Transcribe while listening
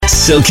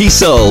Silky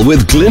Soul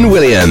with Glyn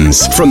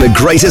Williams. From the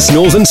greatest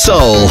northern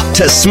soul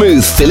to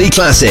smooth Philly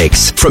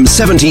classics. From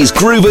 70s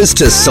groovers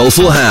to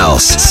soulful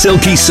house.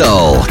 Silky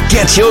Soul.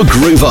 Get your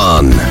groove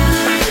on.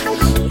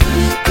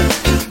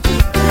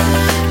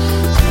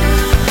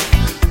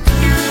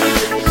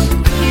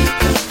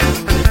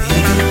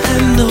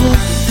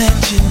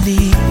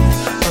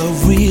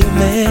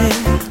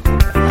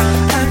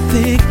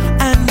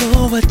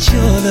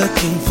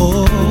 Looking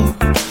for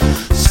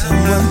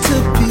someone to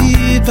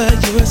be by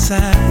your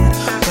side,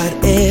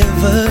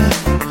 whatever.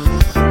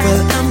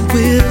 Well, I'm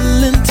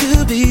willing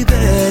to be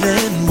that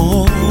and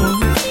more.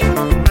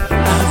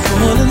 I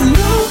wanna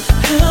know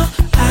how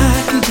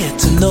I can get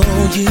to know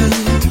you.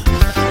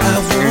 I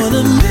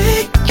wanna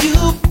make you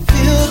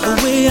feel the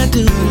way I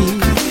do.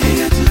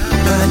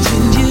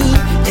 Watching you,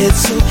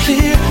 it's so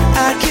clear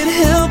I can't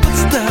help but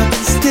stop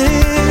and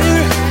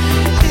stare.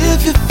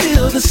 If you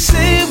feel the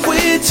same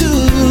way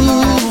too,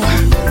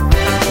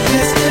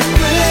 let's get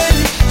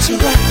ready to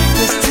rock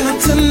this town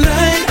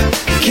tonight.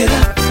 Get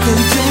up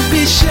and don't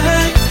be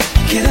shy.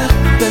 Get up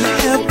and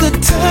have the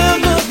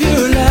time of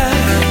your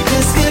life.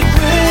 Let's get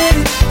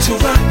ready to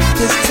rock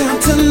this town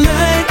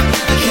tonight.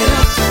 Get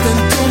up and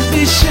don't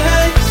be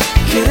shy.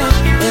 Get up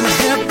and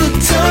have the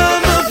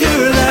time of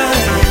your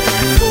life.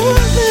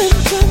 Fall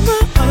into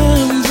my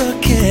arms, I'll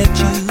catch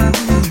you,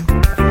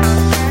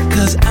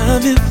 'cause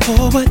I'm in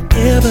for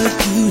whatever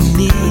you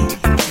need.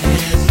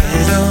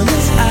 As long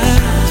as I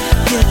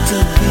get to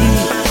be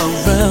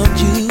around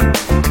you,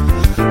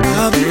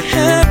 I'll be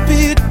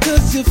happy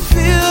 'cause you're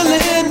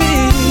feeling me.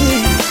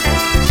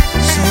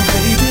 So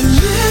baby,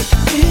 let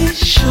me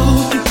show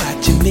you what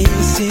you're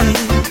missing,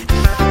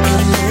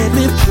 and let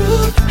me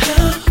prove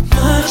how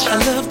much I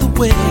love the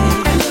way.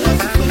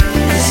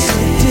 It's so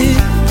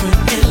different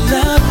in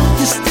love,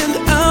 you stand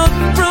out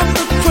from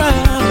the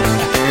crowd.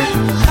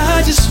 I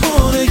just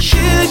wanna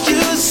hear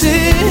you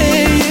say,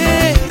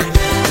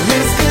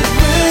 let's get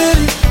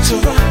ready to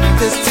rock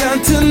this town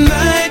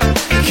tonight.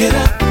 Get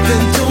up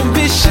and don't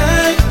be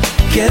shy.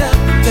 Get up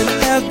and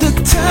have the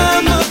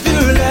time of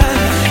your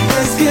life.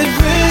 Let's get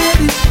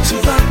ready to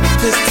rock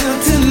this town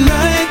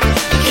tonight.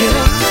 Get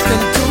up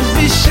and don't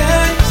be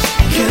shy.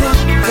 Get up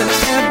and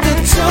have the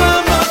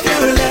time of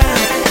your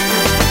life.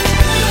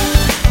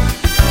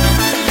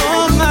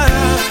 Oh my,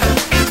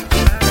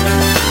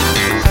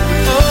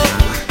 oh,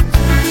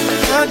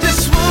 I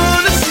just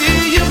wanna see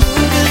you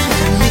moving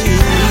with me.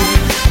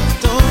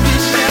 Don't be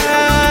shy.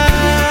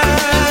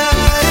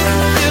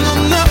 Get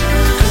on up,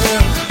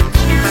 girl,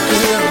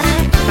 girl.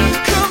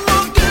 Come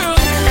on, girl.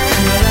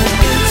 Girl,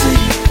 I'm into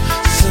you.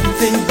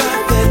 Something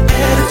about that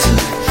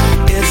attitude.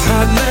 It's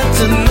hard not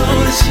to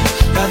notice you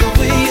by the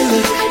way you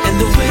look and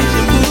the way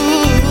you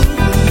move.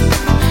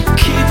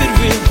 Keep it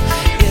real.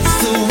 It's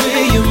the way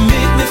you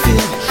make me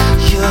feel.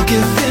 You're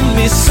giving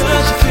me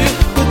such a thrill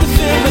with the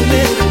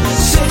feminine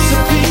sex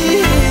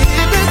appeal.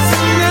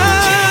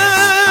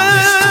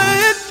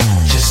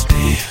 Just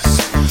dance,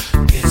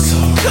 it's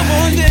alright. Come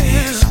on,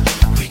 dance.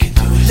 We can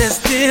do it. Let's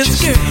dance,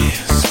 just girl.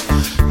 Dance.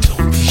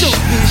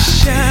 Don't be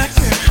shy,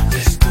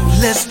 girl.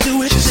 Let's do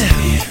it. Just now.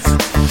 Dance.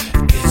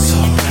 It's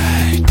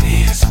alright.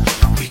 Dance.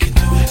 We can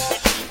do it.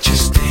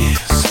 Just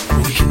dance.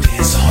 We can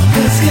dance all night.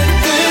 Let's get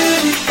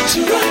ready to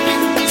rock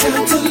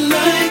town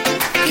tonight.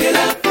 Get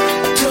up.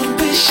 Don't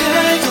be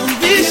shy. Don't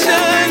be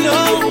shy. No.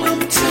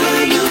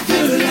 Time of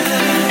your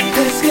life.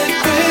 Let's get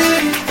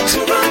ready to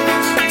rock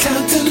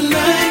town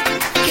tonight.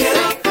 Get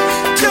up.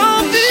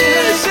 Don't be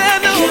shy.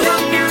 No. Get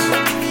up.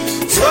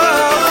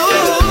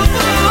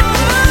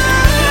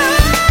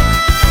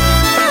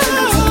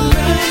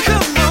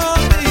 Come on,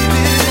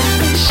 baby. Don't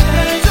be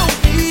shy. Don't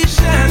be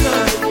shy. No.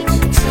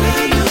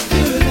 Time of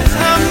your life.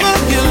 Time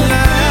of your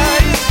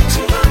life. To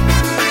rock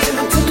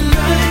town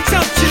tonight.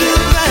 Town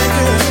tonight,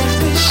 girl. Don't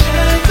be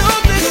shy.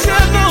 Don't be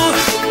shy. No.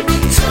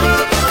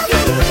 Time of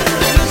your life.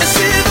 Let me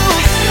see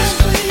those.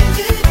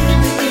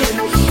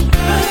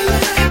 I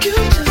like you.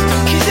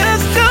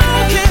 Just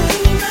don't care.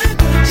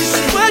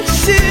 What you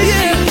see,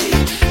 yeah.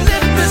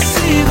 Let me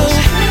see those.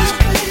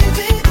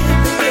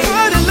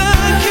 What I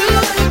like you.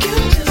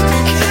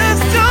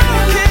 Just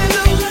don't care.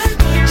 No.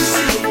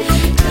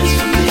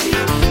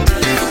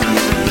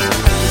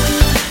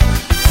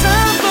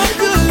 Time of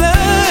your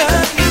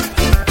life.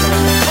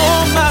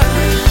 Oh my.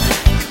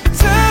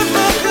 Time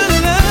of your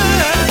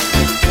life.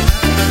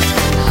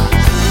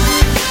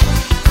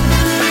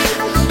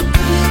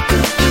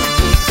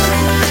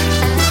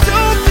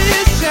 Don't be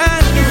shy.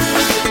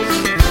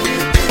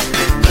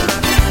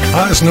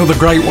 That's another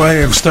great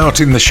way of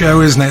starting the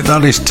show, isn't it?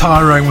 That is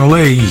Tyrone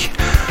Lee.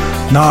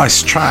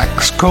 Nice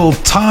tracks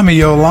called Time of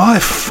Your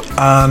Life,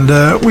 and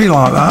we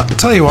like that.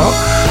 Tell you what,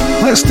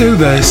 let's do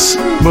this,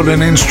 but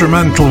an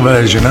instrumental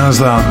version. How's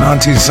that?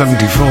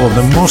 1974,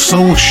 the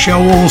Muscle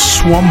Shoals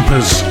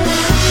Swampers,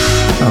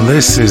 and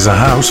this is A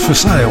House for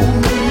Sale.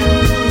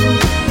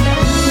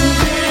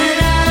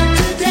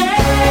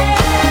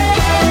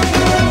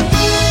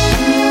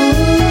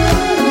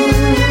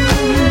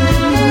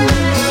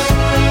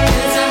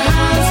 There's a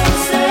house for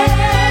sale.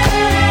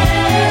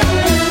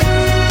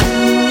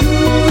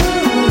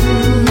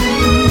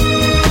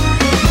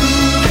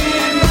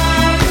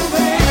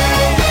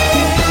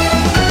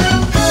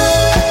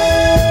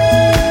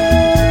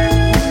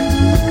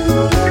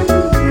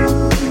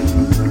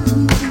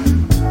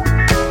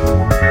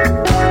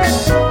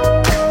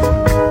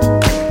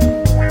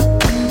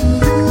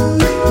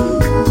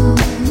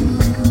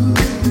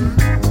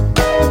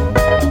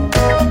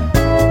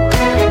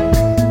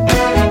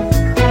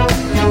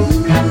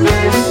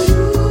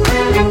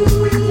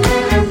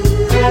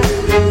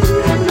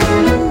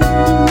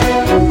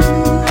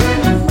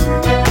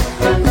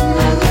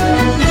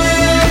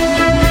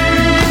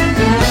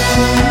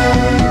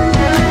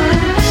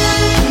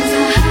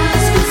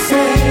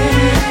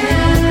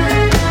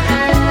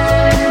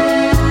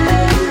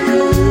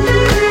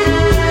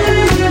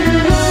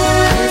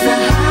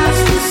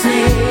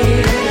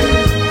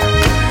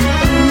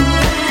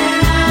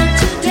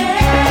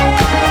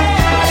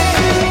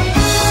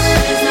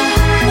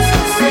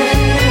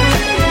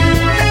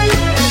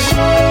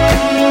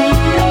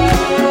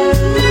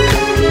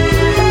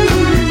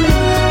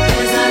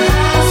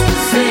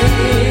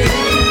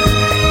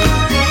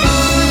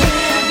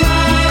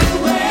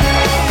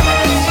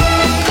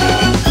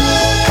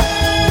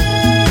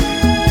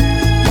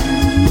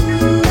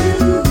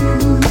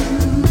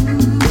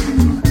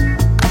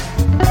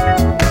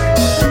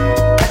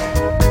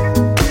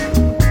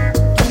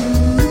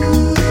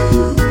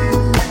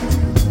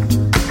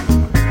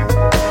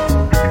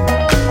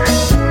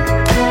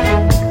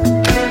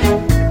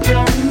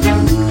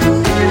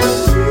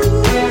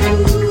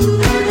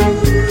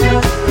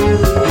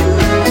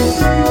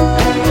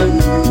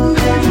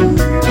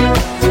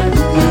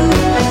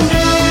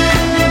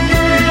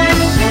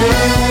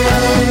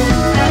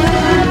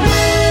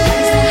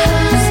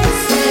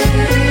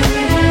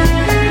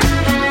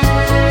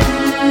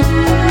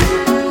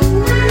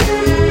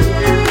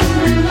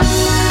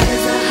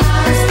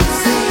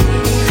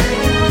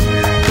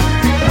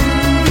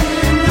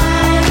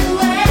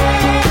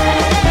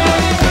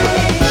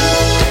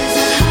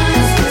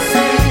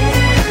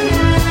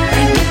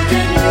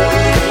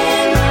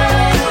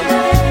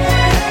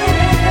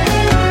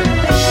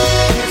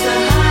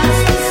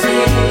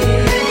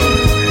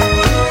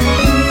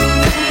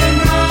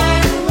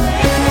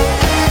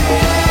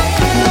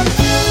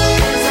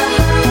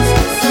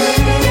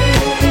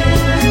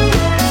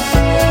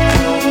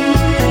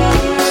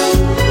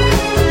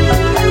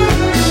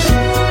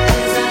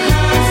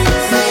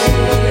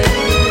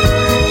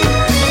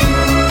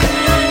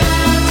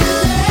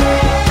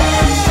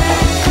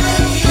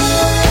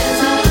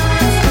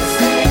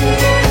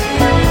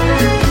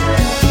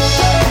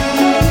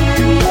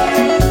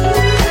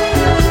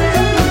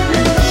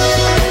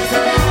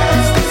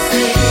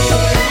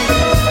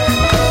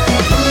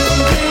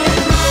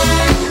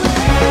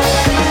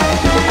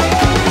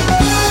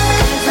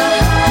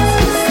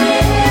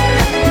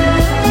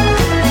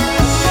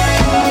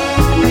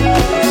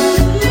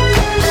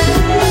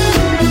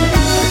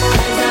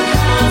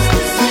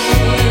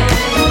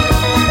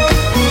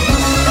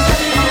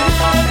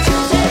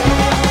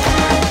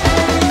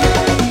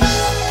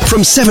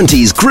 From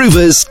 70s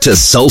groovers to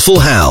soulful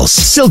house,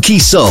 Silky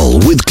Soul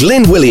with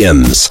Glyn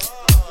Williams.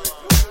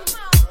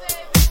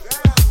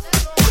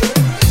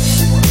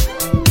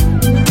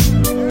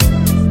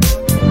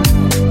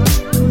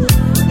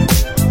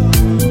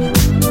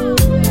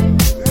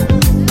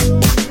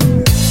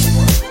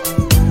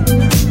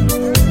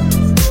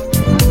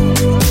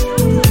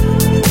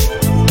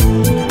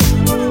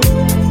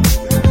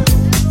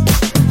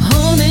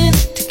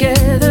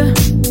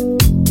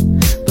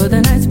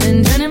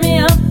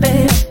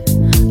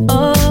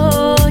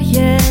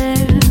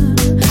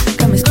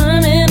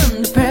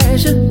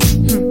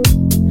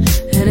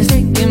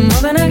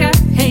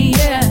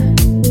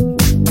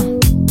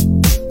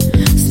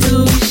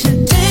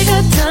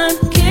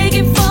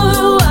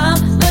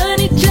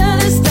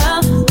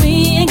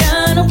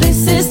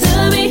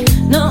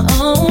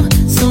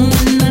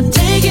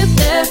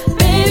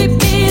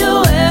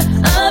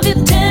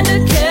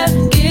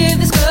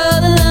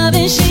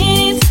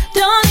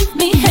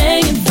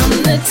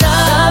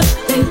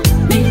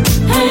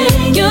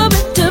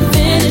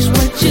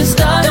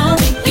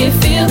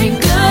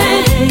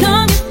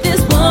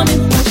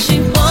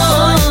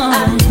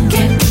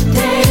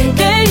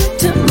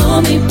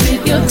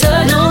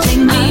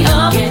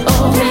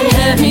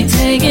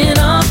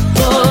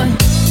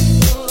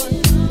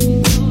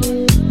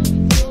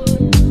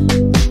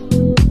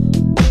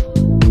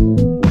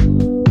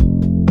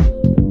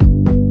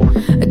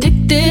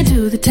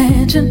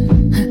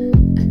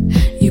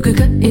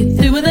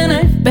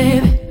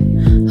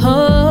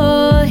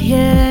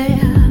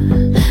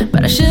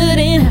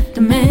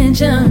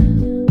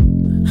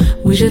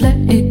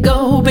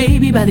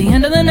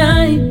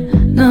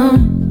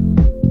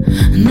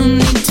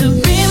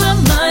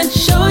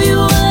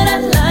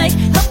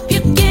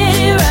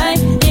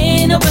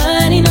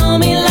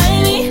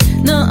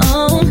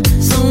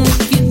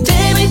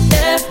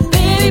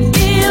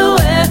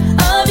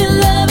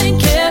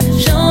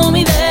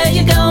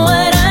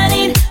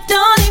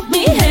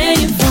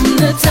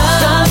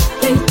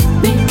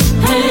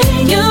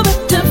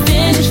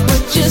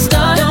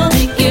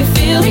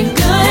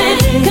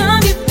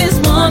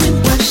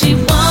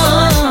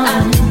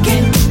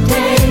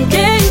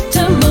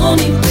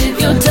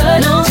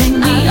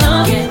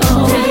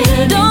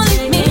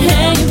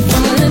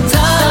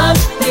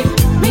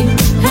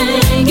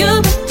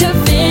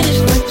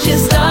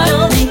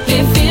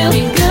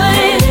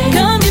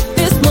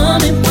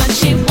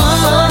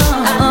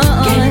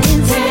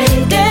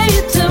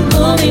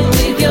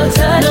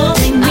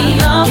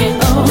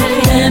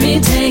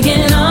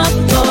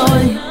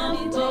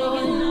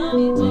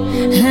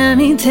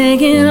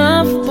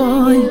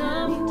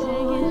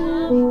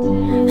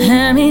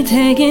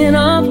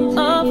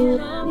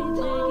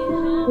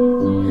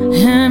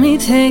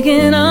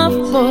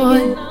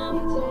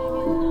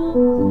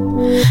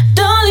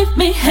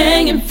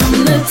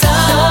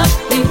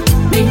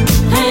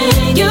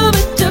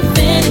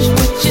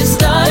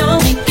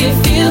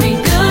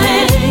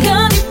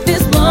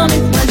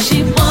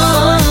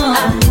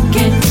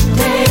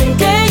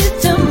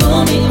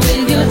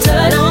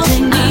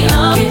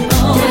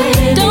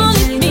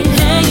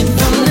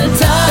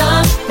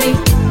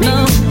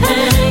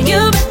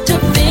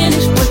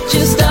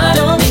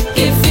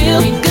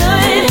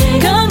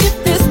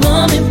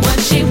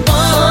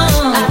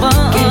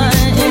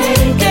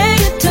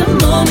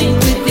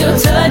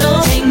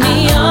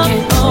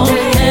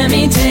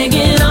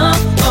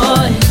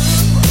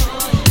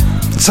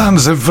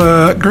 Sounds of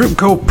a group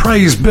called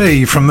Praise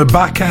Be from the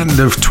back end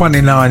of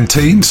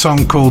 2019,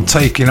 song called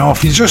Taking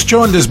Off. You just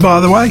joined us, by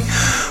the way.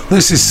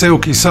 This is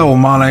Silky Soul.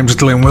 My name's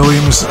Glyn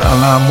Williams, and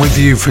I'm with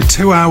you for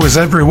 2 hours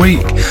every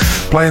week,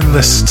 playing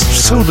this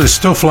sort of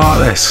stuff like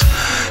this.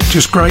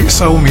 Just great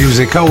soul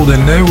music, old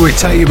and new. We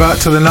take you back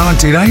to the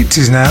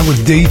 1980s now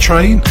with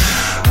D-Train,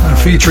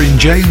 featuring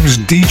James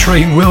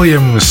D-Train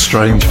Williams,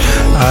 strange,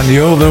 and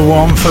You're the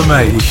One for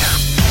Me.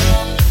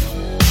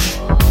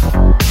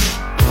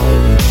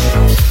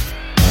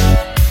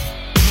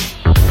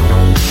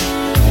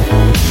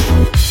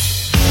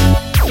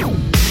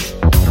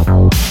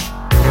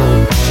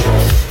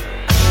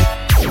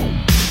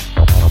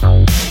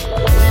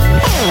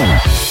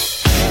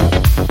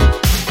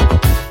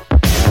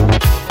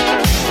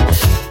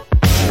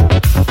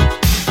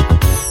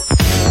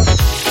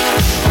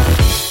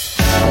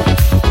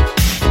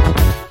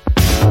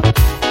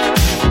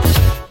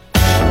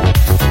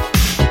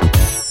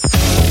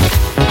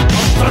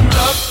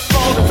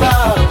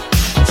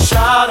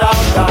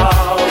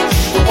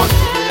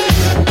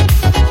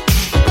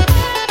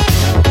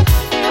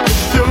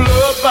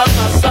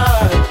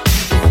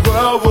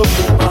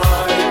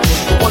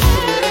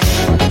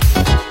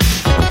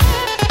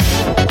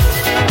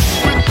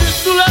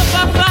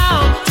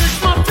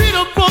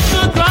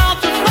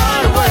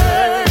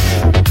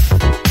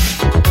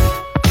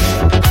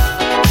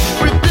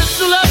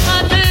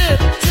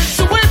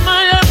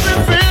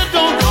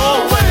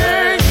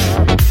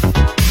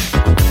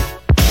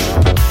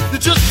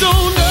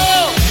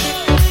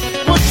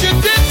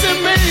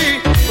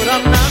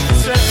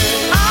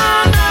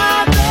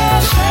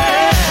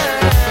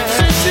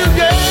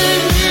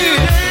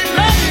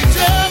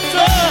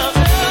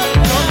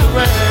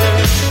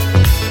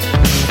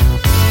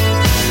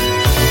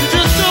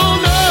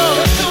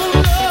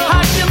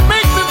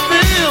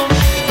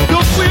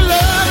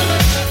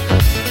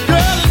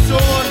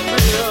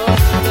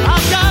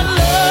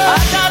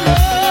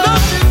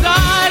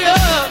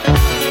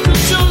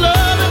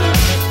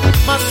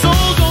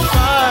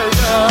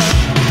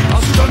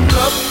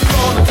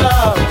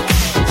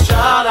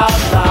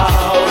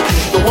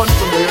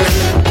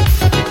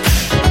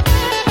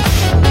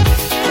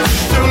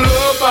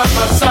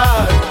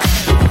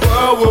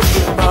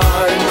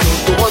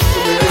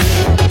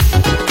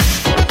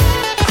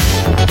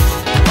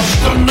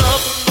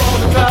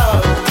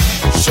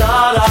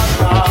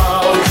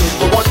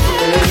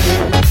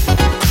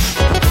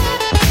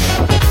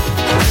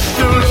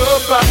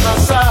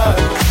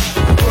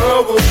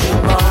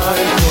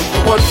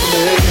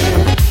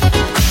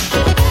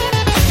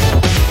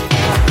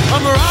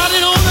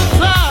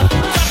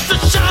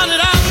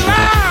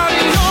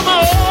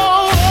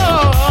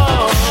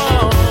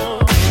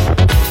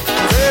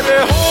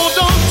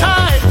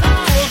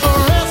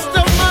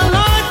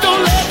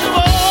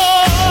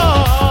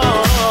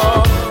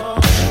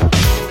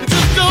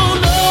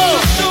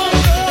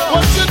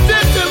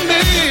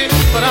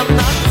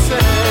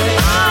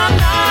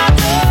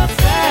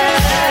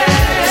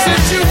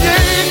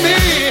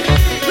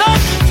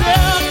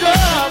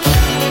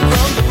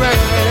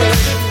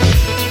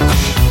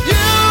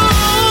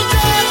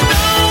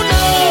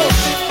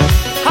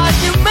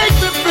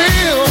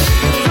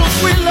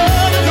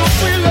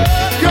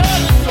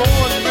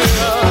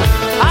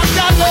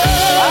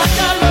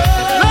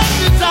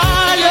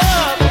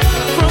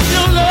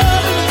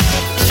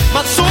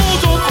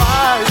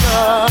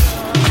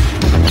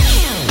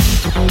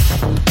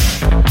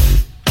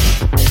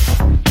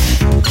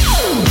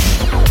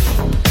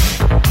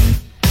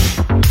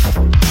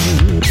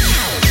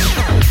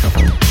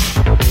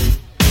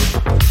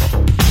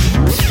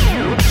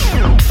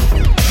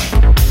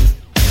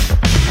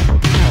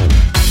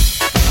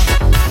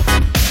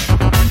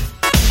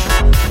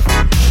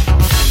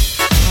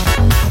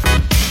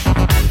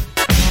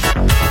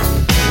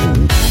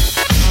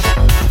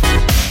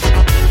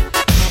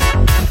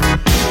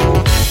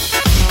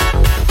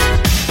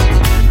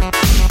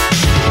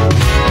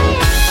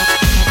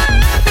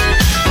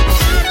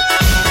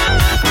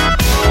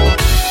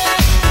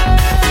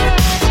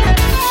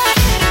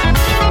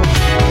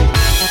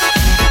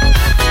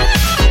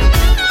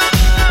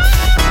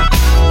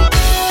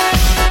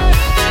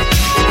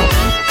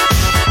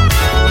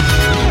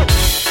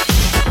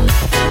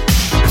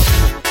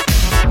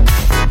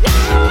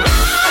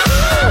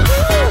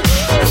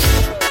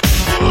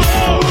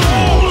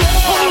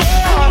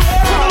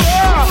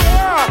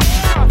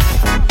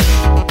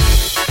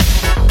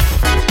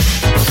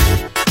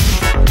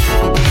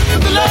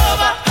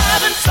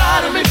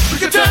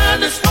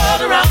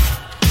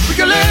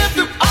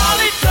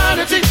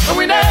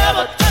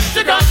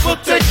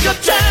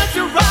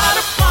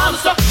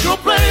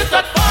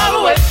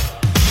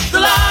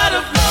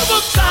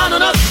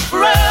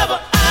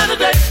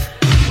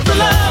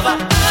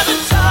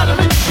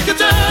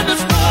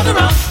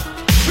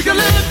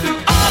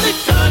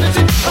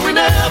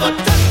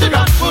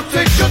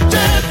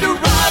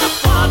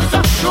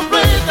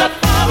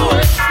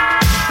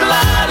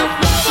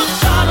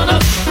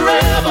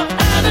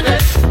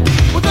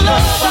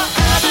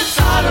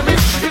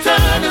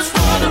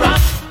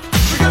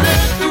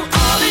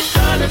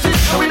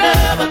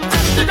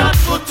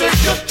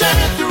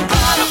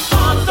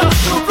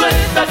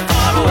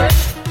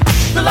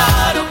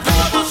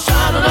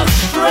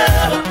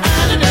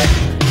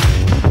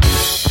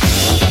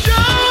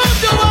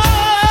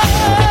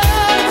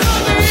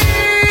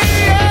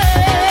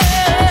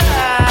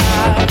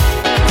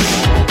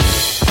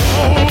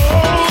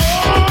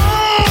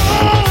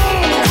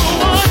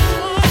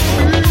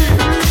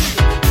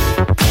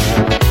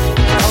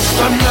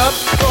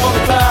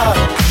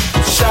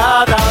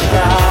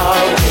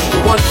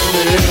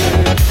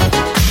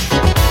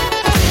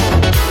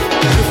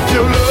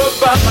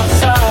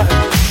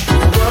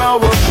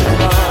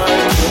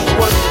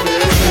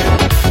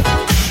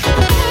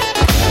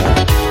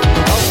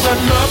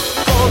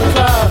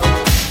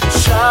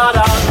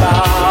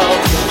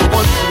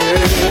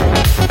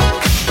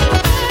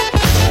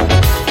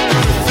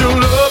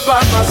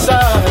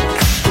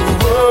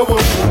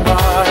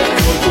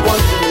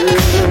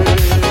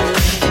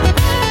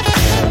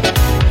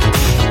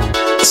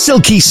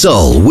 Silky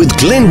Soul with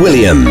Glenn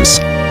Williams.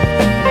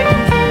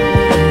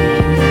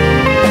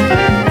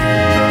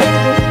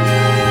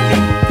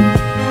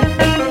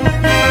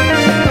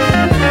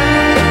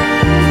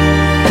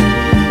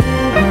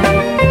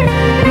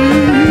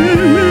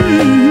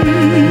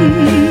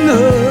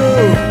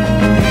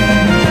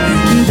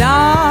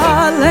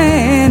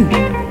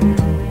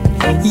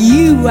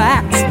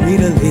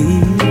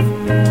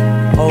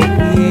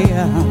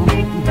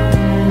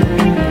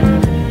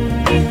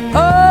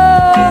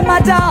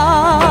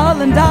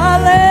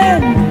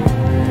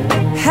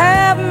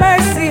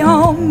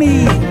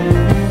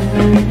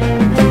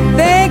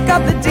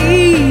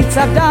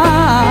 I've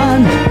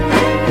done.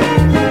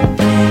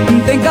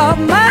 Think of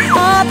my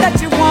heart that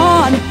you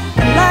won,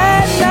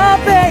 and now,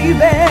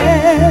 baby,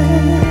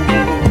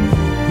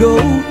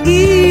 go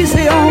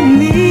easy on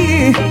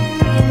me.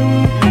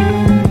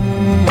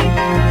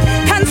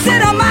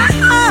 Consider my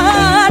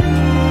heart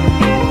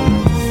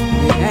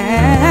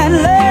and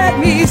let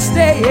me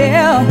stay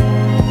here.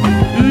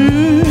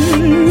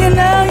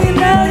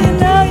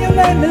 You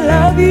made me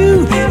love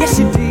you. Yes,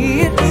 you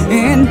did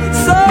in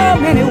so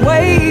many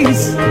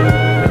ways.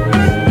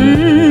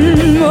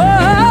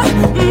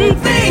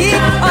 Think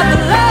of the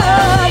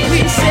love we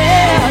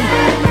shared.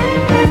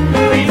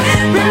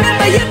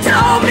 Remember you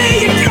told me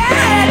you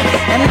cared,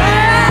 and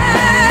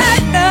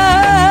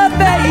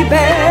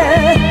baby,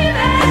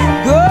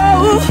 go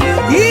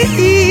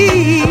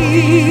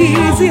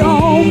easy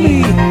on me.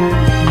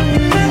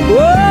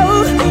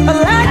 Oh,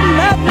 lighten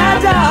up my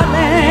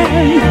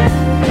darling.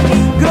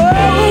 Go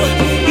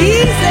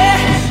easy,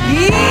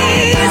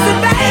 easy,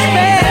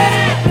 baby.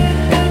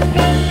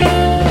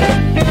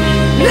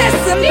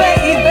 Listen,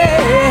 baby.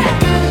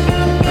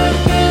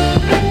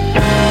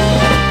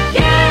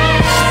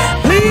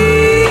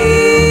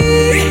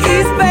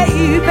 Please,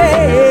 baby.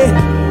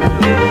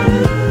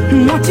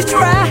 Won't you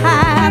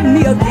try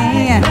me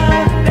again?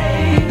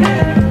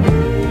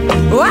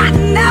 Oh, I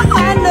know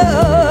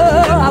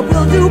I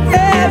will do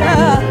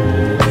better,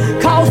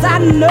 'cause I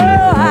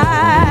know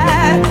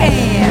I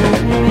can.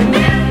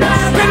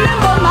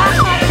 Remember, my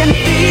heart can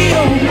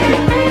feel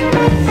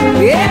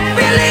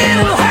every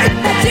little hurt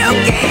that you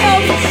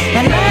give,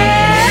 and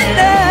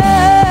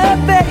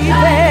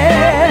baby,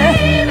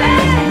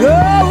 go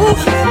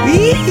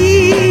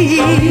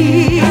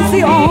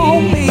easy on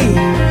me.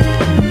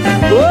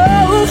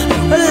 Oh,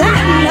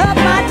 lighten up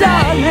my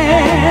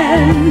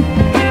darling,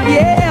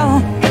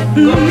 yeah,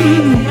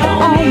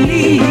 on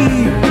me.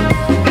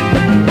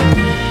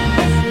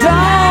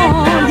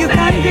 Don't you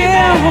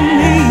condemn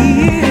me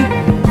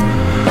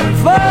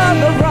for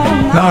the wrong.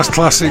 Nice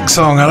classic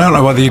song. I don't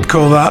know whether you'd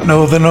call that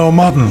northern or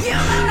modern,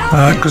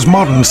 because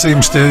modern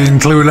seems to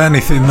include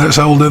anything that's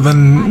older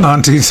than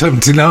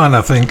 1979,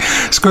 I think.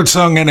 It's a good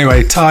song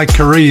anyway. Ty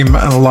Kareem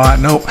and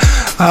Lighten Up.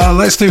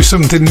 Let's do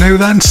something new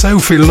then.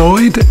 Sophie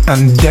Lloyd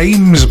and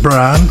Dames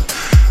Brown.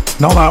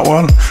 Not that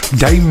one,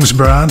 Dames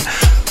Brown.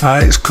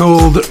 It's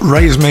called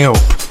Raise Me Up.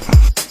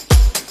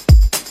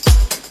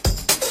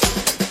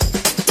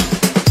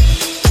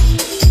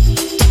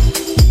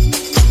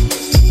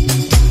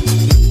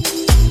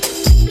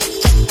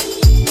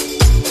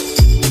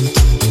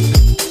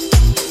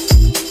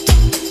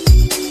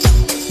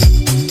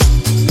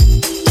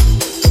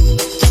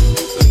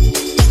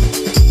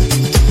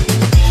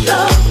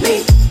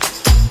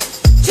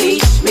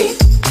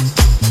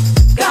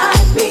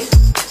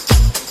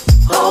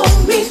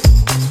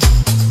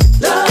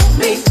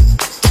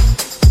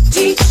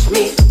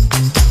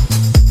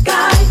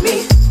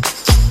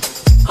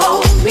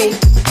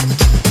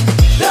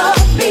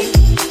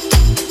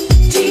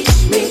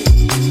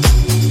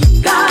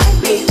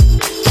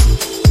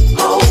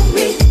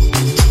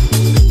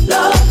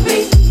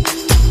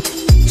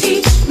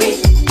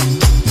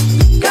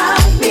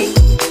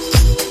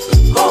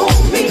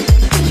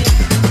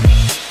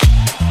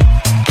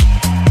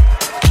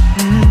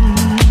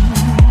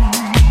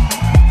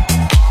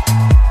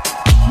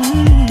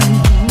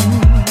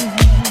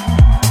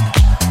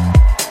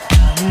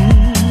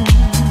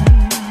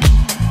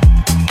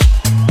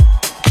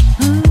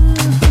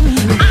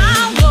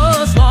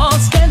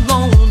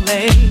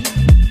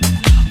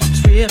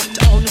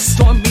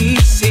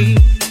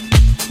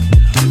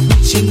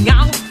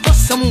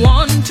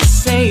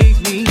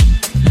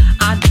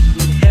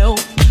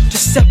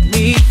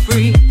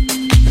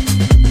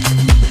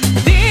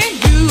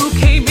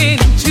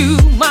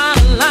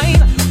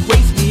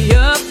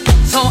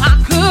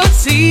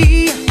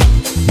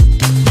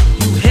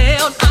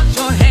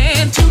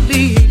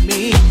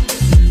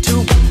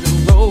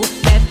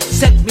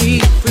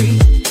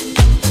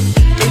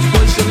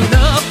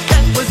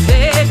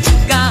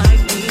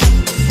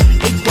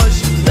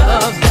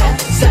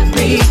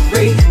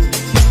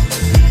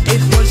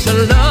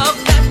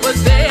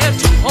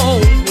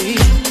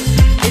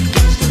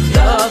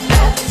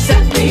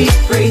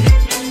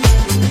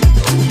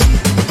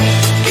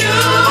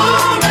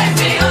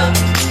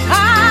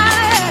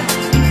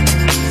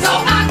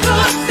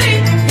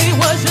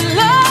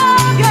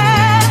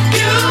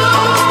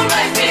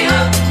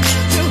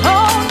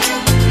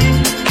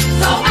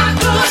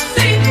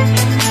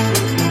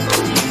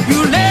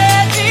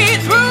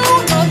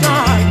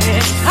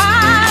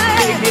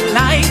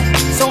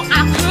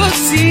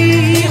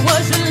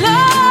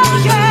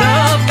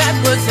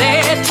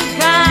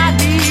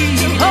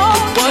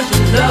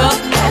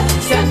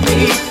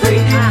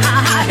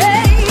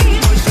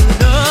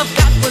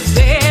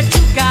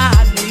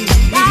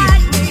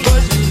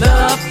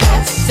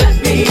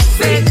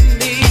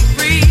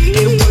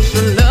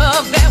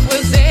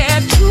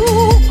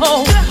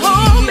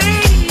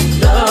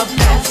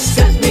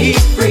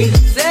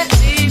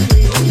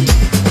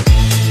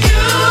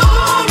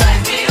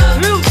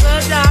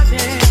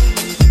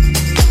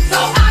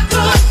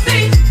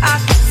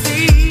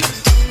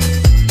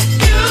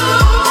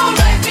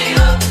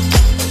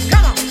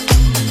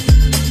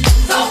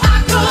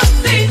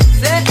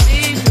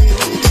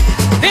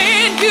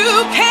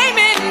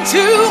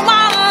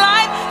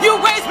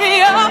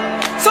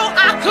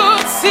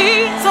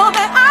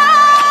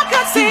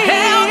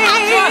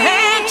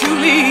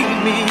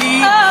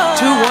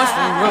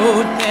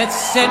 that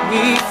set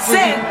me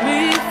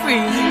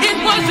free. It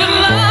was your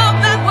love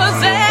that was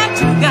there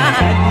to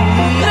guide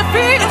me.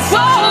 It was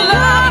your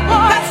love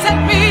that set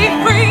me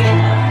free.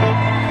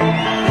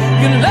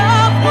 Your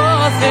love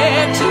was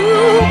there to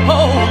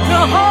hold.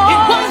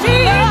 It was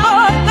your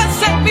love that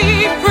set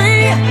me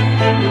free.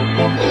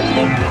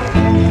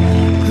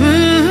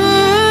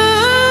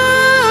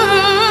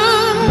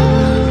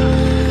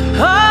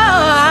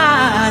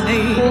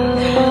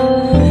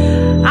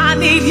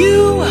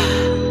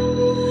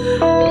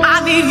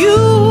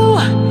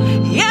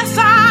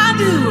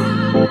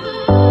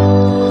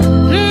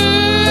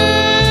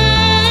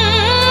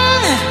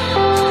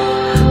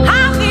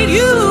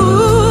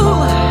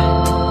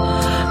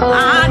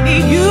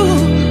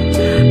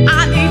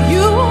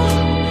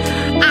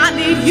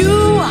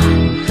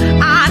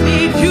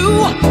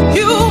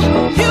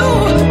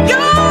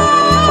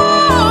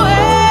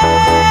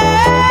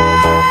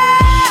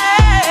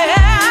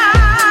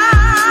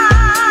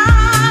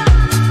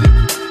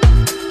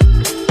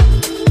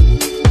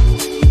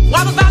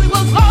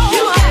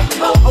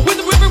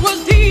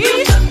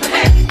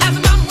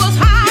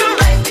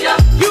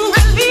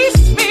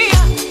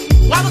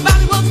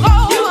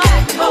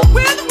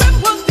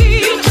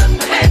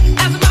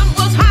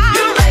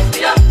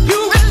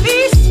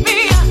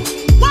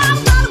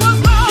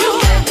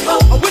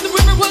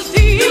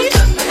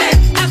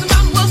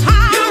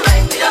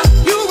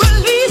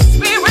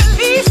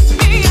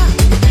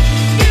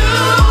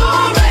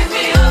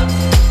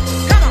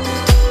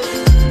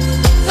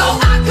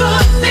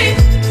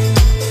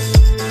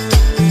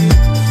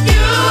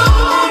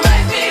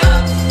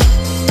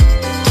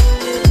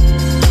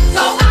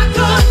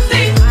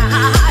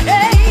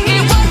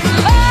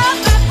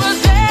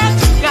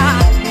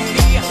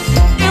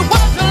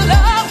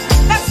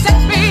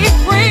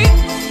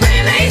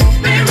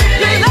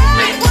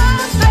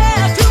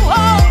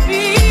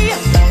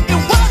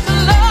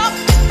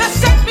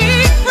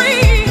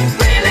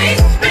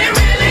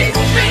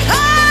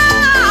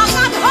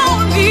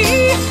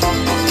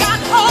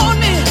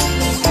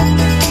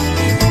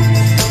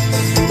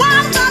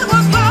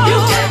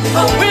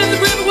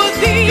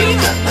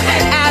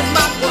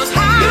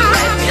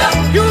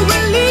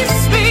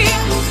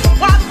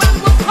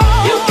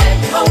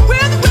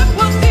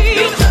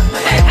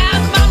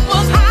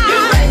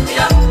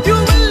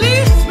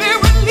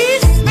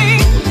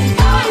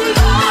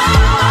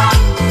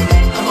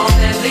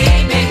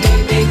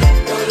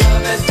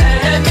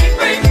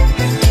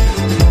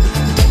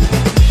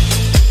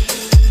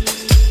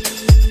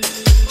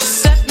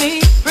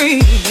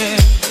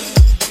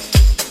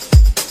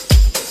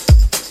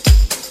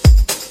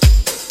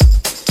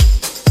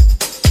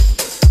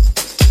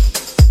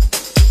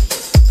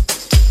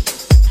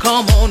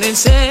 Come on and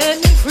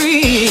set me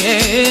free.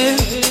 Yeah.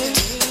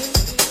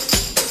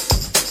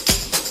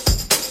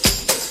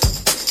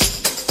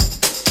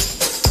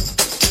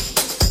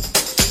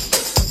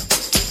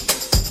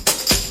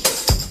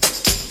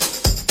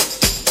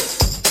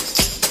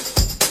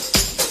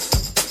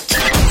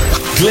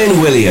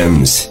 Glenn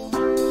Williams.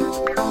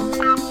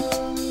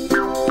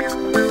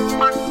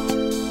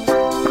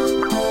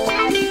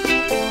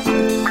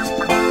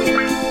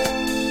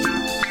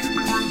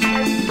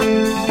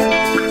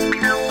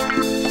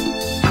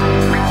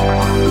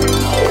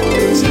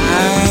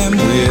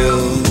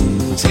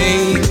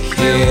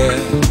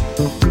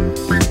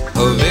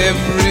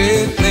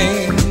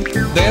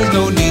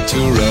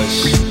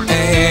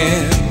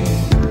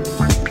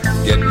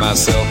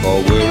 Myself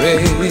all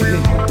worried.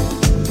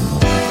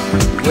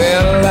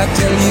 Well, I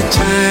tell you,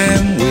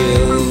 time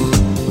will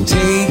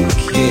take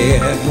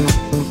care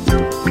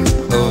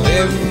of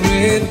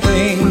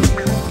everything.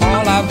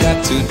 All I've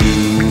got to do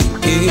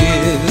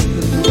is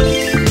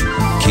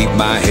keep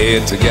my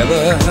head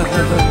together.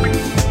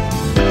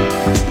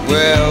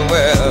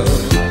 Well,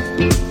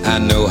 I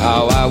know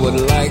how I would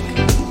like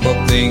for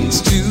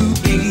things to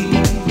be.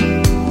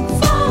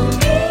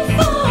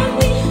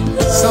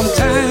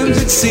 Sometimes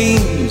it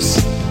seems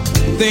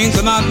things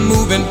are not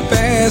moving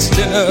fast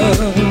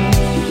enough.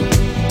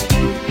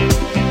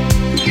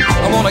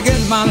 I wanna get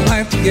my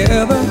life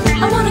together.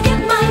 I wanna get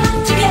my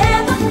life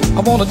together.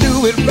 I wanna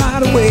do it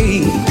right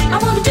away. I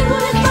wanna do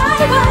it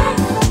right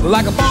away.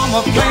 Like a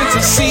farmer plants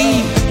a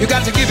seed, you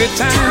got to give it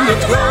time to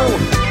grow.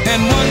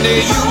 And one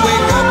day you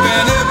wake up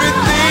and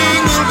everything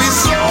will be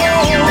so.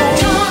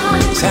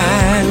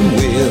 Time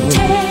will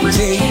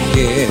take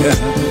care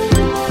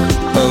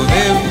of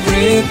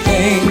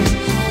everything.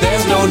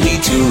 There's no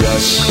need to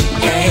rush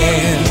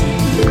and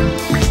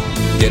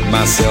get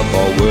myself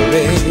all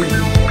worried.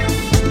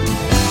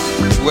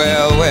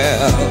 Well,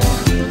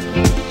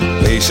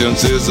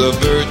 patience is a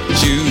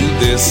virtue,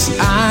 this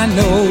I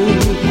know.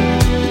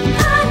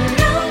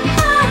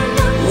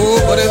 Oh,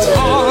 but it's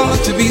hard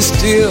to be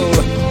still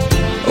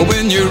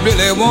when you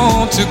really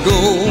want to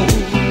go.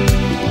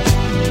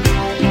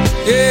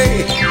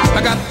 Hey,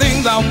 I got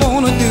things I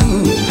wanna do.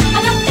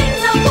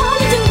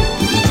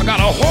 I got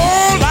a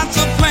whole lot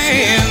of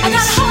plans.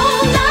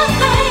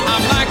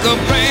 I'm like a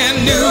brand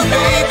new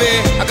baby.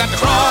 I got to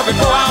crawl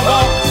before I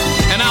walk,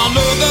 and I'll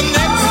know the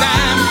next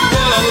time.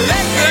 Well, a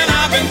lesson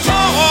I've been taught.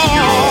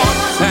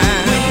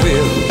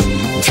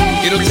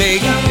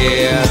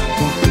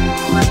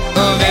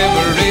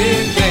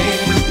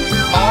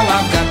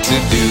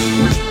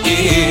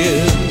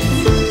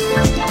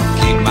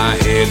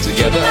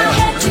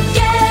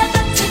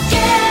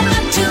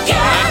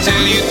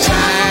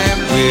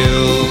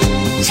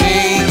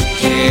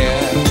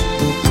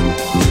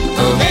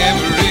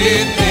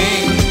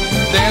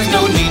 there's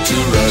no need to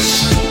rush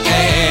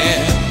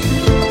and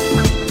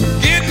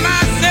get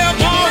myself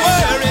all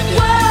worried.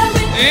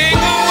 Ain't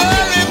gonna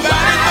worry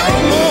about it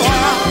no more.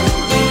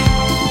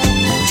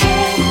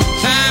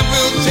 Time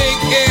will take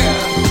care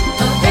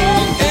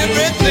of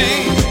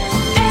everything.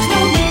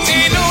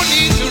 Ain't no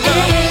need to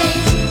rush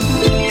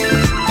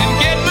and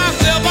get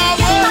myself all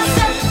worried.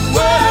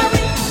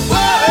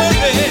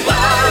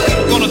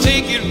 Gonna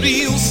take it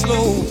real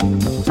slow.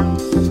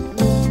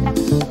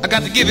 I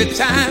got to give it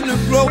time to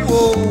grow.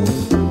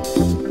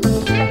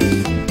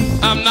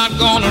 I'm not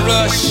gonna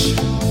rush.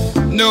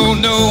 No,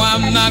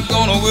 I'm not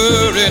gonna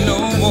worry no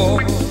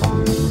more.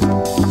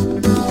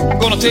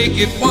 Gonna take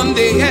it one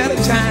day at a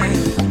time.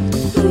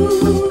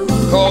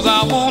 'Cause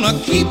I wanna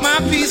keep my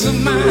peace of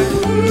mind.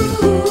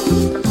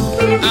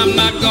 I'm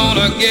not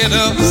gonna get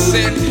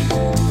upset.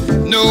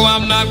 No,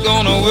 I'm not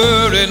gonna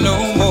worry no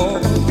more.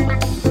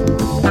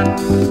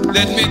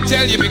 Let me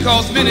tell you,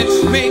 because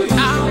minutes make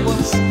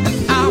hours,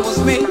 and hours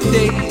make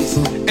days,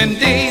 and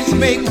days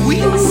make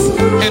weeks,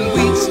 and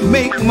weeks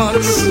make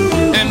months,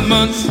 and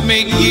months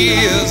make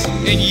years,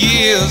 and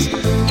years,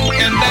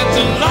 and that's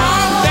a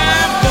long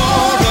time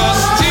for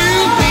us to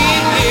be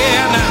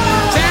here.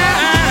 Now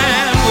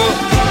time will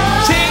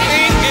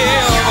take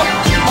care of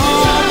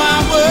all my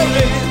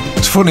worries.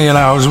 It's funny, you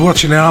know, I was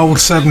watching an old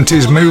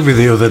 70s movie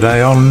the other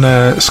day on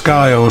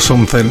Sky or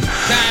something,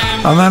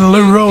 and then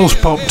Lou Rawls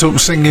popped up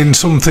singing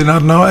something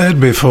I'd not heard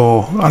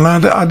before, and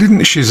I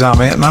didn't Shazam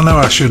it, and I know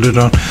I should have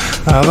done.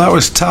 That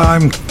was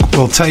Time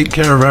Will Take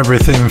Care of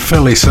Everything,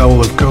 Philly Soul,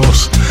 of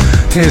course.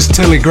 Here's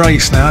Tilly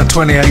Grace now,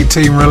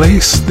 2018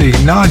 release, the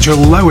Nigel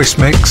Lewis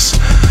mix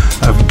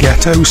of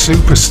Ghetto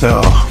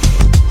Superstar.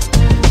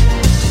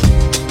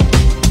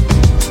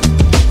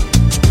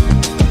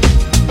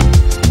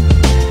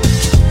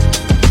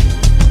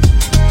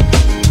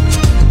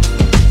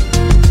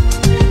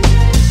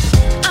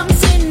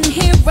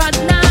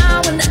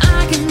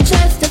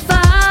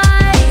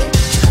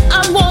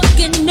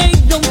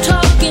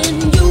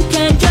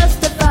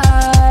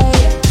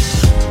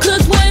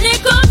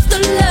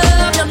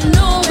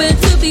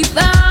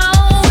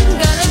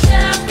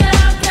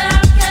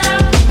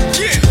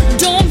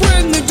 Don't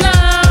bring me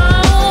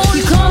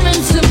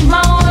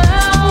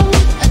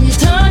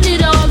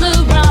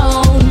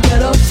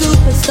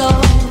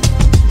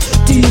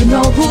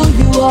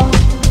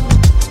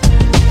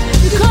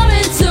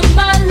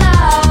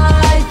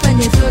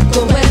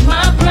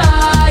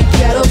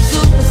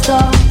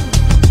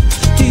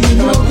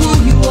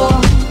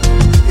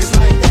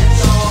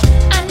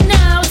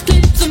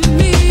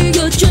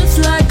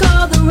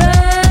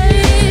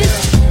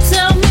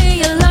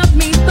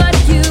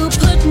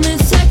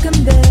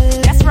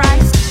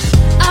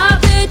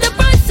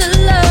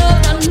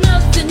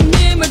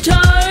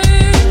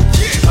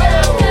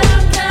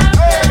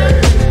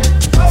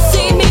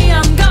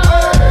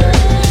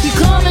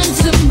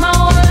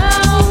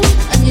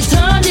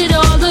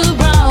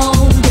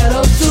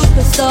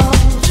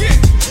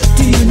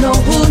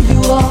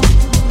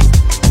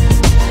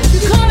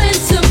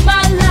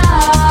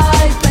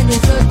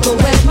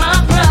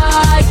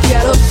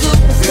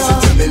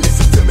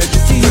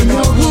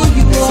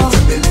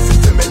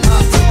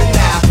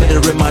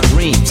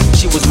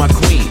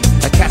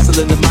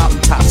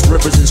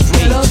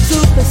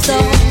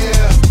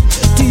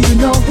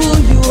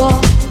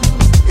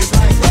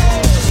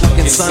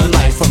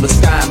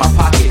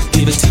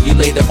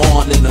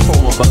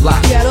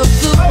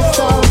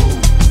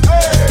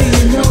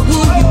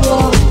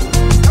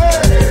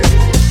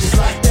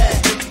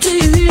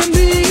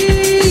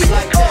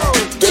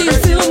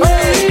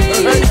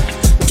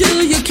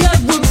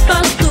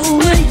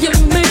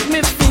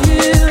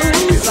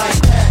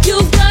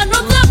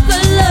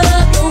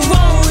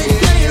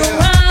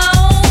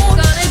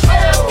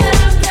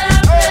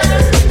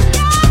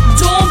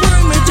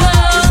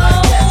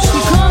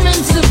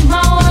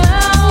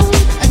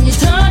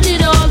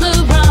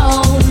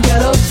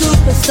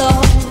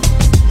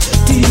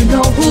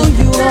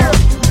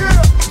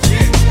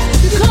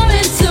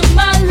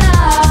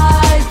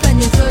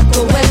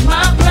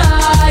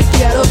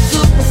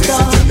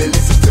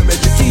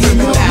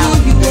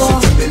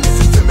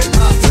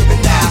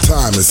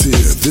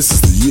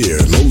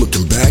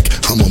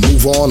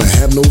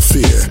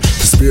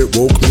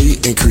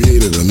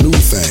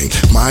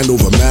Mind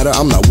over matter,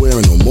 I'm not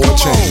wearing no more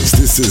chains.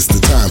 This is the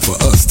time for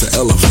us to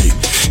elevate.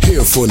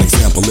 Here for an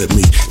example, let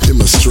me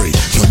demonstrate.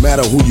 No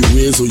matter who you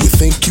is or you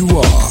think you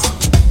are,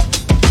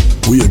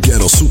 we a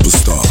ghetto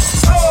superstar.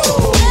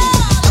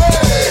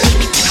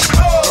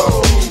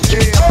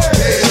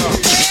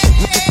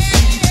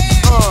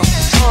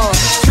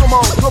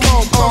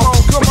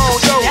 Come on,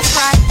 yo. That's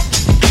right.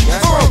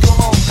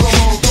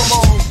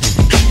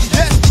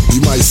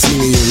 You might see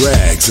me in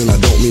rags, and I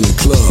don't mean a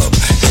club.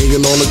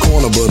 Hanging on the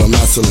corner, but I'm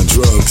not selling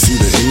drugs. See,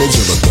 the image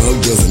of a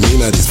thug doesn't mean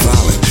that he's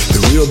violent.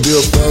 The real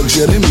deal thugs,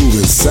 yeah, they move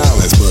in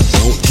silence. But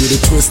don't get it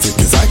twisted,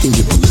 cause I can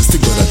get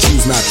ballistic, but I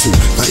choose not to.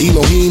 Now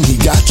Elohim,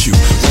 he got you.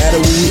 Matter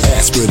where we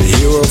ask, whether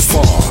here or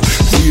far,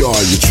 we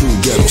are your true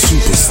ghetto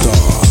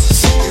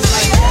superstars.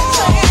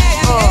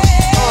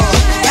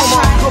 Come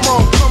on.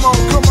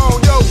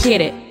 get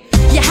it.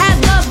 You had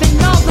love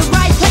in all the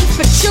right place,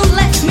 but you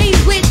left me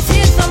with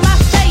tears on my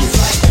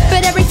face.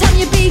 But every time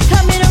you be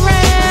coming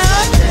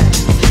around,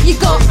 you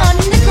go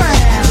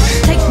underground.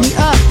 Take me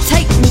up,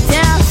 take me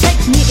down, take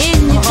me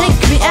in, you take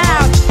me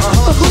out.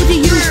 But who do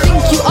you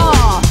think you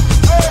are?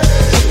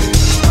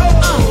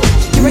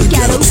 You're a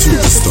ghetto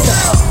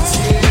superstar.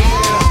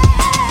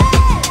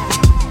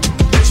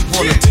 What you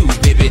wanna do,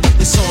 baby?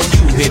 It's on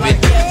you, baby.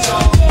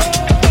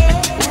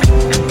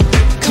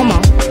 Come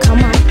on,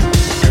 come on.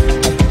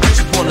 What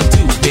you wanna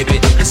do, baby?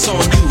 It's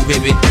on you,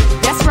 baby.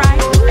 That's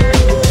right.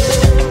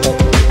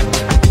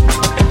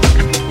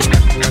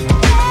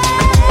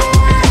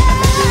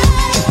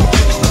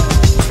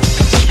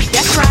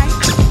 That's right.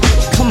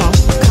 Come on,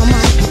 come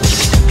on.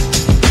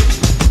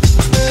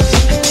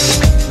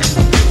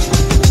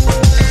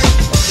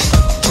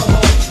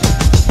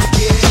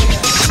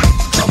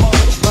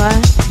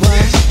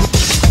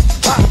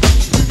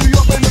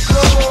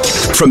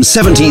 From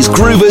 70s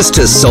groovers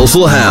to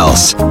soulful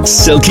house,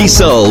 Silky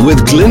Soul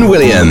with Glyn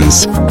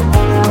Williams.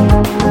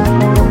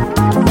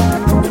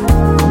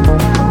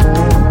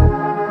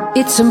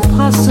 It's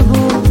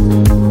impossible.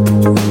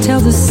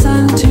 Tell the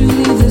sun to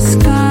leave the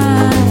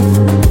sky.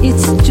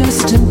 It's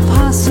just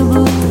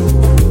impossible.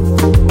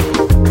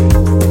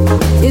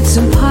 It's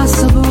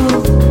impossible.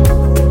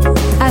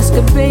 Ask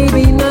a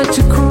baby not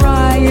to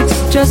cry.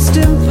 It's just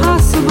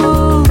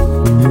impossible.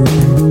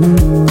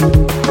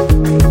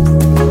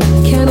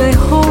 Can I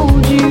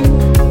hold you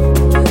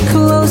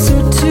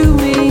closer to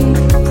me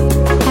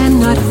and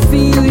not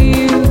feel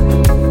you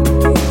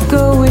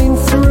going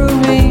through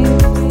me?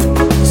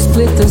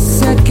 Split the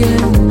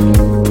second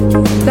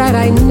that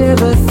I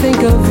never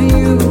think of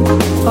you.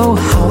 Oh,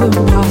 how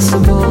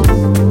impossible.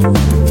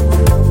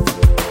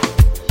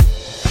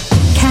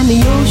 Can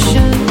the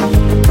ocean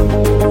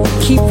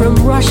keep from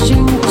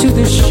rushing to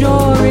the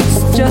shore?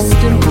 It's just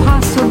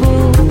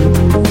impossible.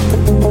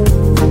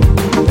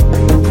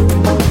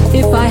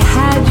 If I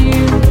had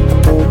you,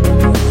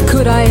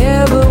 could I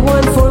ever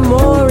want for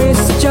more?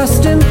 It's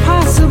just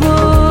impossible.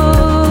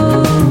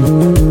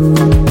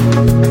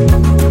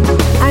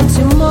 And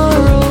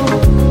tomorrow,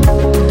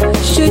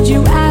 should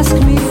you ask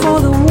me for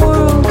the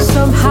world,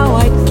 somehow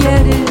I'd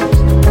get it.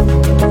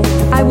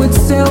 I would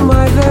sell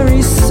my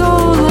very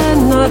soul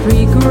and not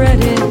regret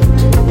it.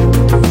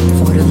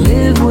 For to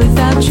live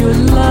without your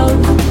love,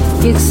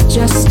 it's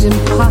just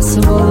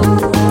impossible.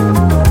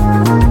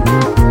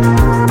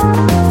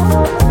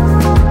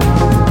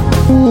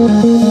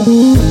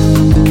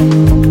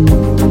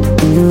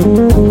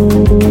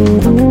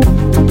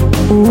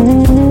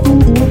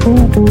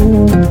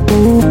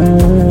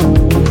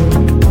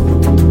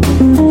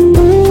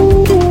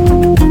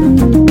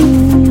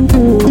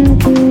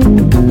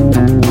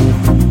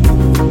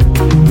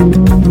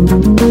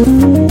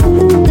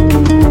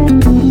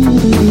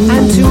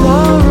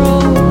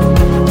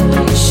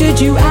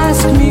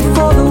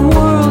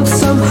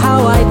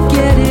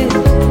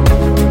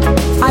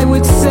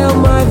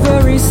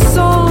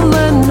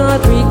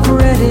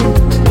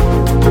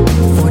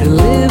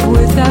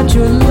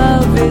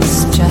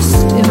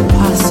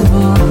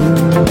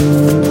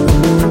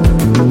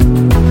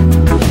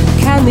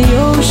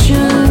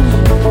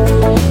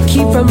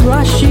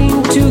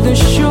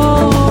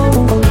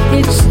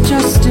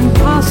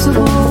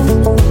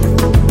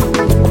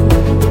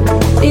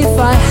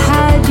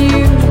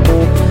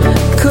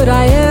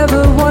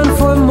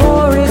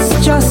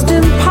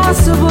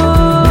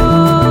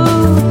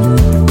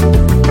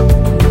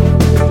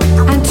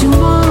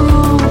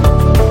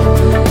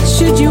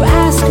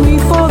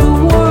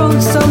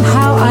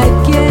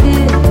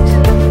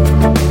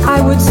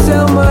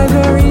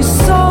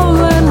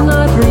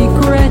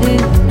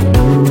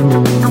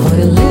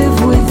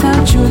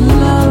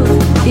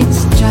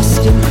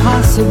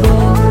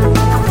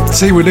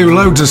 See, we do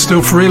loads of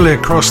stuff really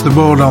across the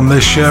board on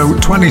this show.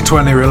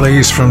 2020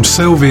 release from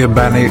Sylvia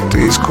Bennett.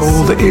 It's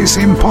called It's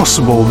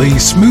Impossible, the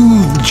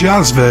smooth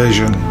jazz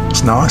version.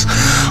 It's nice.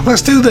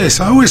 Let's do this.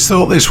 I always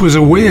thought this was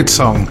a weird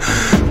song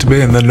to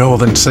be in the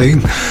northern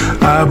scene.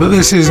 But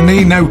this is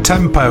Nino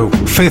Tempo,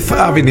 Fifth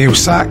Avenue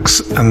Sax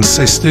and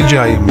Sister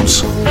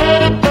James.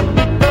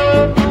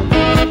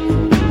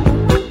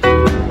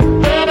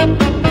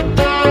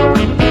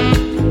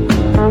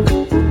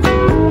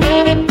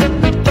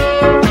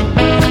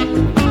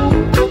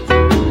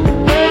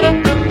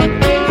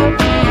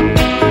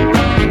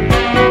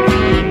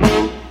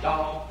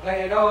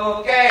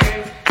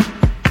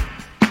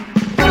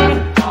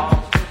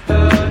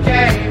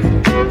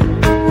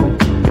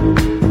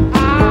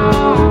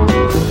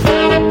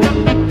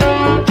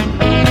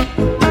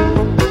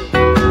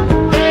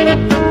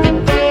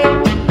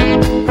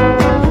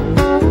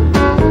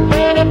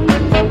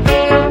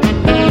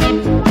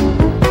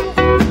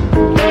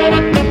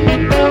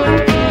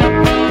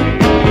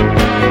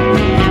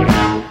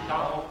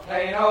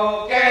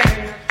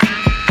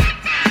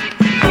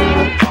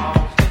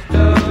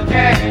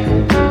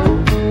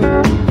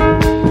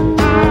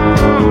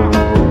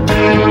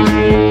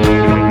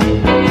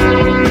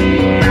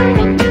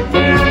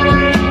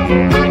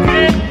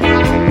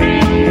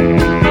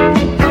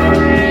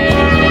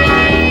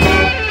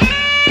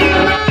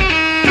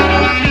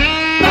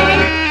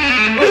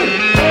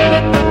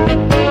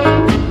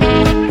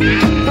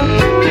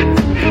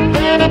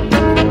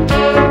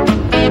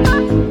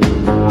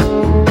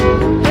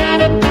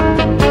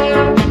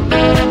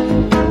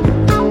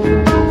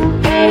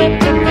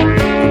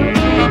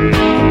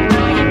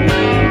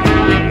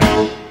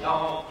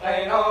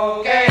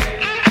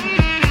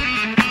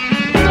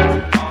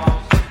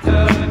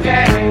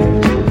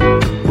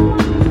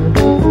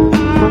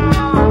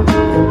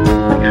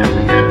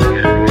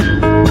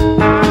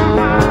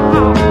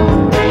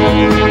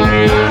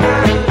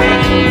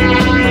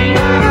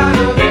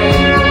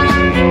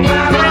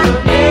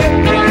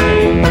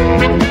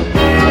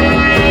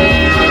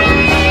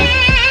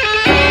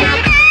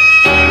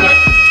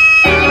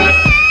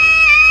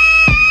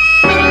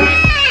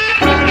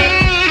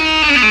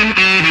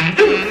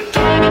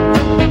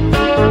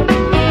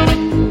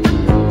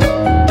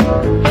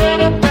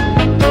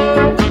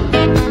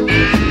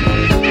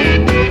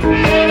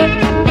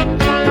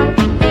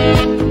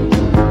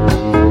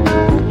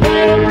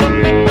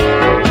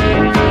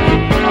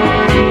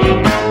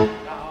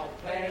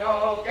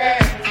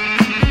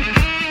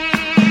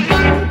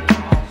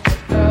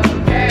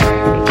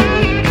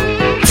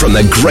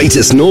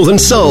 greatest northern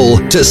soul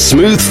to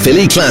smooth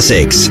Philly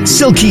classics.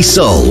 Silky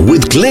Soul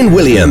with Glyn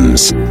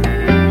Williams.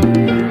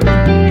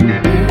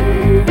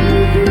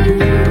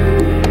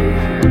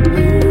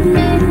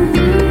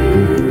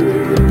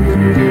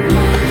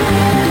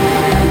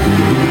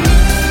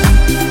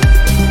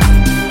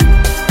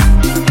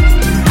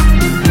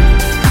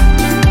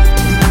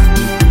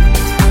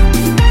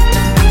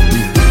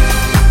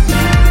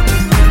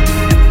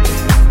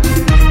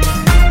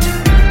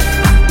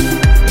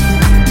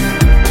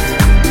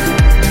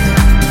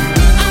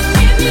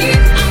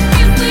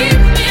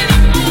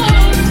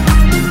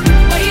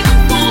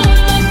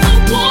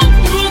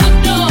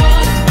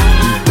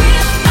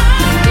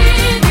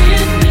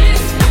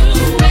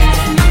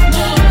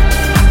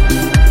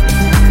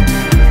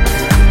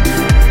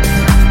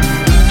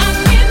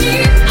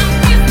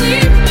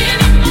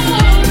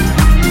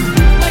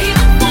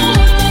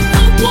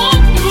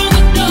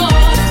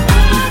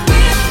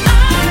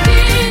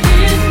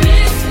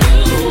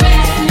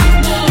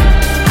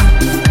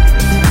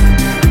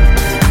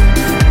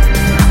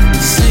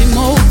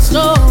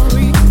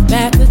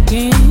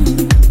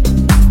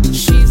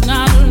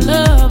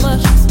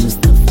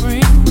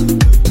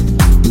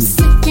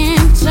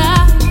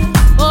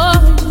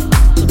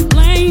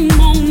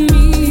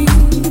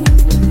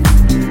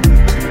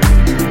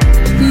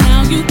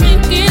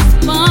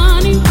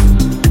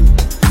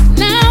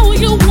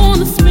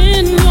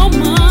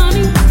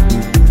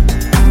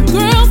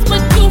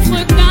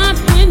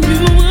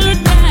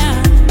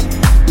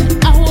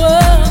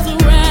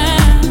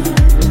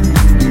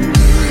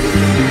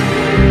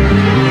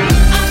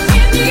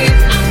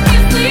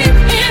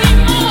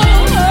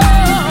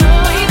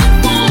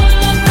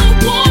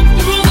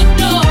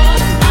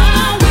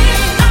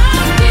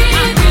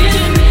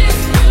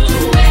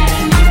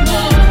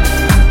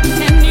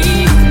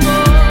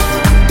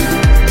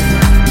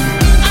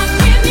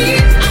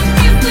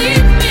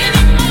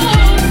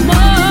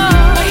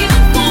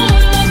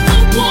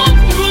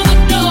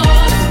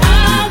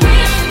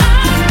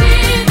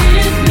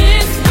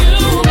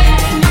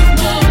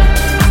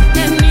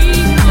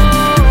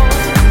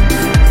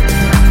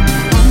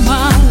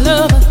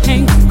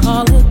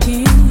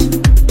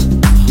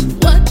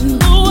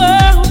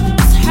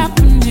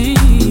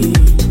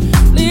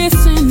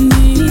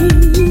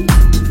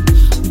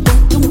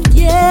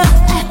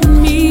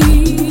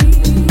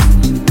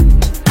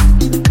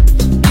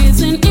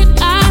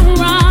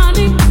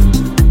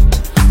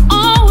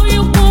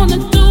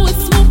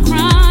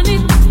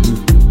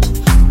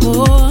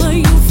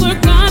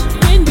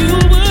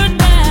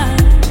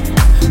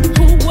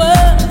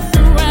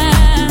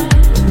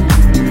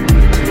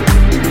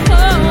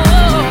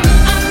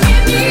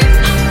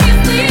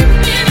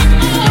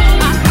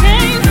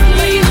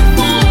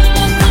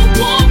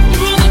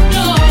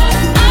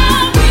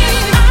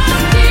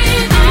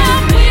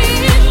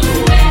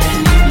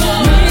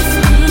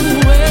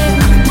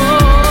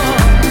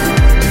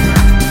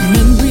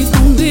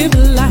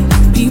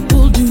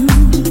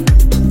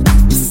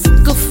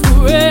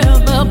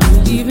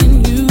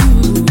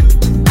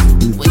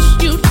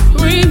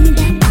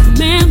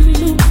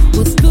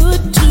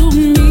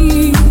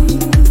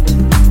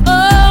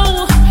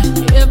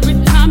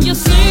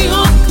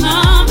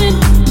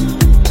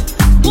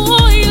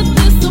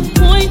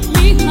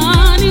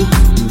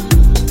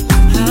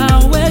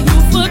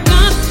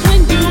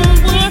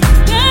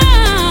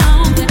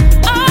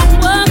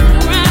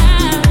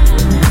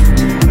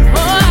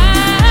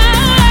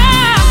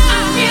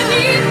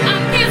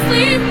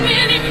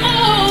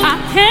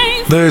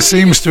 There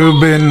seems to have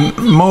been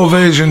more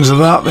versions of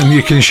that than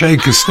you can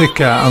shake a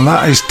stick at, and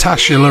that is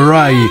Tasha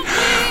LaRae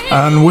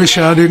and Wish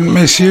I Didn't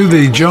Miss You,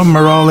 the John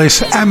Morales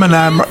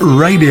Eminem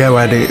radio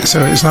edit,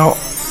 so it's not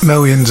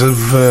millions of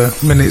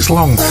minutes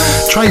long.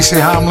 Tracy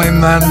Hamlin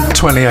then,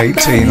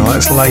 2018.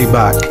 Let's lay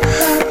back,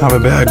 have a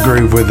bit of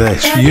groove with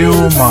this.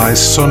 You're My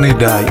Sunny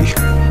Day.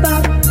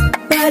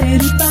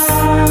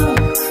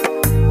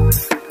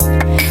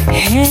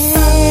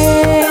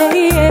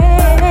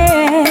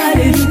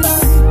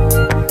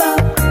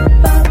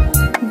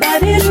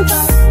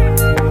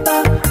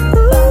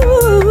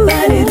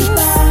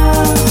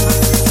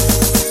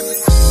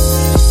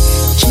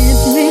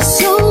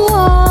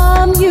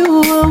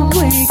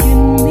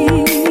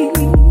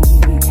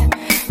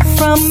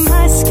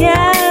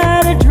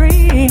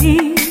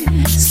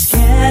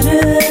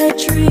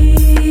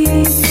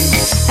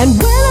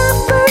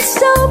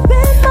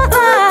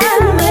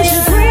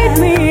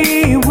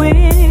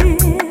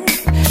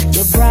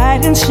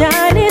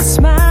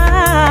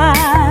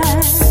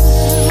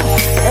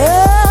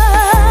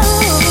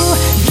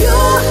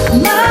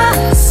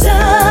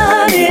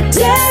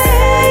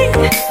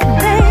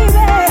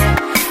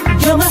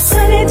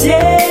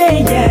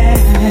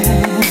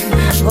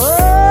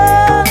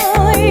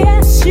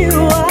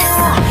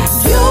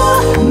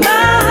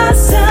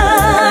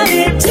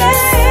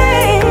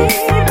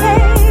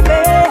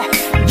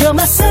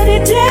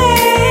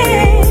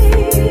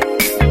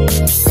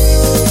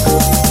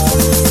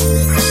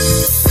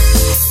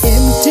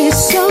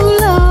 So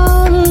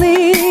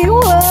lonely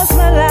was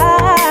my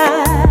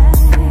life.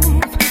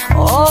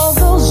 All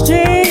those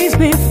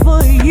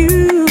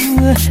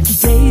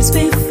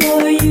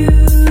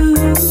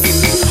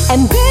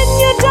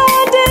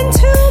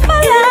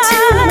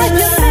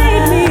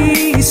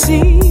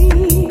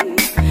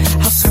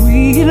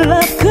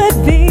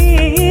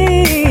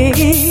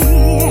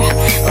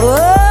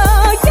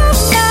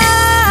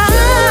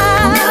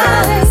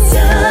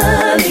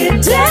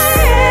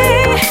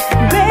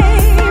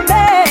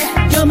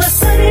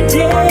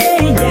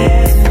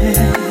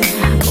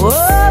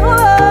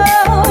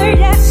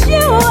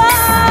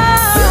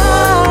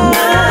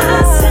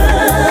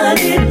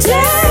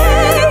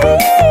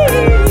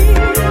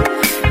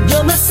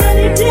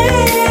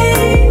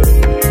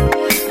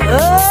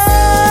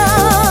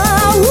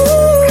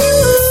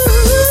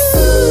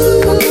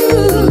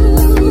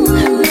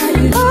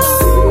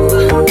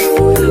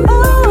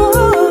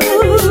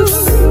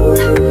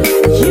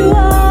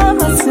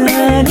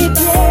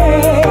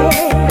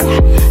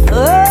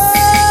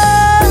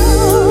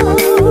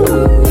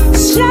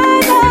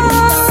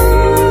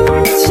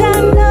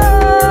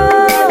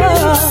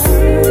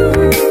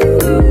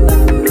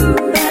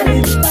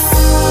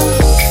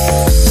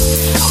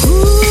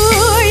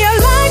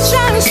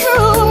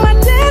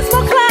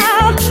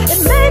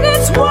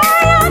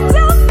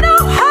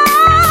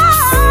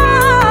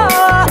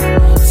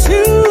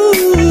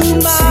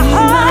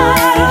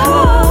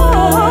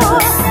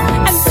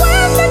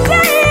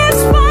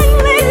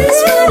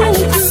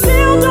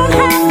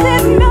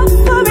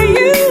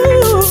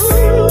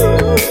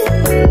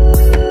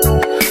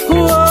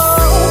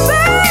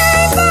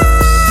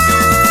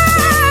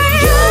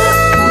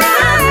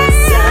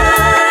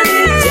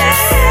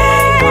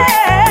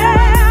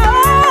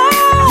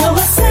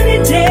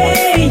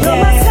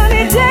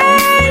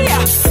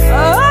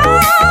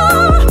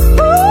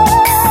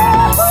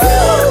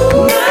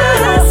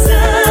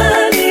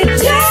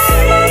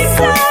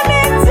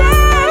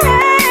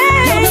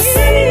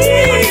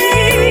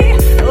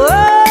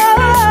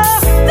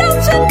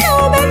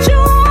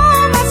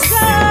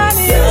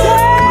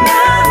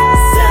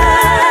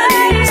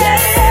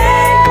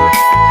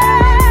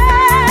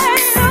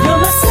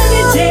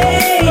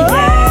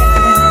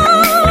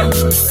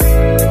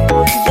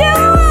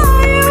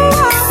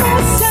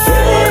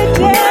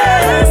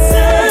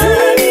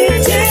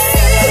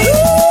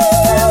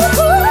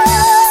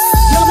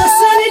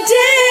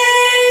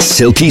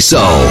Silky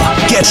Soul.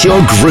 Get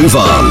your groove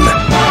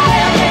on.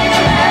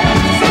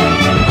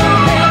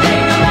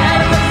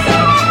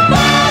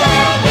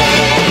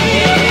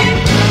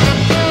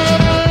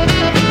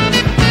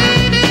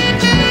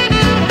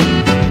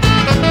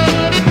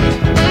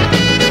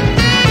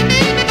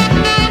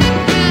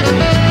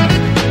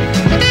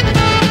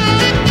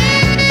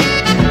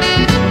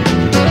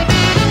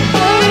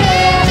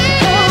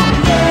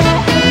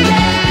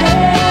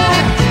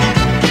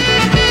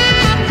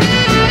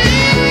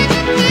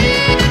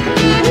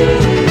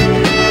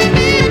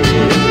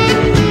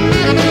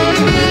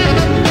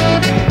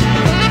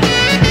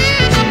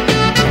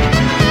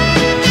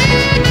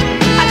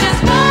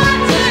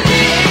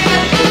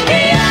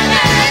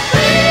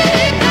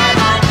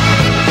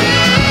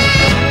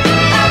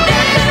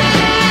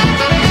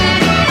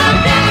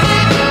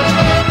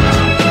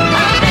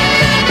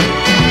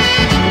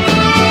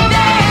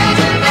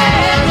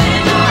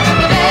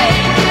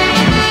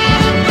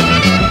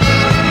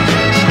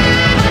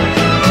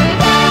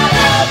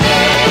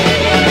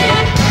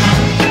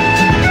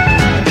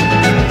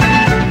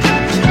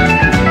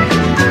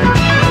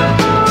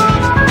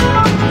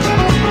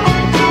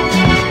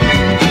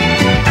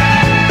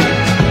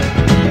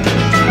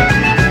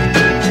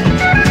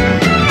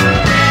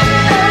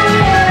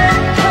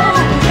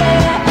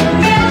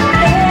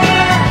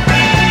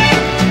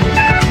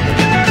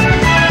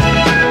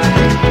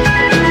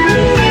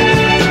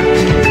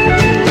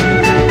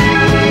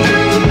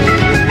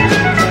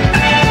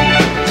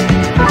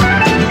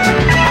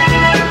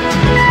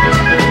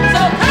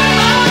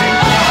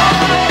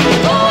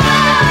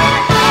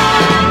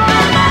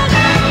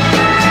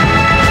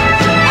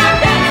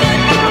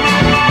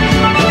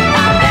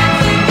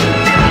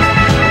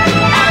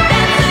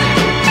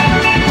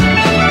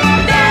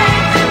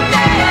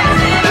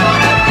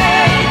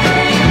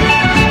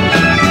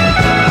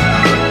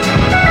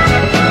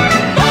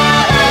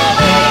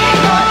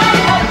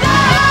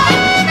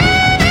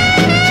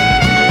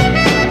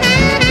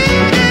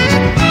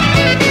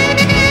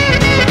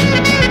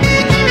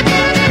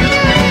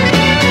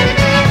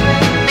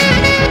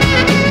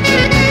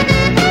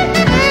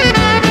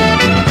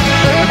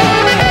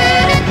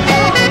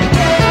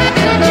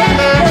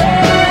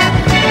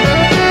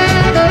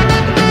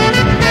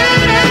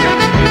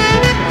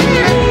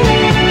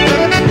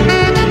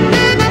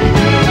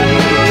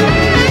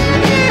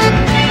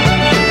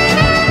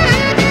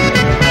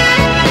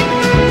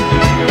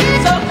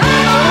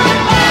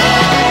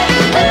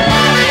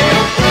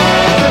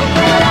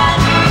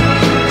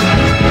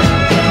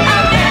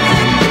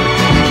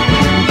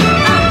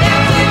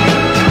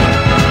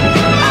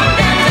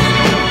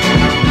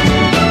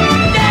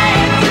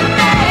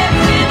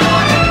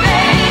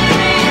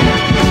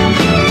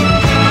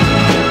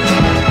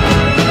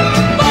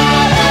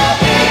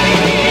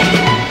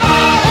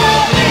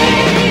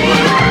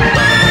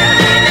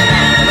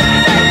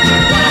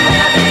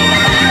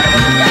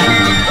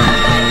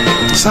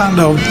 Sound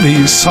of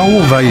the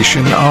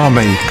Salvation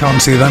Army.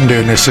 Can't see them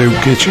doing a soup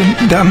kitchen.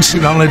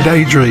 Dancing on a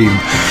Daydream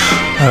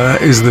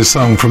is the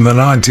song from the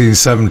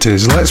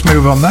 1970s. Let's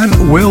move on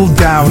then. Will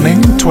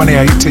Downing,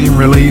 2018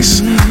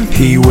 release,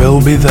 He Will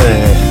Be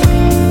There.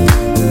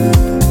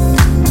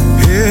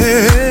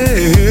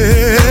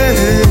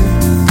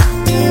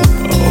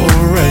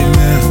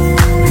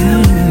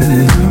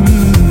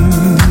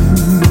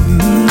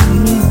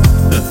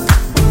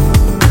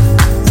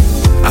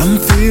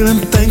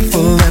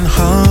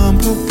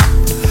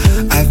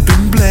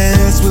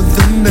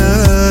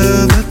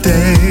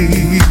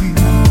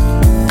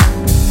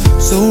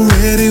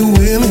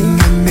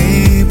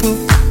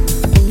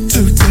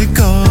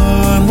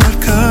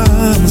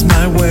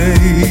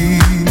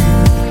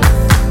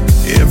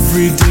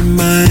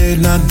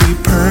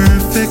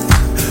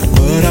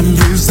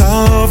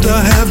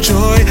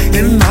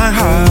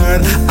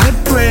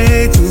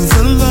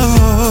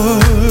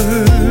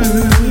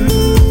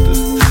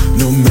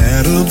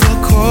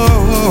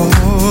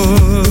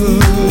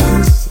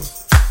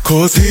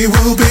 Cause he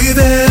will be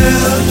there,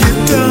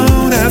 you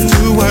don't have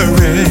to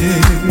worry.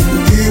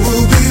 He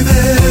will be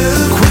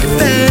there, quick,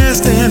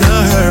 fast, in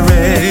a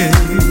hurry.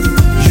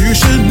 You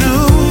should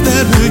know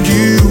that when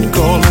you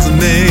call his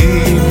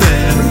name,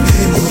 then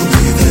he will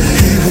be there.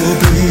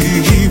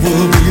 He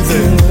will be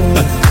there.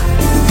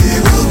 He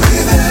will be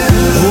there.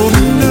 Oh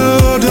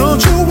no,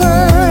 don't you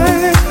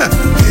worry.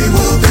 He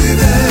will be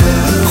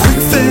there, quick,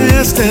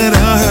 fast, in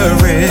a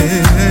hurry.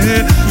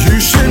 You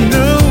should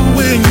know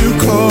when you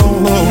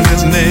call on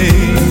his name.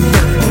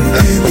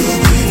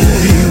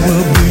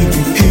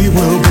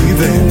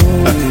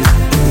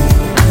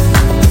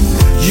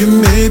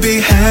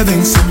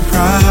 Having some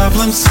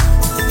problems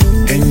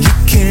and you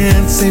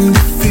can't seem to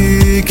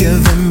figure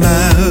them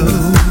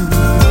out.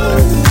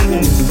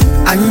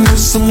 I know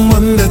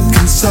someone that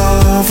can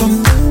solve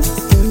them,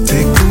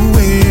 take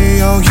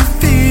away all your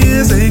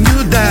fears and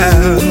your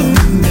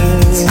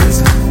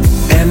doubts.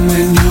 And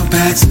when your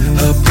back's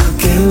up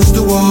against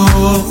the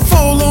wall,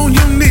 fall on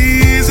your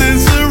knees and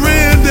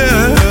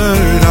surrender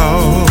it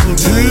all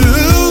to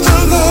the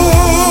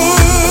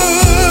Lord.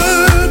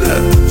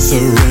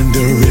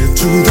 Surrender it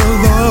to the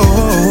Lord.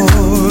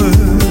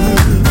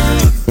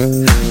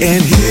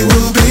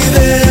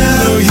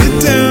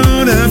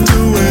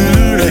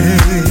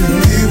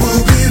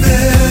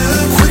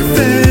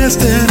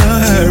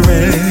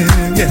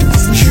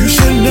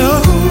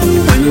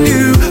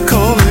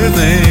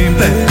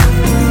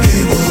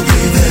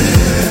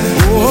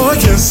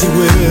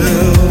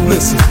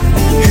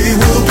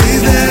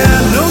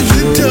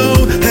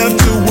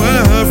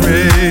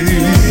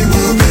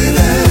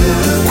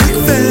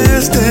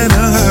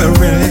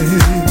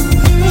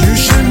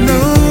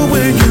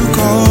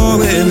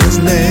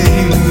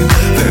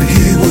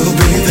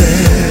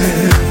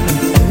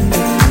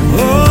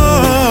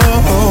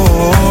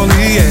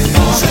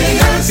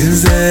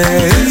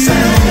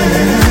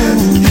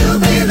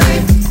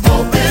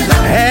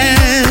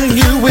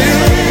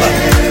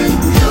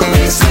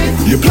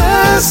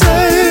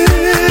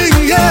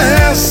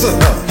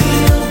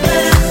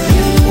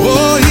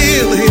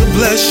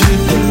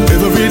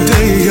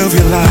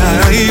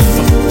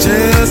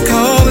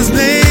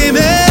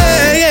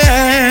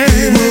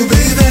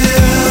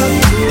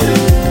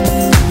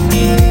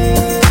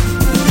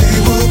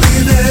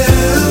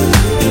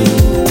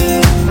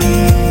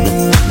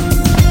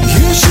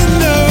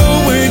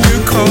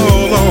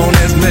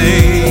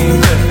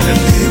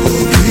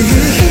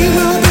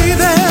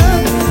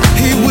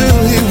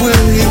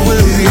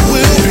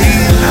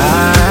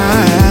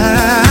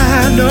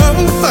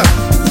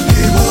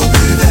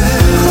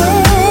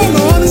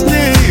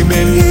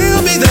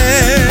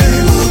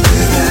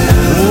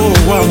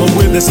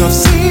 witness, I've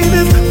seen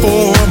it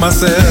for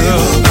myself.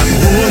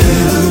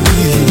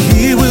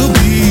 He will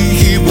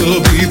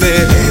be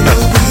there.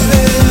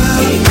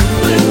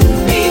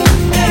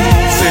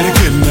 Say it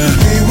again now.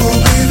 He will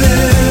be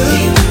there.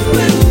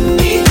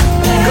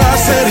 God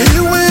said he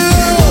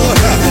will.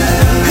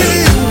 He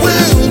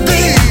will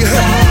be.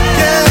 Yeah.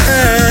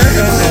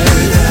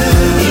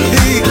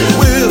 He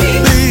will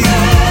be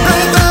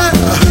right there.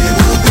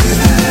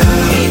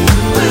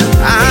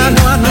 I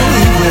know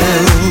he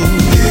will.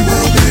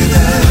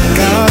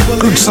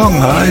 Good song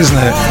that, isn't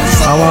it?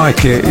 I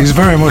like it. He's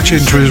very much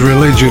into his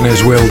religion,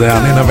 is Will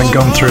Downing, having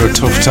gone through a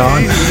tough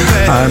time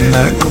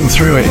and come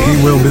through it.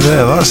 He will be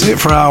there. That's it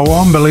for hour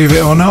one, believe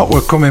it or not. We're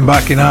coming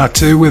back in hour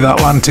two with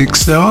Atlantic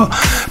Star,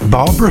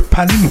 Barbara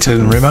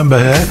Pennington, remember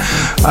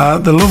her?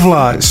 The Love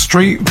Lights,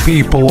 Street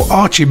People,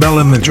 Archie Bell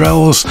and the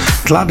Drells,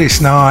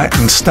 Gladys Knight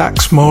and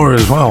Stax Moore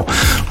as well.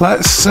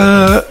 Let's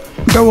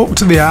go up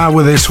to the hour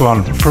with this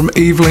one from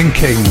Evelyn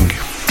King.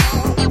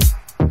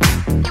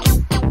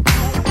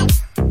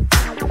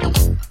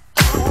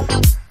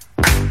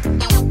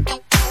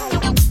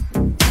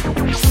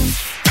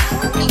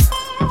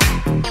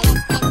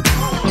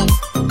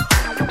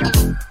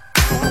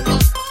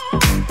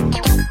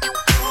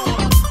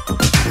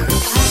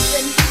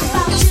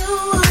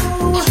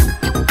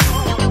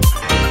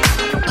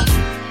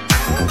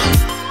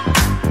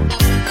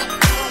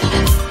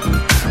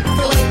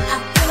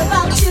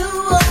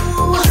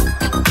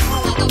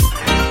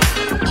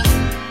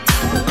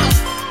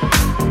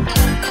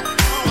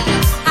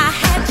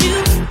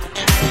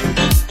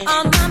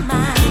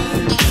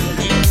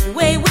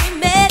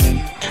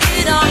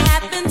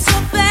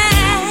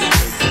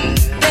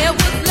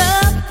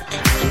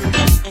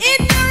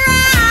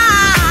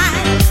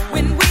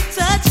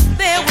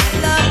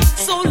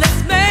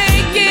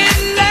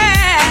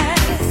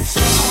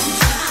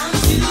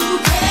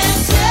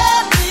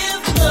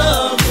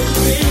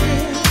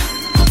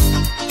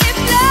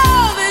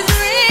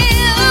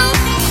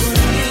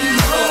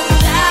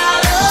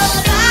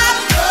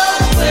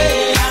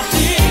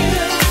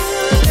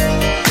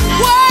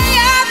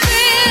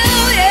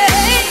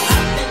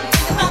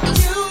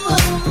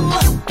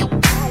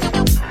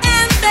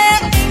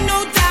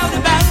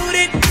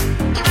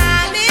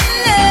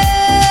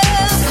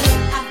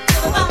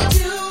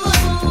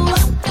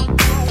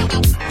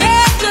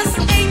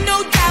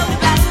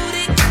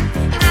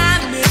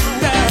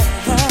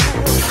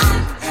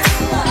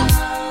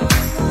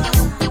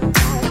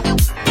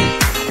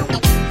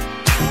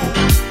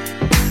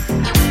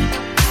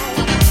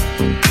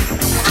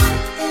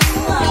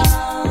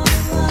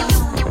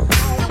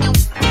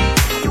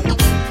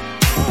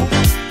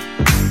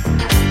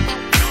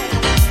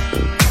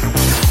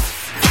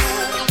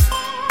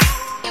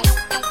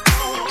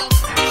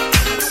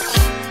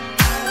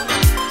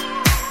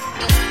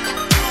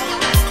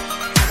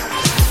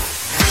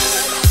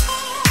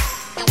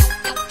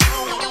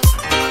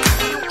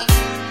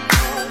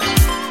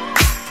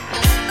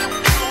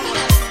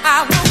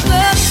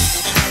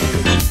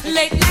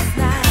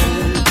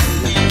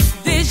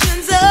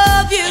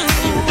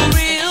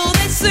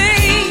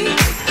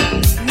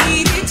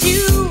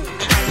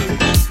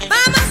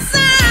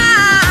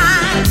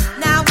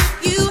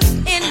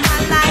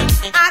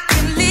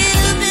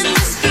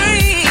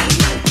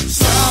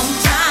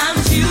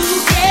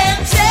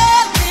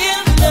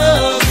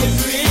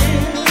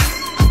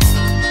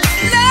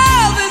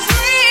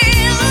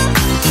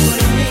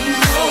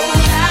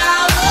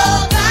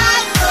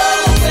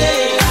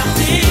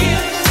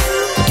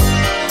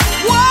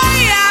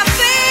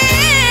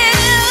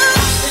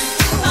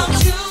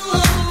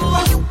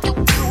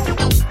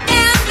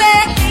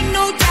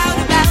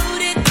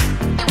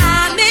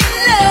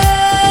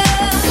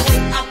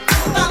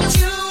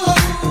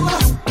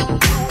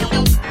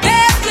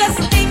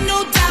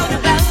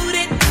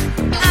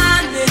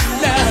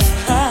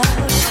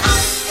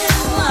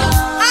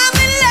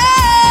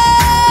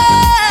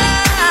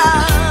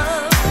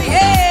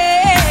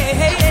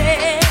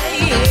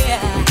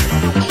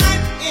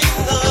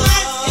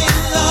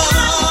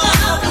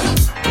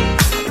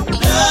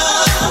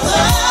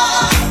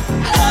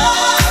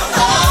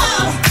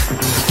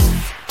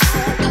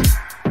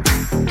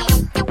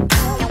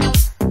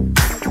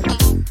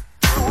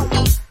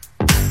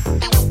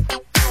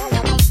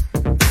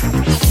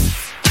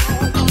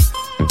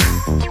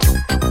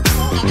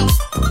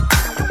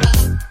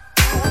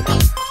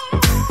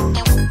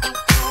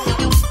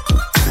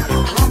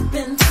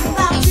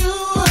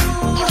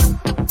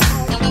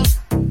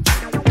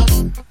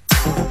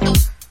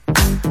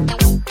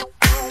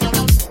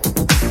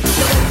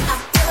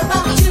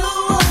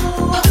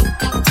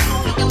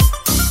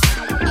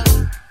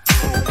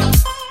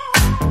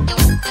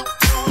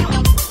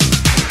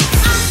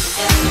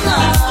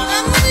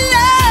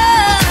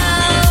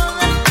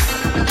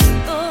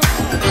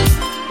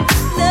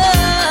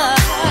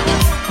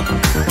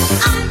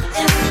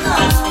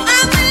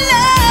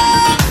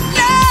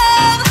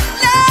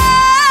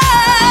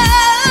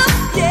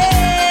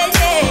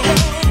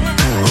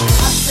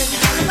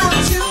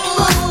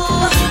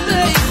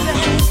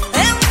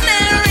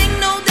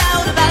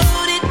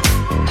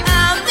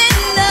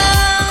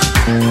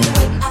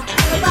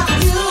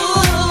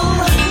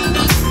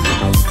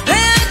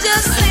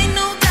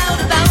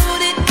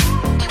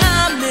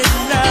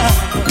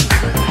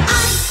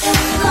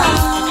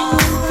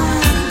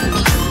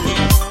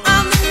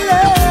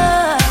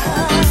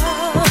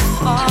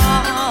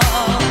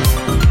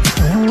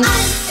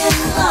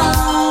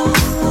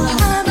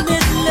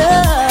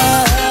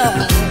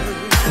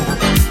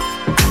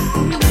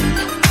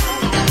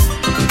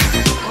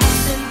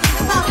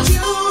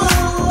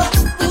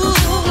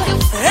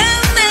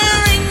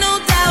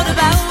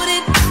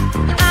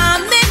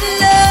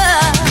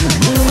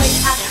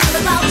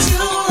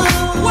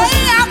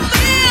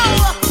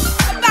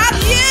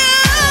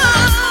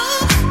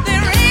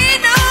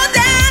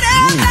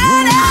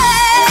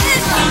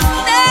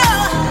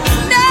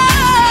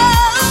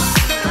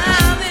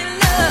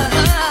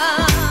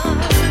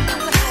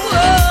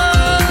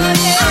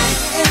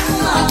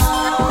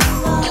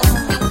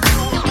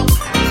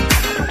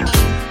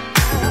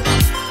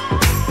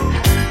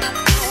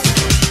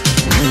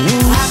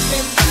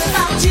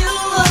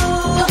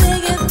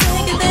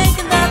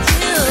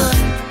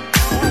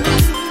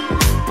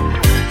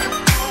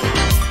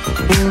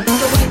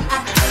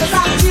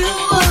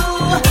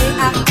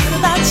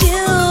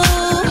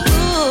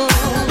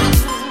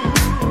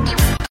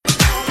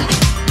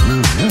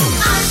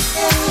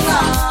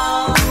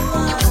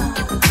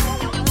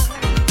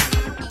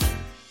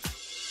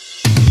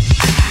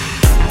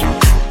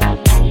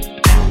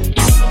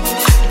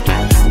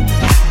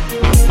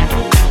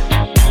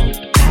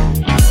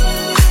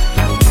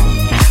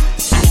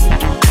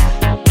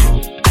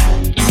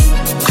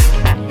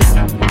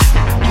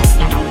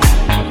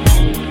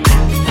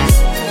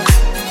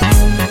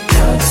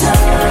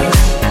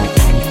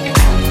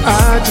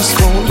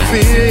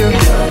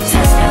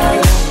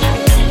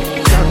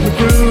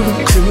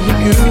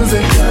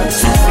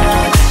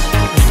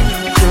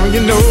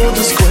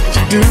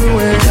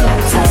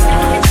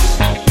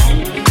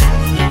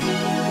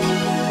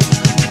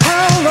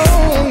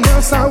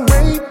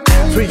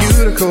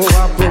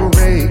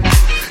 cooperate.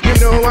 You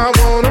know I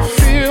wanna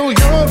feel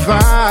your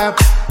vibe.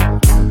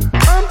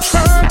 I'm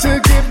trying to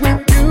get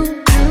with you,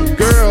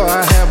 girl,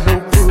 I have no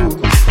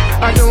clue.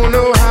 I don't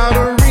know how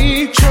to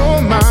reach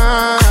your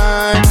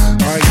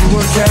mind. Are you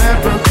a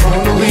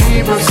Capricorn, a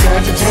Libra,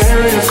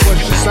 Sagittarius?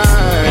 What's your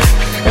sign?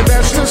 And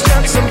that's just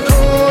got some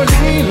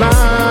corny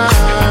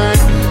line.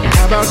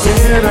 How about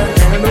dinner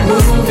and a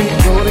movie?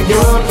 Go to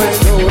your place,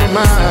 go to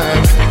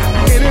mine.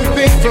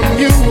 Anything from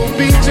you will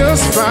be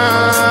just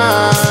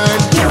fine.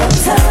 Your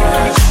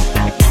touch,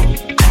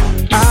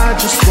 I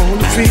just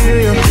wanna feel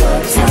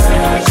your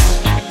touch.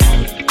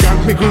 Got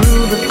me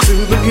grooving to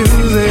the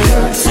music.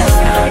 Your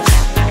touch,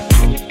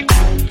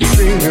 your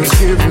fingers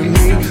giving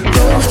me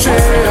those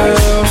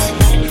chills.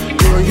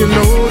 Girl, you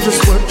know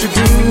just what you're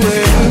doing.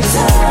 Your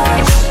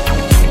touch,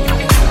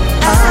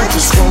 I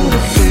just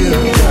wanna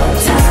feel your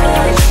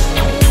touch.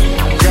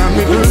 Got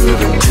me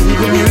grooving to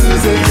the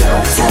music.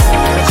 Your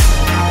touch,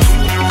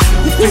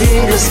 your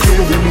fingers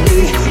giving me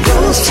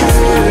those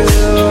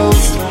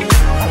chills.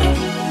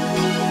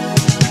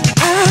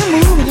 I'm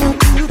moving on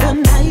through the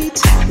night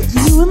with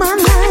you in my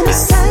line of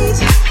sight,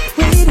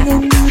 waiting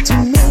on you to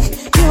make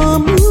your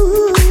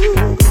move.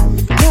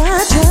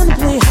 Not trying to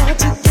play hard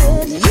to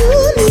get. You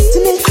need to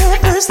make that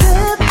first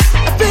step.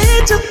 I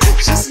bet your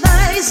touch is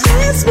nice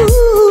and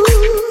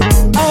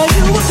smooth. Are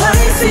you a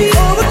Pisces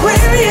or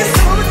Aquarius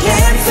or a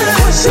Cancer?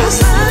 What's your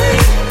sign?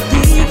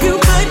 Think you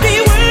might be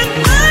worth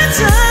my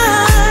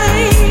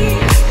time.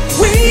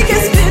 We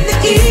can spend the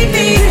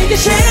evening drinking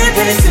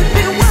champagne,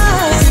 sipping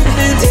wine,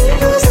 and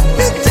tingles up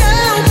and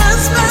down my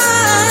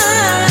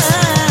spine.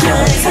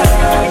 Your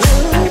touch,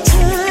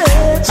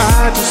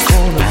 I just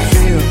wanna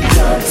feel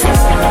your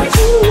touch.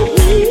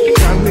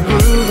 Got me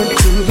grooving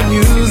to the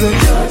music.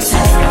 Your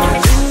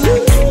touch,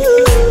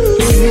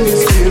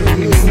 it's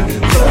giving me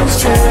those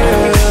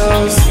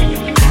chills.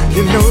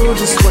 You know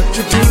just what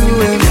you're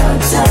doing. Your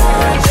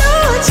touch,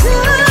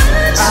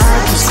 I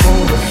just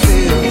wanna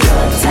feel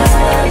your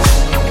touch.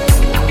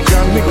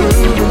 Got me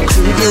grooving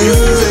to the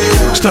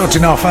music.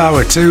 Starting off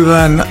hour two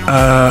then,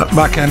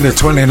 back end of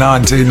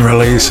 2019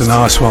 release, a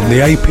nice one, the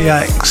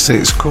APX,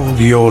 it's called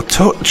Your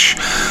Touch.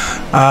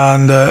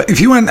 And if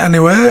you went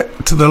anywhere,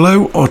 to the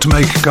loo or to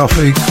make a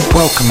coffee,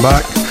 welcome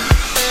back.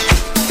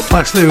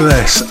 Let's do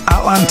this.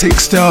 Atlantic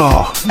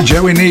Star,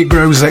 Joey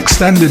Negro's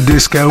extended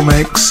disco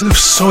mix of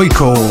Soy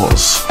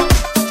Cause.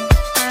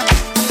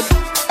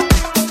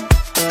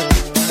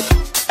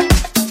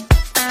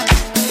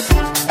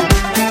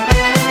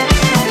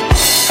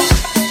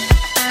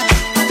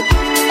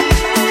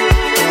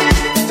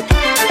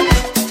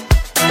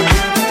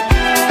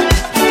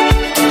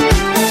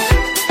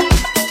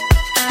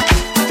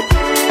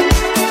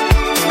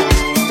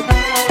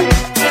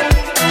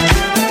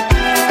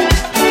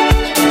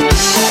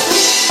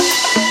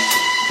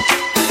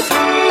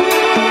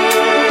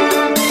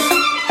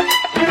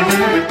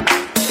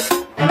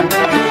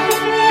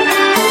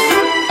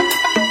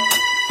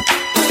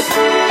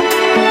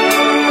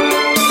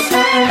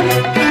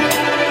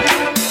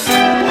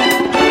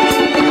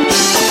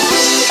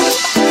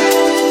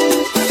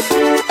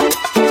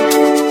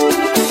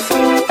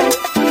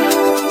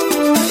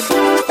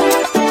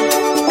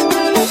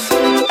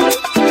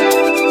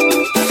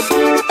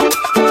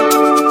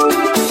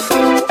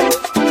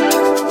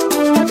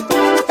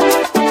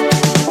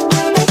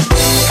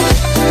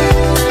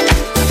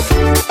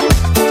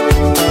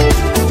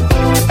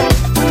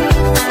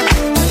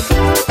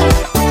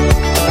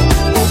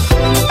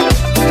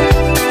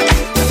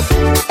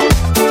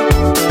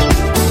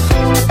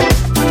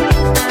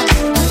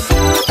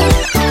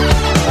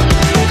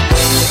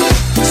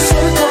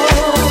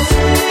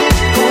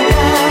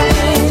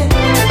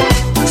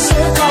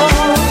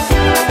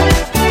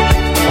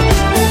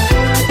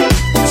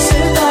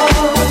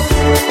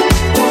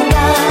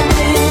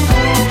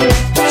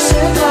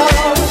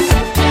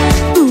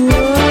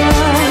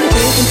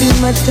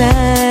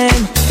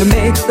 Time to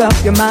make up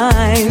your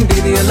mind. Do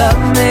you love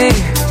me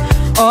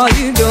or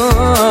you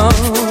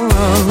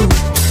don't?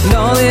 And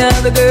all the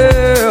other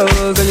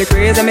girls in your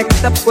crazy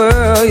mixed up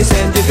world, you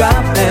said you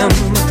dropped them,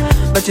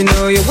 but you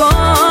know you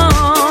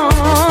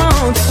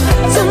won't.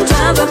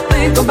 Sometimes I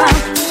think about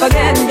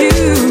forgetting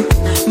you,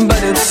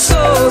 but it's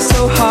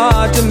so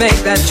hard to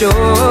make that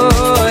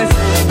choice.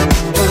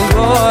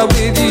 Boy,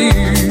 with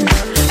you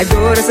I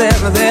go to 7-7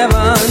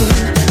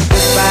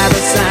 just by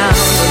the sound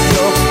of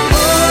your voice.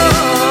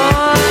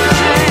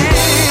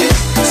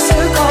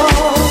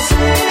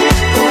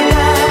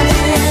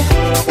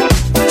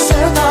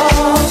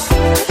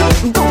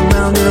 Go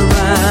round and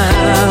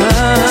round.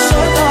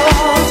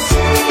 Circles,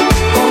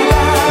 go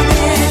round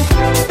in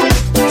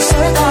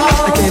circles.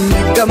 I can't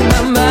make up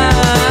my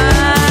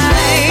mind.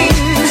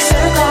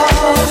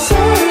 Circles,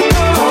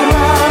 go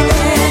round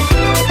in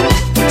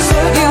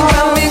circles. You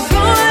got me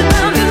going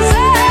round in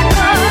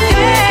circles,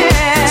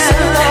 yeah.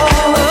 Circles,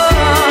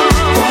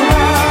 go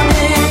round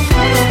in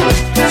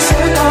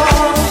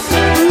circles.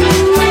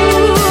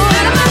 Ooh,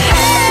 out of my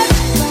head,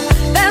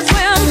 that's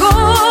where I'm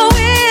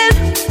going.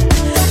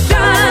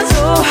 Trying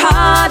so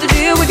hard to do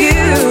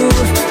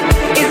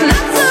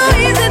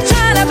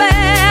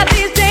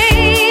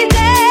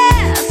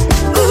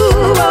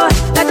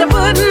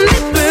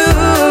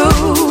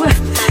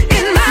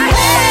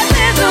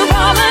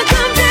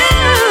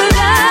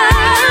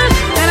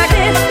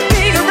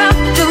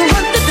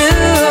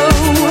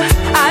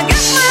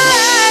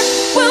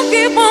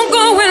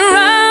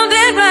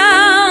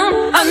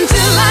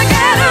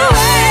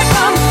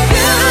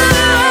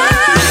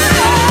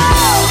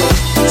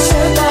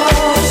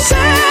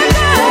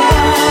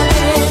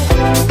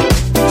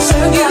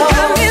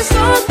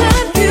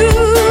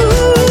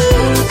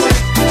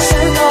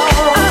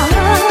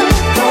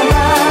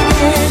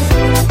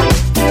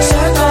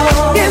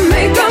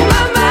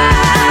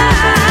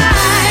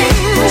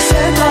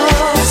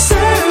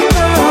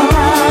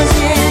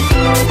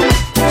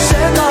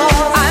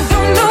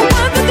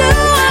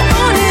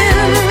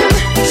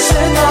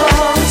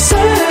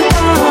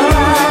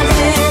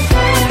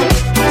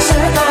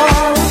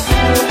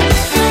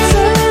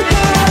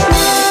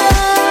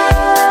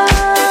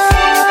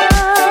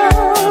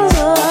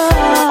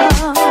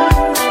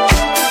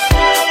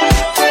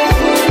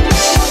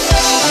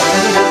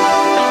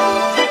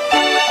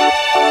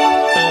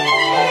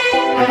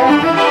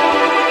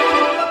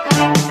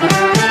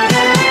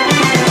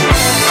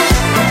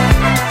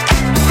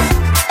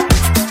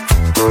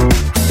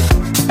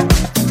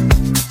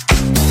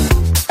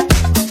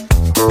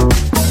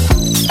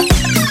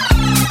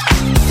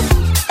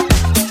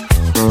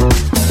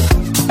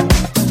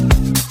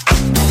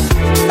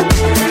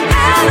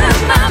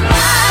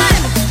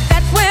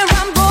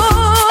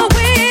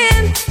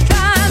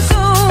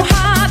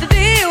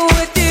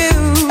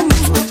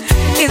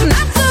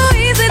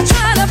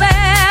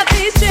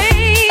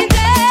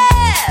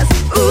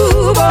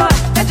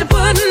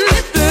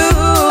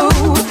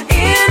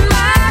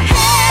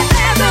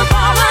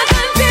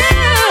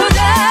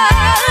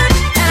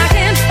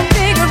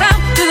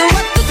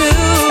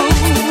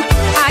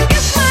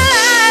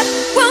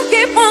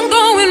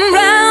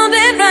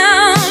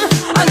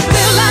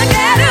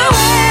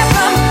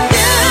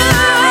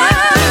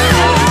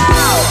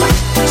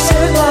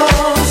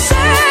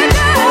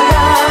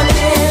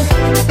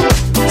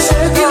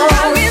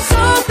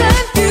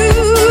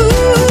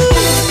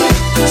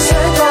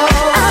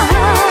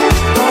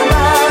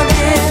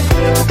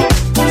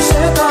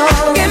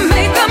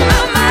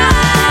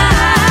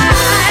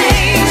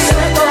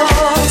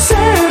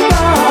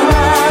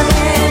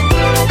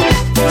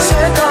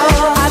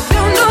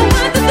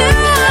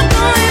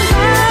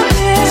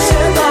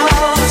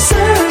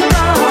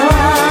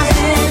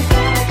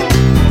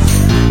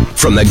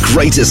From the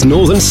greatest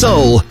northern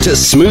soul to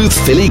smooth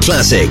Philly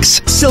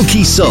classics.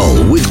 Silky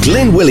Soul with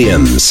Glyn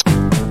Williams.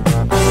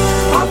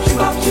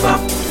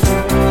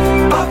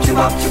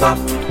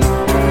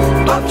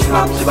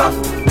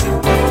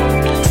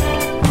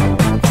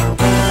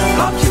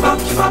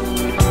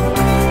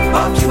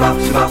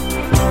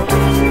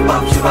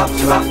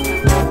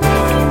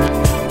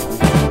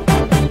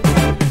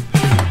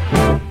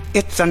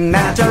 It's a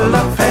natural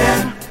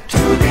affair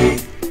to be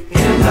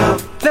in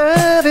love.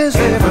 Love is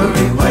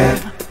everywhere,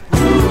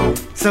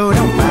 so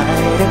don't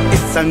fight it.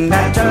 It's a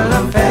natural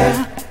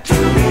affair to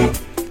be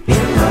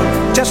in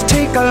love. Just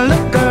take a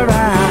look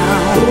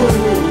around.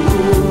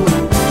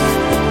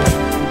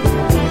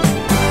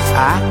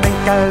 I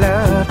think I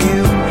love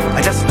you.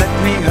 Just let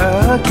me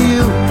hug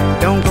you.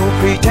 Don't go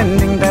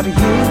pretending that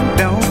you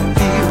don't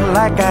feel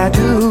like I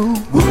do.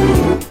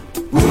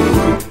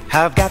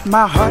 I've got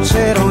my heart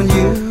set on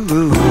you.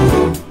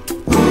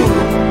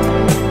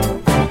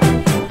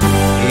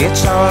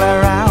 It's all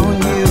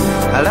around you.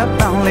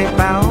 Love only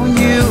found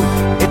you.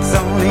 It's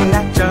only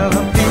natural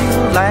to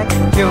feel like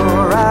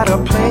you're out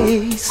of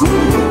place.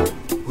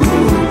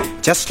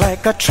 Just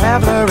like a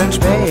traveler in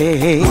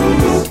space.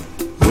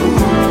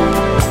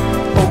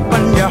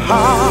 Open your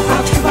heart,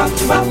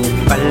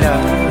 my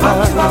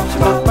love.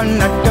 Open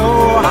the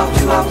door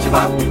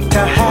to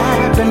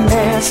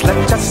happiness.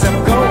 Let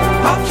yourself go.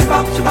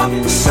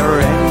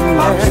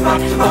 Surrender.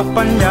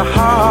 Open your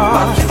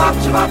heart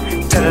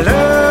to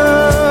love.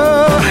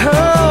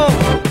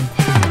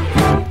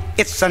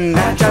 It's a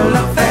natural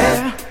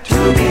affair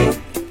to be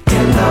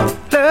in love.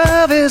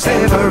 Love is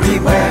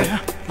everywhere.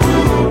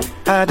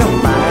 I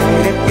don't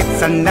mind it.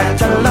 It's a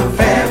natural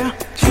affair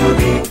to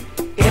be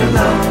in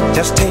love.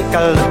 Just take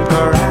a look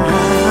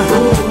around.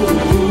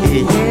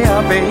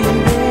 Yeah, baby.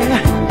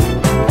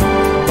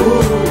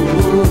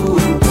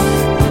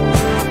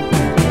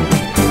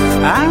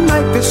 I'm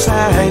right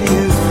beside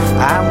you.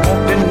 I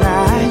won't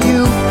deny you.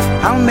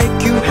 I'll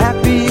make you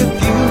happy if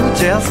you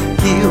just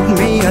give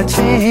me a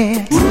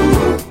chance.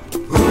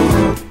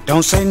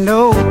 Don't say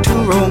no to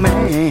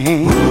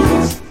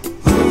romance.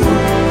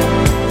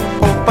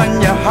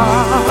 Open your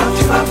heart,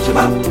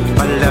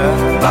 my love.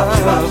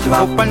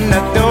 Open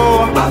the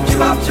door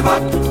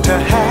to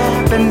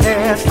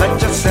happiness.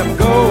 Let yourself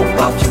go.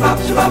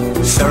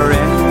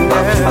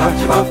 Surrender.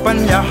 Open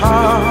your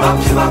heart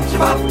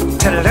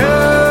to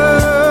love.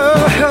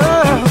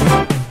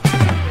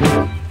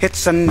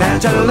 It's a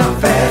natural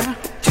affair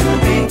to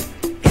be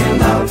in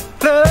love.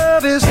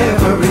 Love is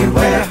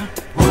everywhere,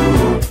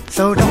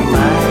 so don't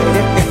mind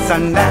it. It's a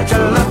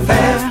natural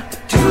affair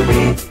to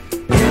be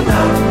in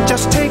love.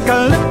 Just take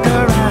a look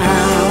around.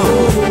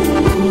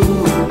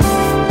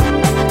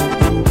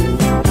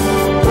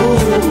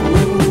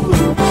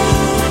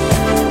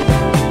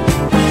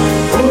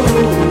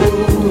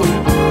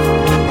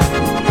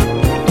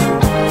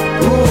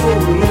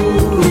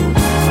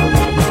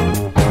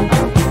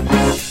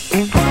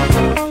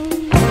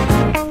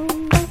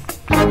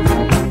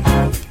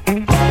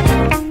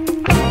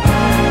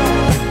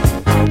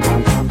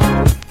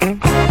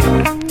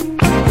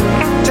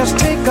 Just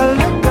take a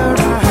look around.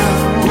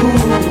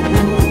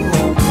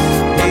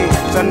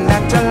 It's a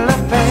natural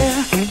affair.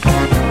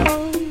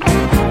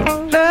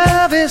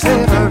 Love is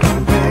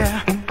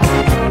everywhere.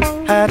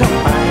 I don't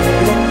mind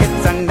it.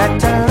 It's a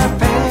natural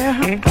affair.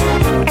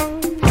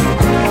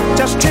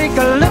 Just take a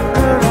look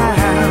around.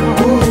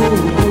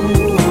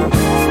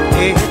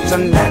 It's a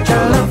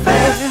natural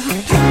affair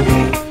to be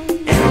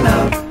in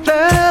love.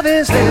 Love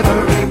is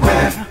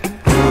everywhere,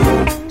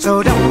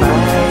 so don't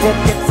mind it.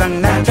 It's a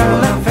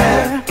natural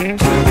affair to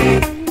be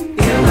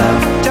in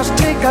love. Just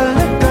take a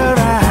look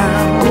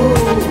around.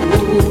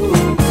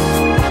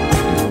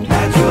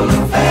 Natural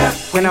affair.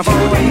 When a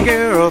boy and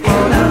girl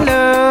fall in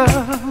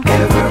love,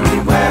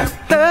 everywhere.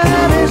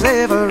 Love is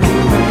everywhere.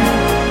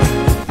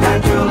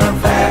 Natural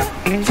affair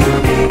to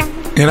be.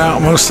 You know, I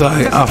must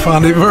say, I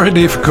found it very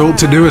difficult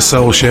to do a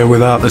soul show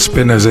without the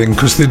Spinners in,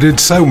 because they did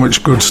so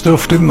much good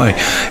stuff, didn't they?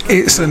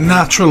 It's a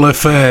natural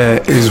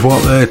affair is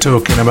what they're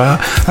talking about.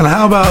 And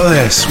how about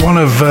this? One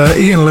of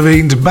Ian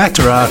Levine's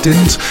better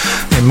outings,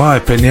 in my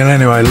opinion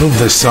anyway. Love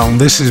this song.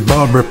 This is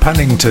Barbara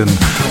Pennington,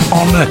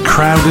 On a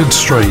Crowded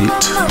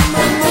Street.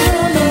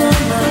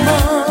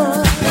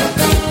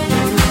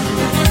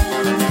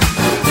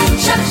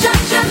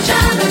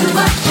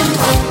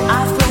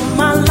 I throw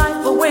my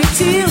life away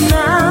till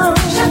now,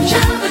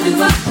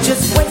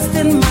 just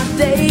wasting my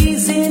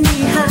days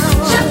anyhow.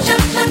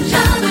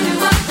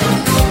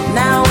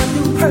 Now a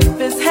new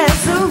purpose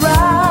has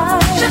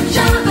arrived,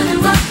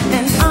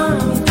 and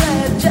I'm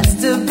glad just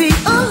to be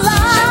alive.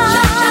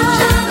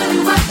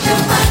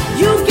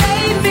 You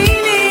gave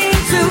meaning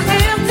to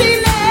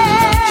emptiness.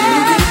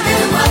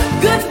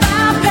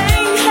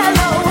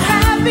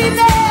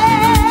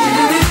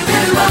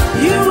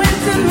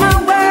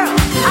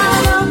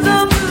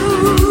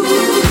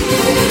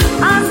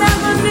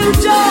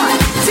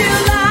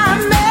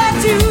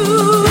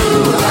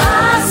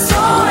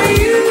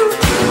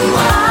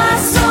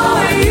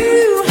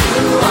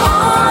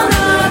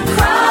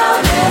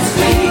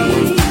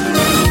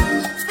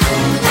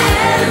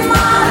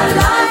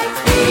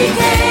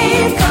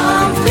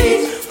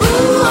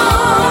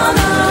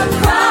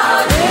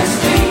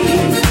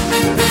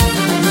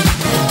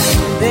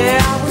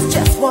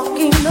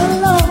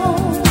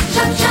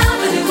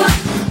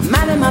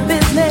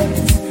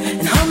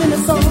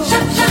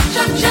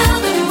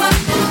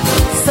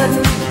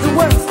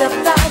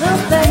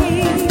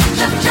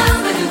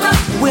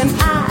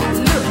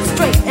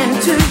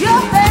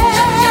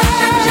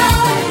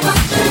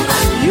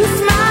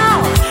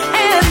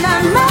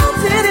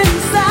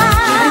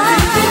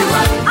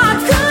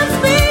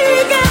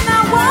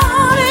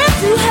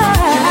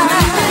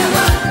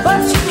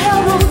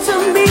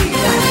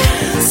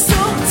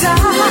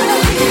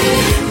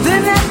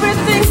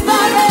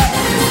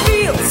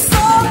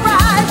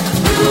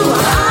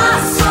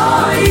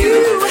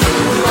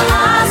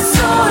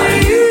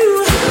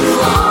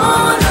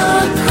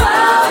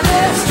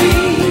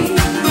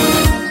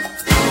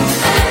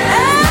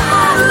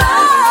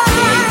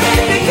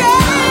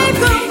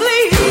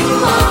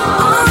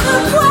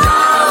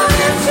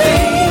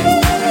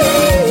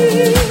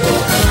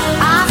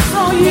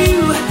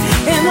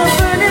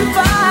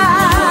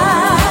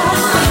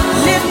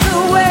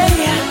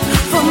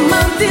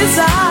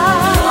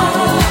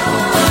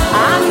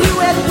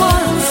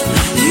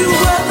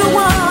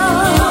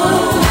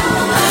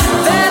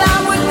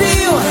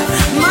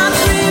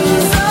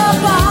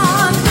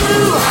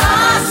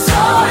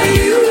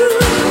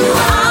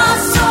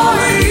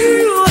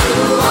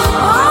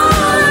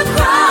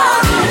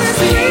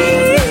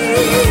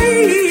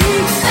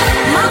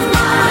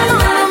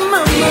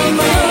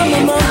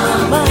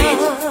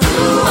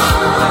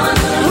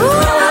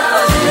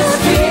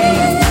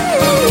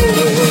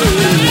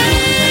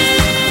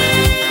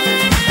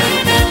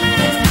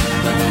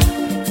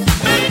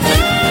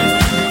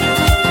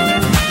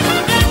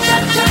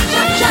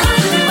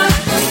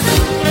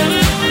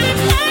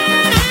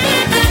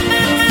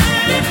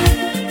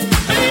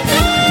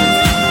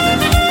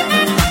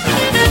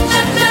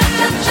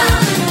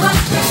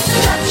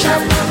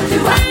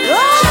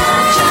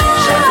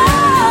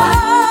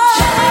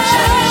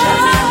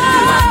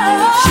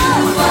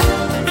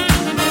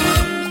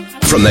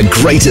 From the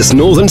greatest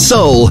Northern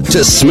Soul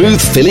to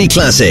smooth Philly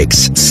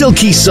classics,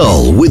 Silky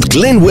Soul with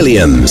Glyn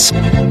Williams. Got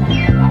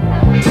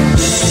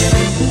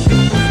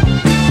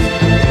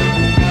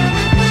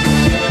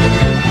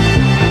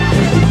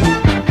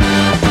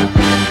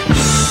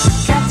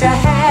to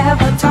have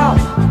a talk.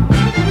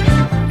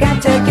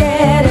 Got to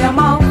get him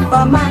off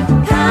of my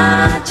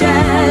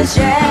conscience.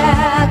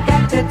 Yeah,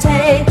 got to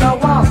take a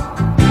walk.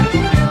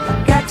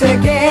 Got to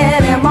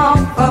get him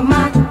off of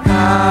my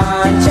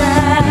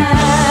conscience.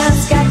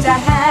 Got to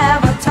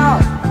have a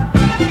talk.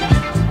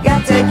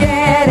 Got to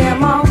get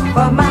him off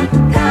of my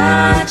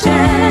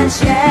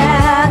conscience.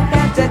 Yeah,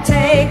 got to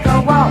take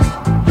a walk.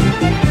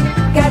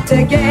 Got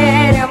to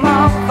get him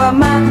off of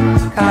my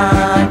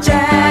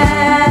conscience.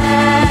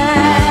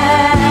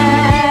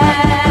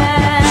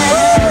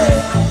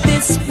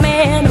 This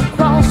man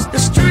across the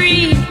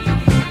street,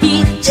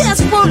 he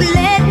just won't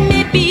let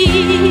me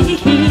be.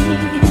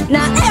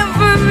 Now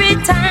every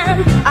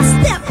time I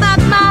step out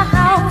my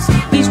house,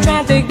 he's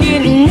trying to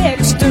get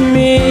next to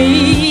me.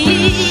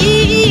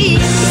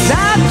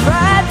 I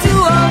try to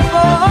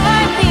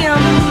avoid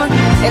him,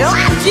 and I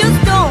just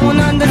don't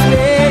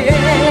understand.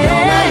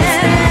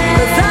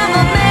 'Cause I'm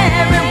a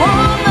married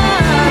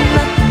woman,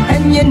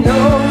 and you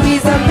know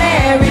he's a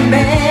married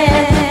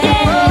man.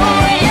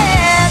 Oh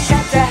yeah,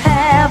 got to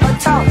have a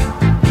talk.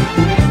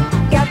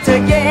 Got to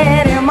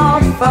get him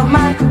off of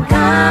my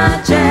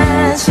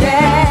conscience.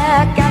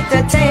 Yeah, got to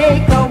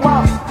take a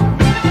walk.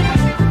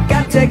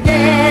 Got to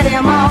get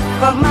him off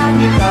of my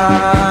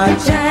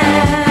conscience.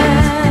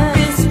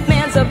 This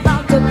man's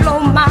about to blow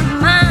my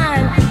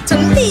mind. To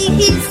me,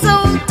 he's so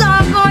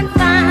doggone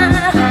fine.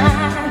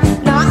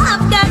 Now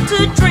I've got to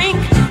drink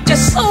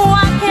just so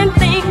I can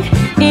think.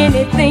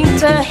 Anything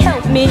to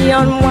help me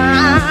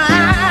unwind.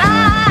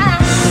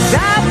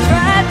 I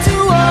try to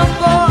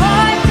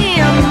avoid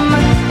him,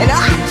 and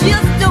I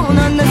just don't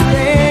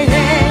understand.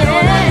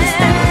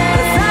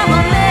 'Cause I'm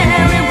a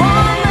married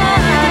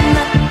woman,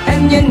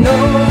 and you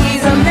know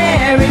he's a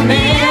married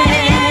man.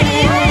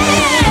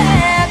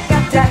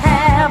 Got to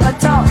have a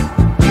talk.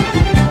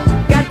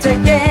 Got to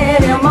get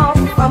him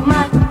off of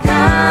my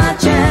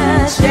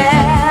conscience.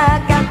 Yeah,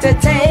 got to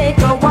take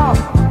a walk.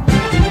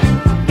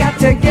 Got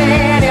to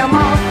get him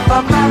off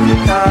of my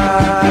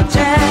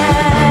conscience.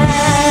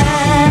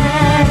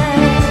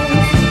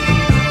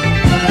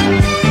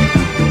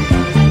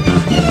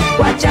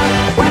 Watch out,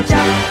 watch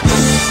out.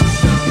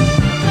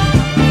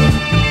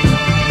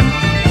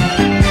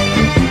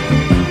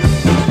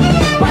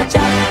 Watch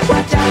out,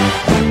 watch out.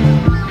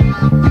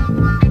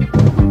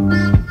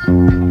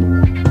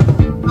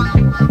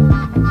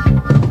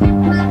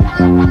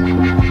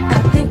 I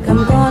think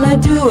I'm gonna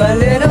do a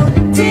little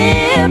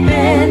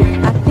tipping.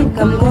 I think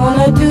I'm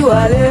gonna do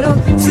a little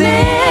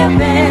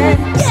slipping.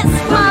 Yes,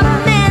 my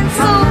man's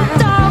so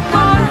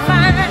doggone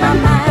fine.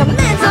 The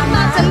man's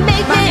about to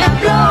make me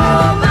blow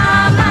my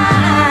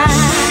mind.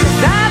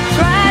 'Cause I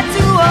try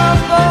to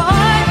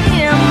avoid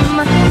him,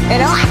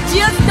 and I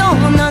just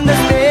don't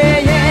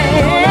understand.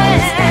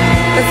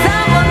 'Cause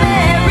I'm a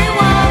married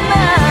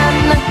woman,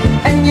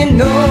 and you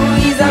know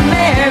he's a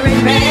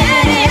married man.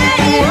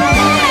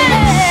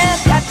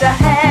 Got to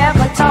have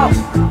a talk.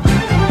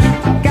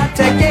 Got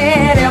to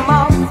get him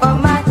off of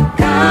my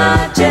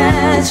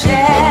conscience.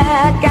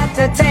 Yeah, got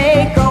to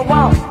take a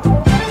walk.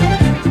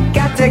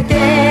 Got to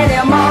get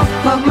him off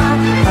of my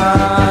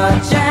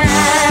conscience.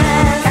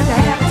 Got to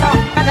have a talk.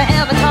 Got to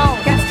have a talk.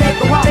 Got to take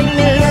a walk. Take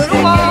me a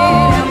little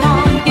walk.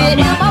 Get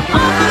him off of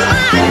my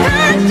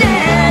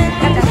conscience.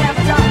 Got to have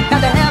a talk.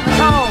 Got to have a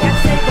talk. Got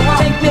to take a walk.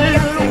 Take me a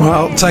little walk.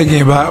 Well, taking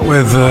you back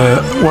with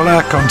what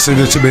I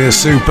consider to be a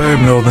superb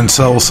Northern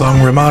Soul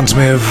song reminds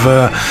me of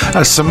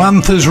a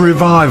Samantha's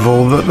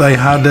revival that they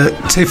had at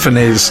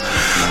Tiffany's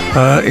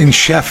in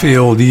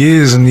Sheffield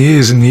years and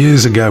years and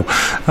years ago.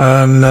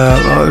 And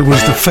it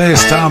was the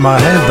first time I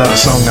heard that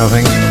song, I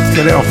think.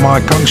 Get it off my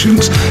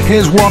conscience.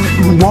 Here's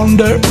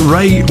Wanda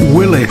Ray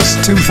Willis,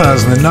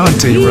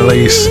 2019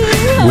 release,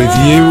 With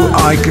You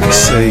I Can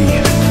See.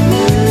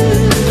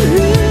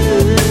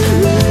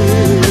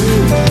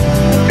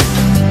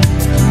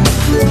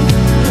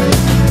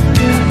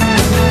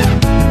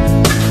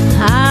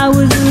 I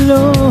was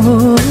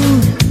alone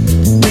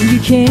when you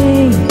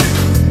came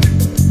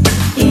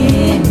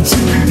into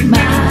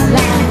my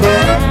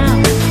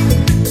life.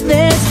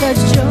 There's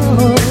such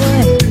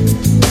joy,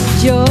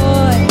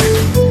 joy.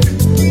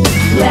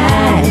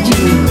 Glad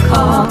you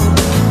called.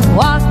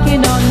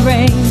 Walking on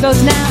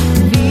rainbows now,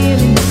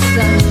 feeling the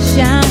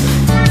sunshine.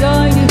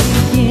 Joy new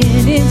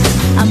beginnings,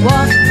 I'm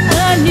walking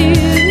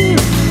anew.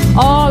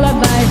 All of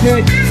my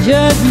hurt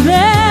just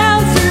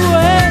melts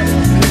away.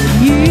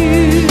 You,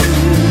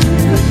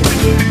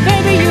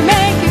 baby, you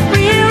make it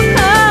real.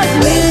 'Cause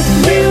with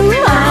you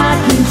I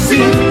can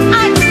see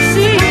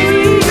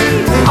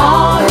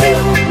all you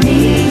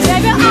need.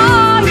 Baby,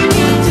 all you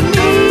need to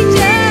me,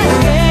 just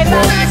stay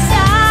by my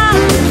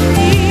side.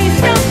 Please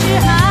don't you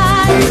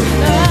hide your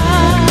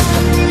love.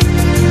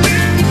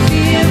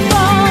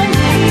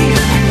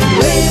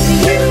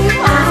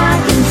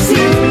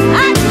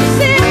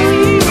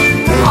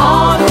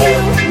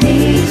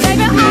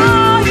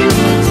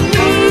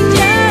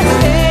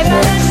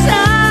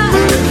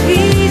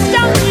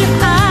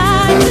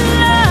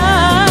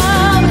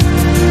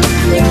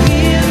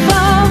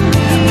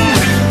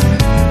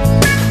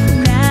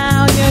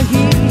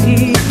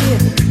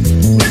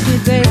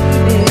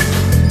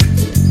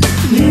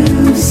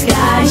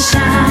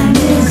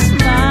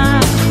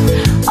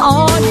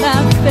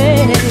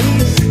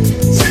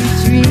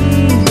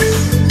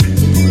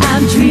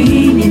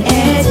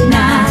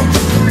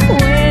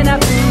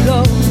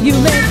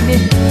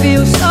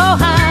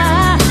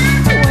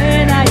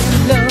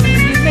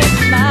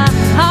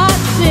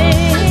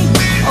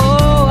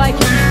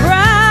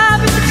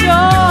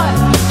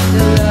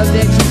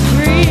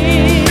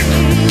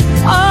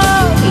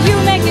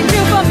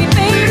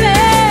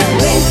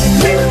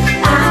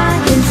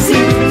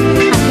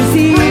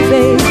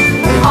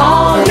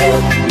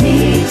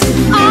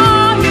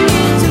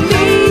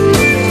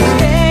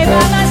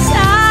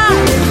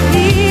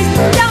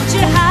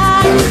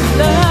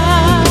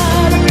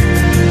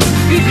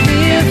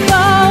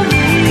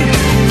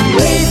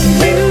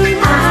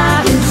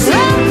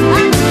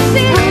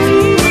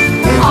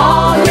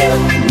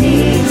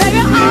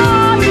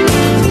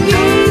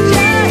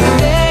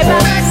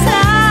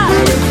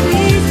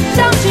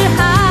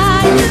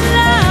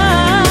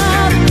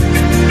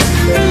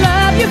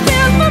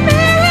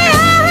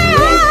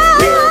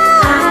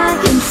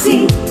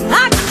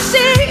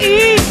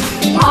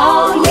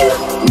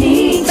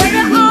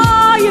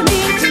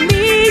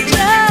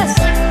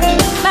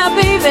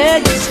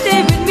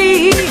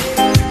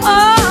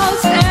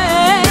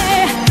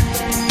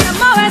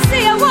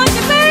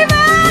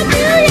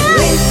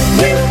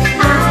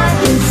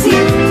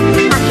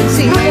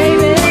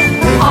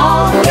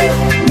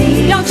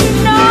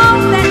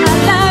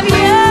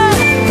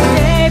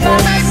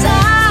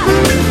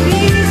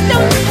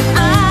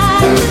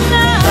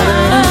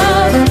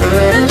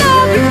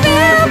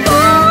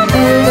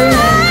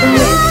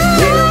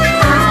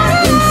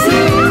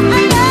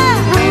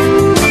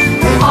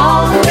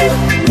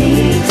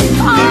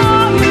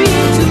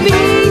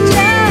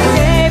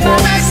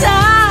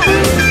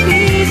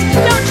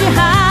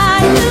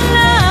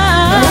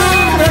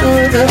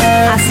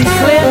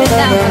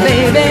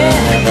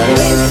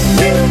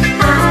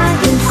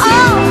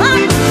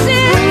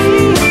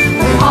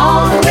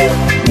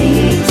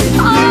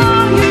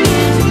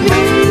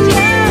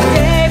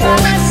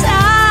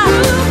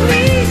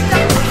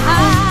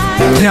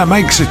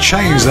 makes a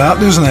change,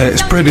 that, doesn't it?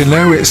 It's pretty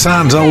new. It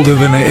sounds older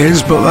than it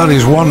is, but that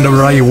is Wanda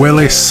Ray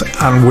Willis,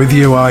 and With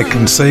You I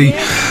Can See.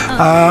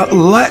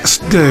 Let's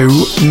do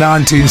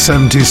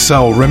 1970s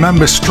soul.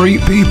 Remember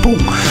Street People?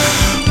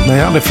 They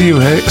had a few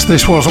hits.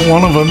 This wasn't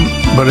one of them,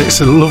 but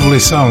it's a lovely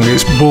song.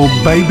 It's called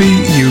Baby,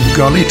 You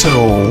Got It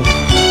All.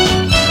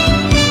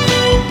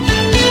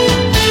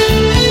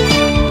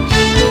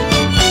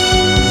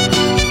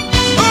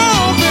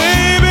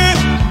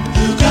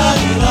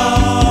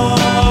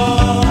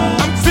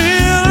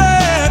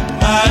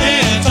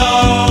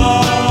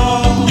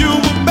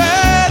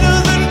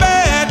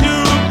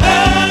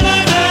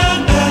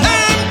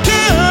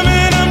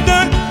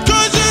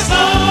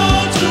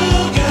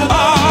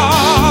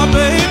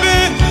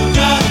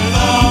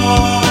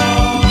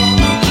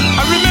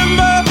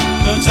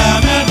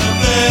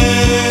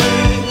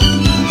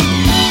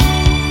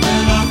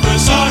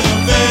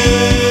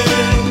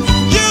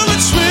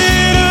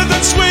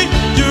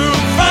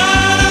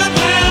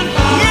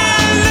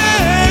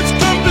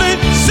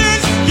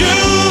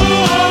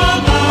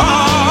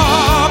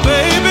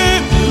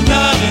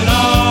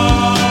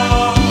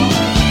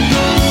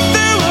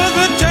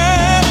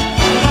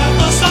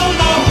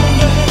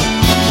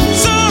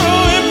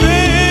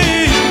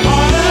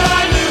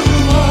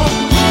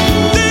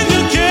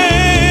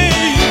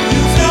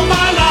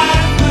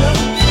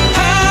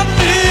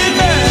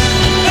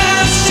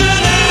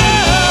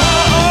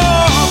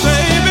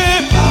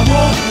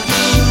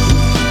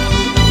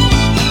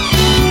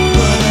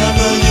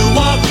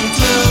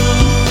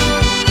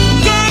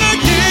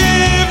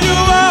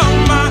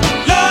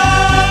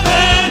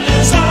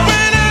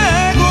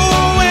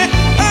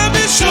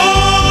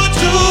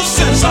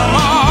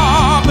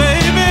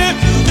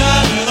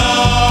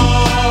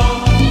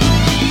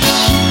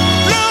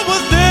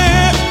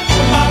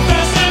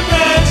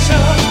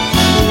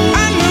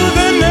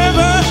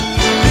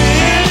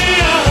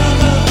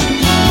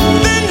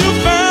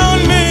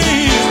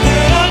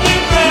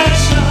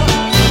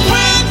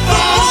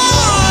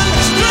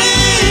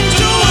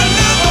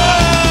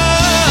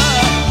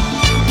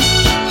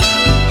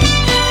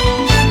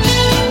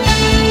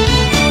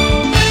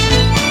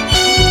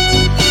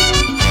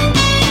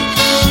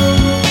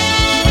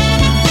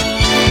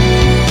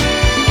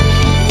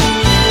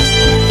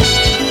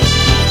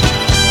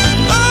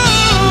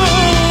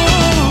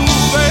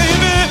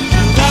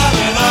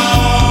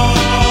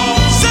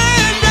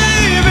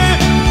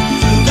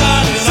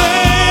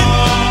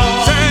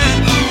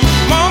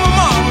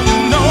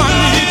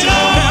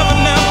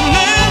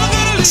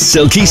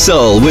 Silky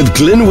Soul with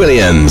Glyn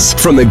Williams.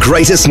 From the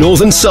greatest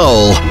northern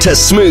soul to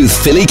smooth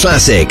Philly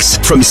classics.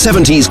 From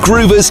 70s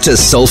groovers to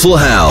soulful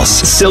house.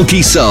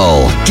 Silky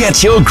Soul.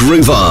 Get your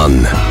groove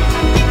on.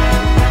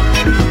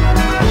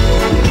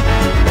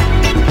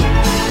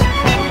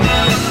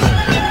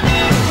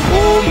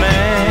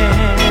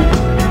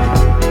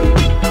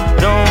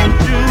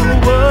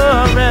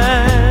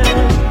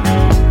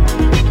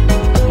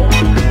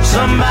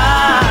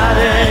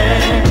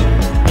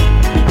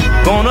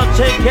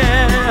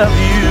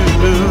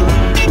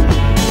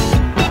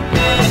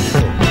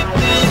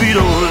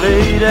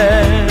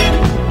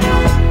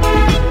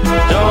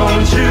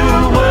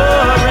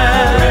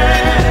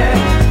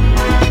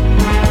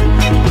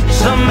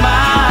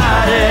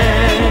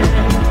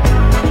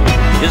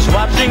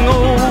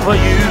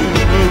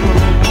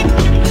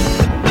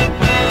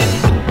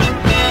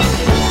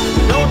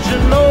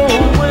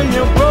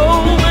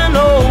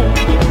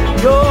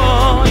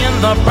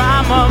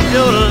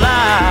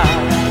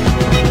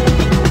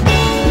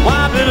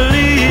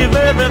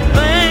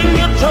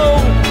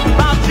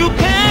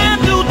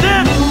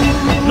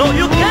 No, you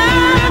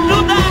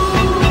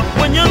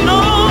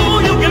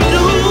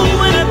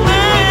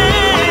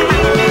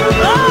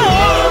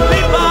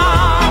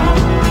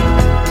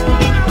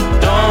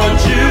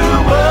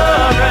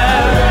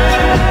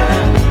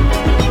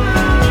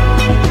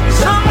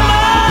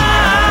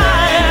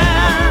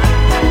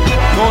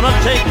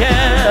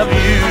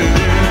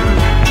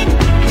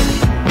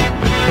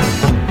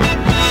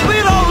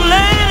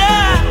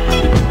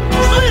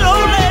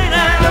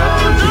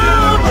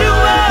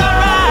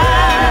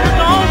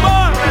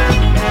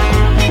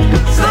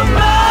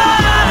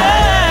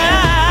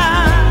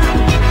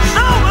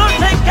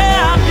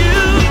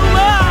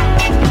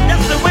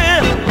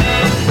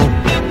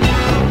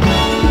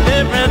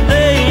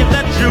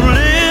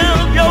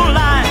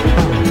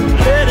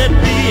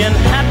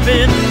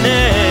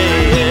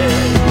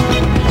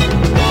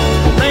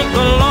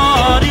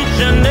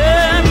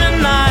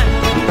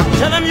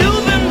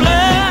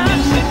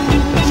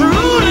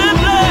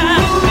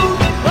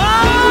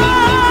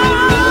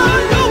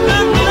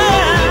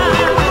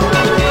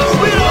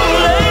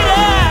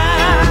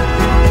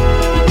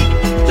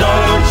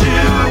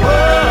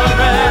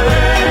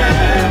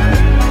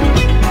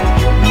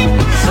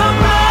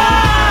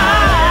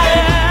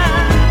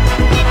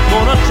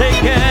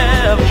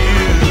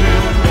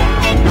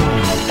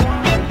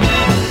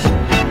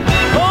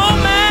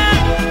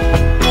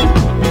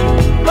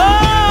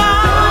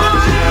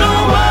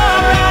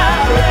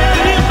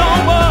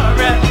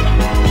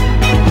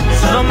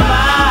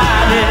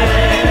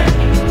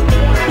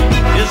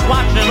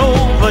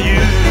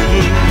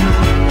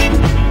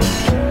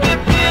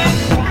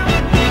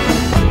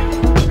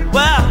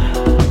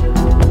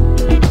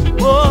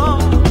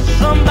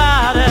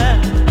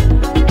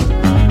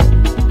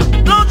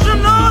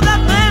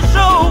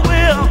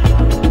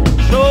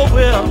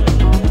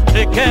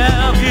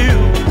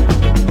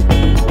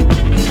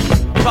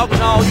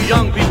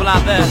people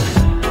out there.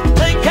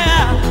 Take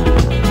care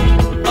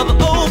of the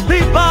old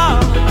people.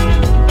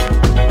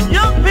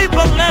 Young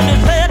people, let me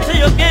say it to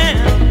you again.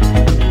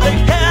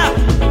 Take care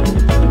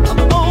of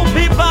the old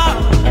people.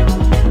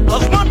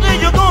 'Cause one day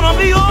you're gonna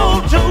be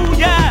old too,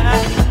 yeah.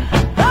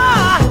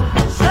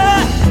 Say,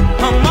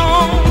 come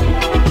on.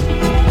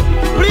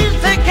 Please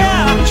take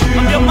care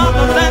of your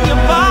mothers and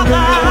your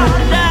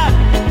fathers, yeah.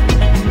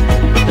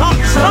 'Cause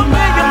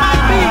someday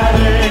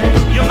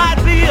you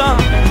might be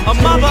a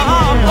mother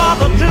or a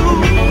father too.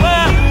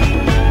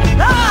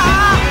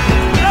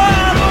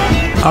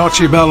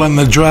 Archie Bell and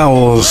the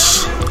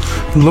Drells.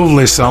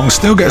 Lovely song.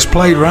 Still gets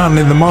played around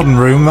in the modern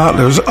room. That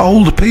was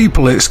Old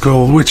People it's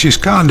called, which is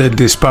kind of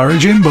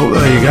disparaging, but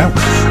there you go.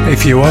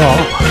 If you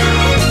are.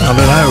 I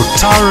don't know.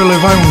 Tyra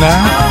Levone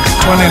now.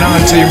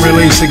 2019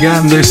 release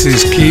again. This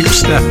is Keep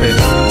Stepping.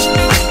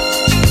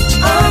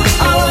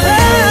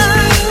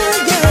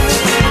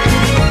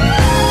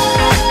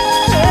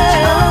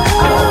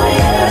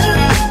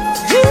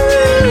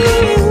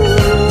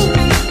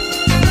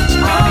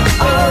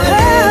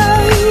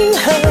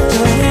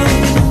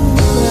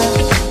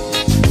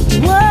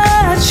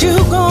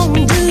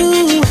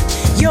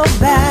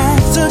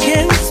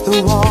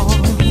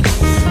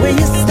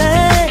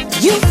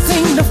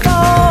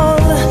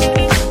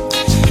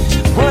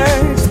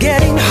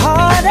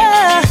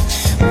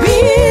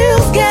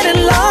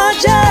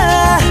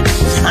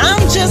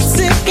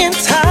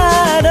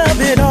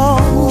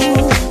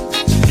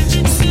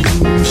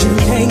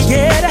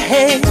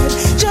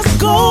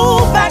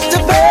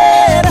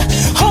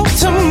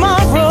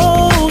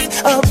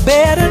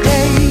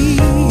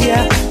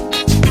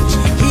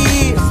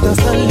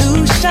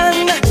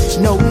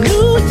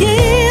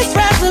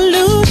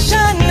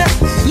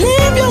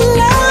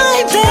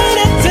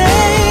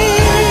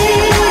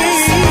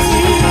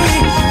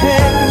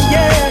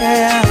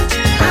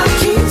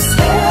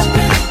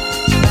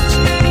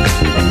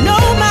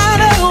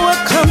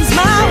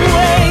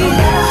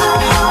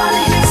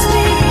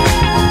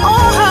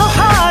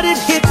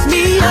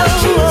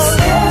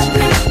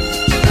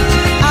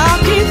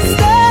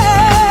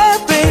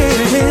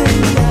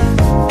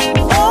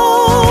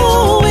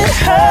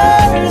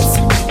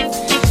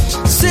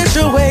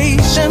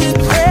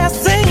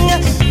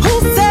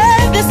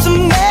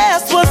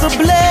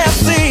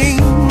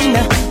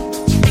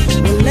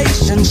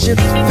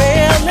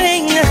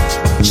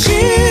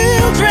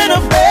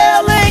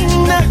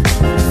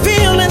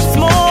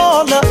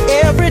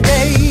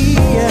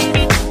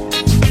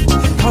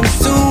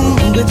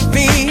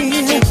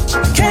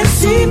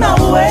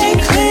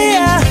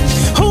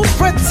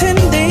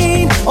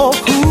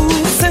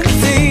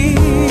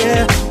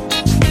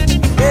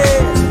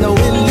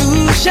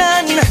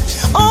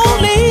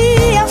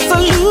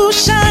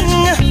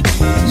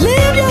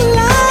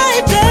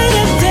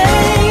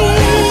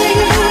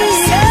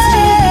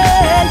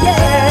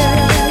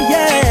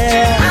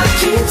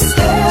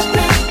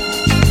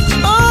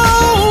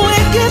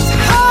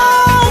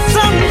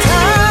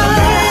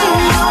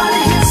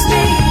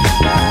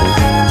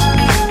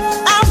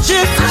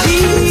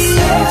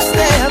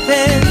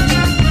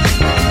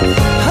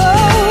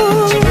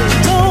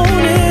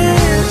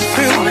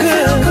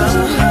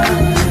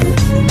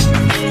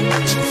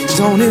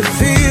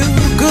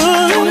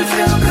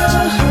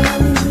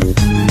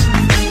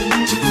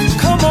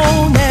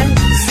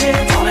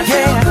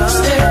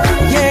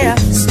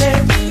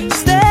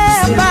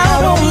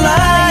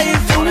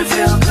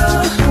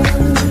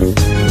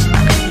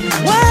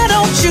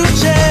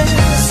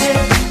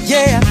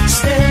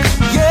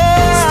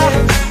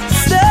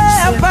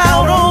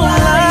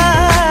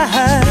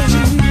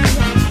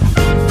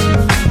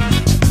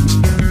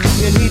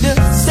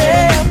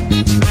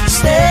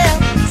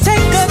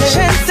 Take a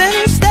chance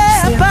and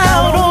step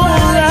out on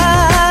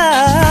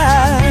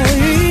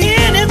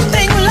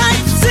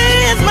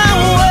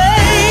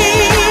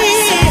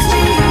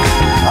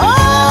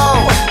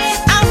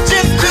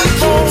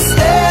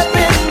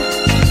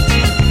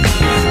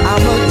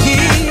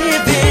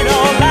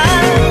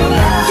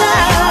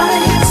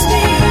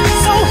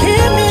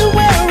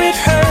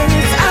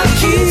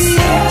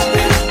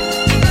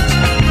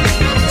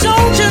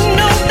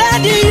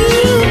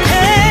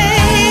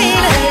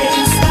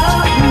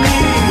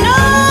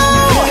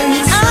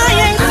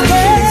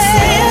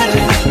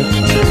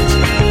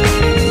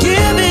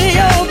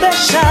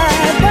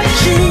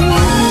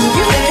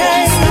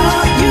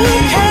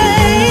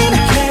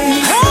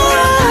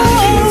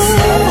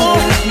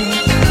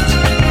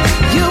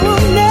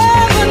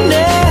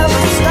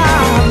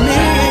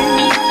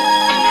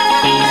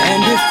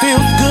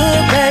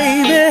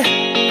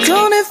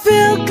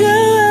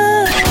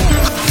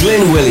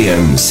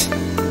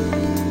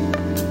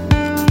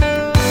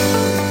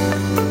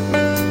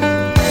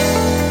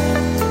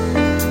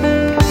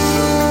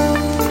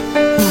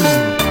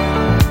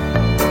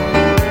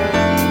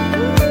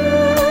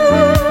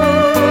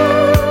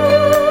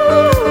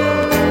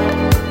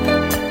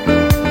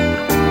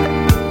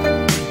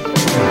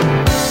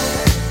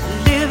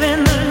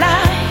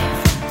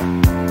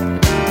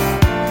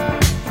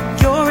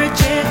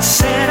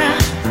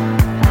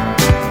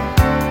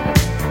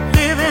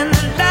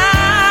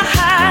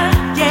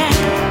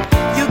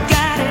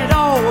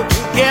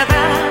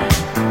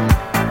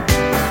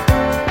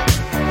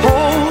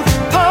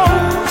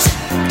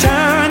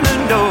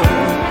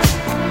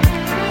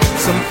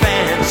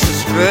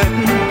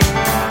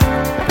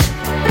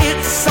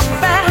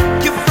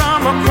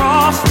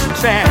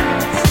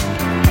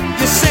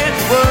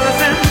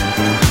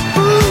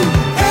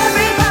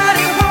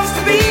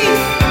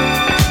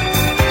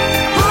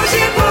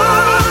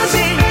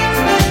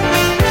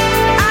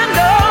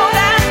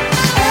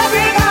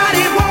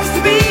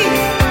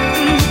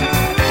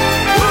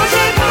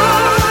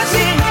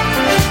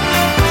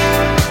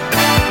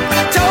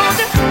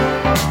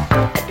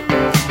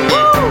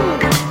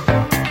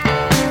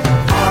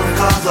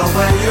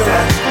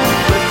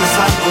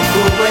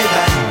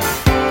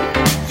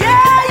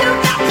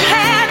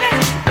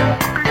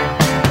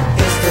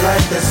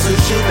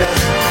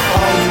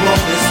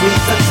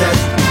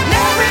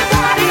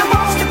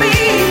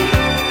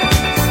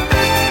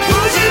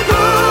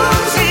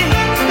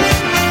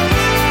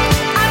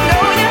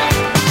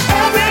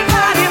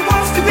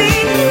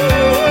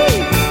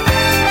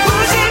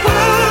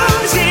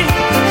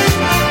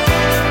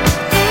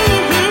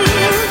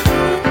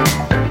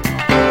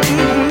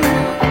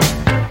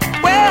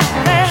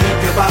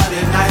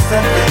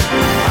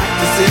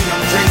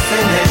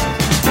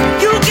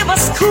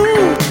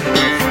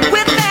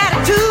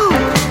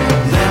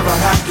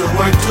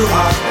too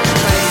hard.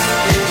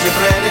 Face is your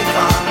credit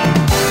card.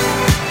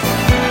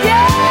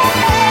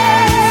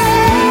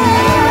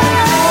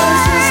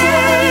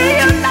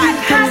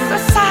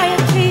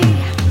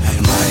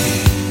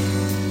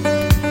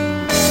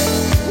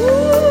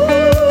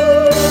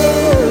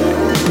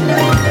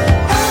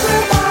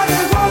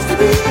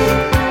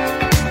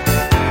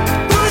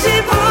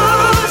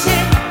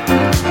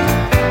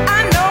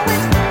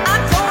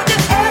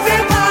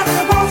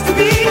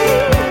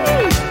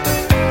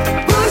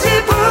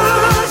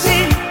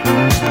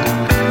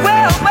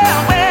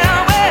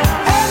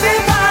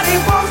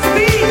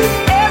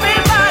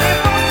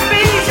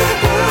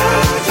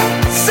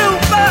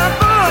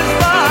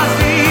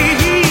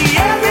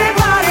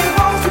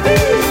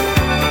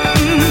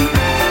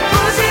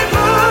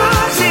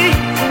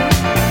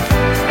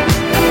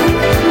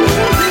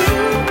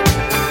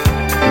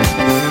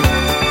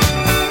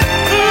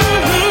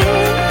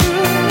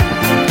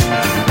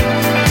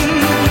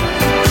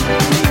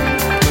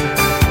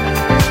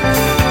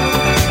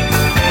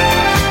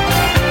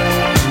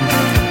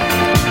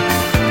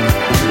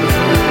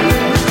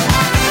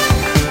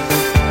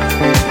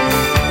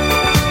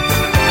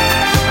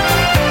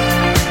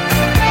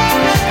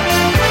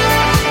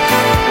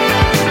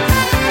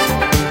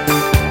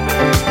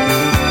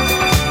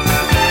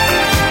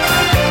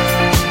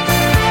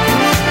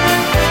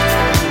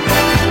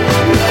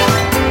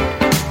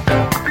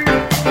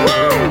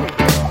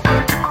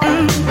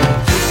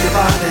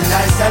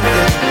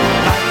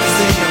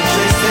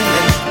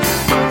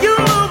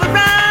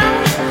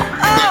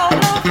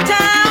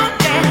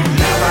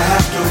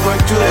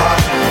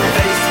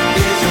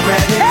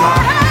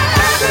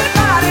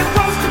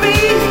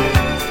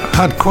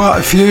 Had quite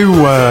a few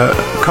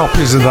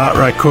copies of that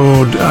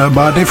record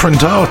by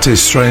different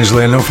artists,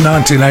 strangely enough.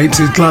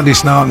 1980s,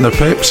 Gladys Knight and the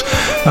Pips,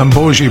 and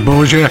Bourgie.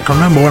 I can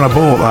remember when I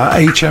bought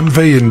that,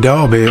 HMV in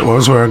Derby it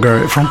was, where I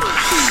got it from,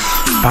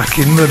 back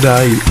in the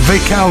day.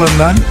 Vic Allen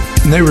then,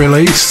 new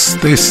release,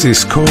 this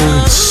is called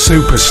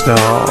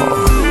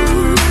Superstar.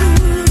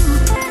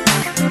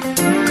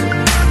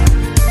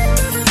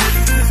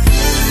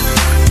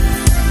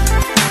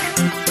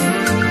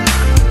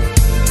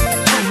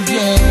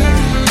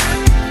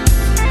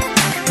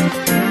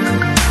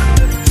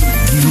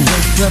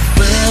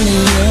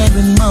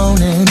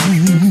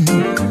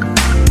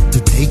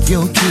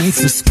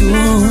 To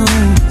school,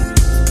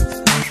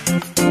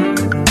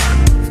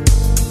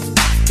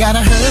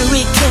 gotta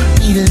hurry, can't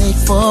be late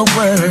for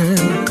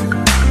work,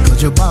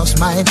 'cause your boss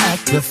might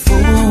act a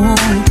fool.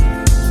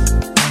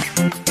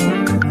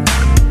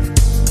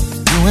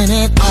 Doing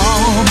it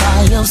all by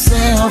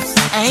yourself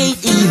ain't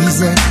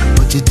easy,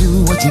 but you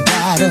do what you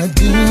gotta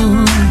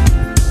do.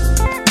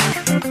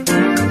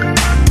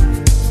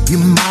 You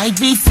might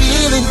be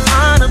feeling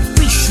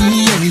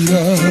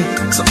unappreciated,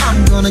 so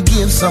I'm gonna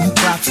give some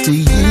props to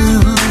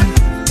you.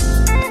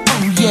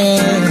 Oh yeah,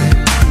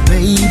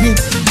 baby,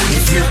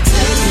 if you're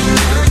taking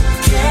good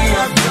care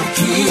of your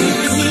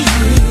kids,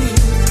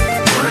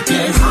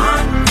 working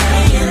hard,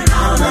 paying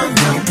all of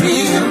your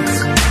bills,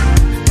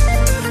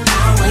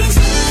 always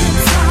looking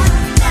for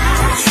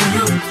that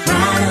true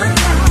ride or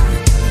die.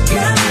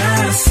 You're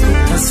a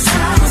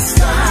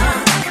superstar,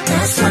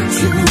 that's what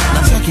you are.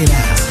 Now check it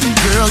out.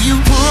 Girl, you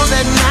pull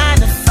that 9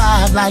 to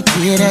 5 like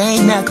it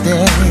ain't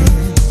nothing,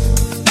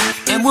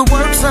 and we'll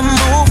work some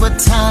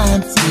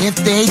overtime if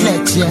they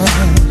let you.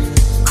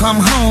 Come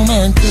home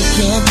and cook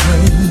and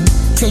clean,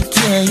 take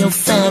care of your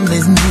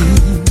family's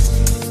needs,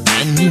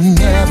 and you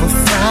never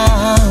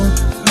frown,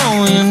 no,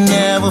 you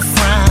never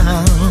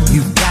frown.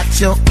 You got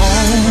your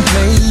own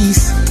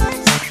place,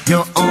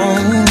 your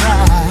own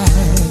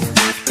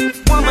ride.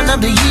 Woman of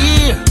the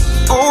year,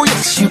 oh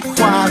yes, you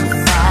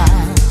qualify.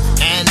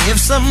 And if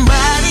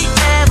somebody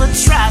ever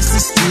tries to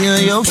steal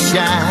your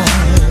shine,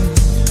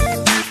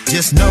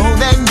 just know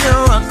that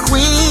you're a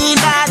queen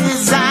by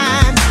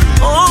design.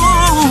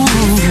 Oh,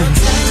 you're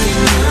taking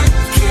good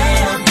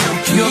care of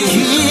your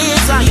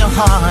kids are your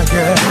heart,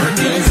 girl.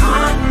 Working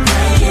hard,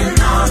 paying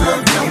all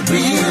of your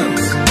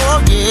bills. Oh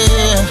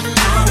yeah,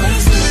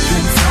 always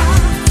looking for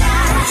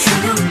that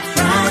true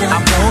ride. I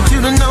want you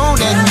to know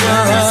that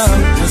you're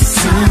a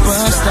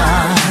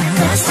superstar.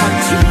 That's what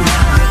you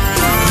are.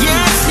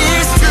 Yes,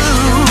 it's true.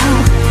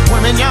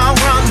 Women, y'all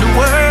run the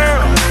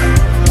world,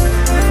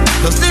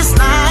 'cause this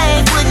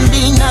life wouldn't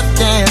be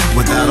nothing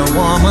without a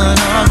woman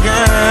or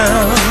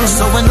girl.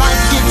 So when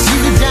life gets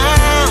you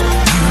down,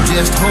 you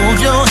just hold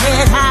your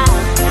head high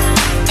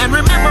and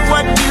remember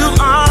what you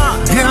are.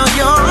 Girl,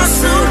 you're a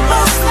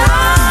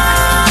superstar.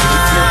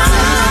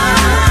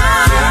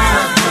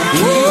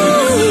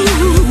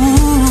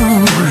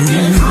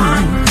 Working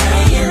hard,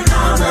 paying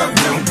all of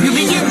your bills. You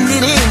be getting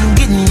it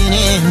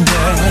in,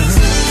 girl.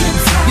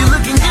 You're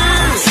looking good.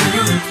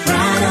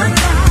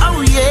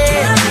 Oh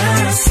yeah,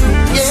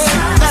 yeah,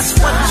 that's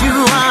what you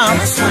are.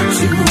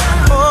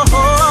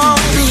 Oh,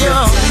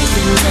 you're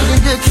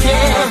taking good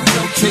care,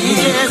 taking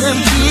care of them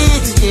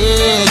kids.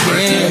 Yeah,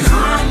 yeah.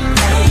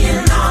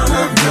 Paying all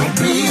of your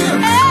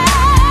bills.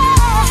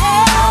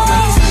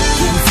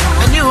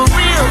 And you're a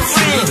real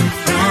friend,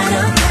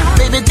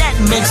 baby. That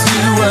makes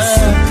you a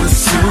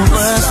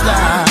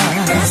superstar.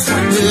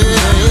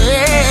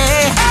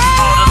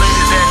 Yeah. All the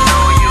ladies that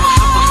know you a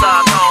superstar,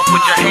 gon'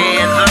 put your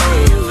hands up.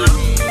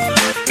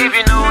 If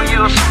you know you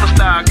a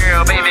superstar,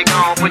 girl, baby,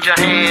 gon' put your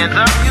hands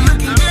up.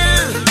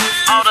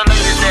 All the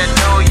ladies that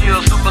know you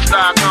a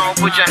superstar, gon'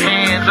 put your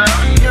hands up.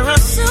 You're a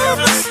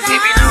superstar.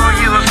 If you know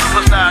you a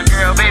superstar,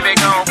 girl, baby,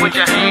 gon' put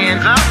your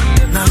hands up.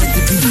 Now let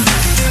the beat.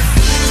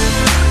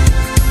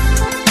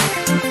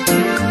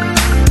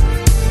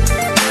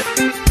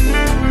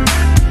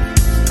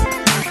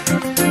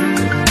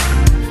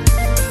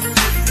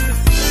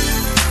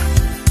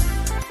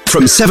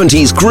 From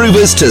 70s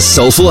groovers to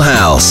soulful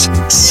house,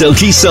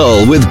 Silky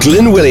Soul with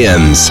Glyn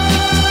Williams.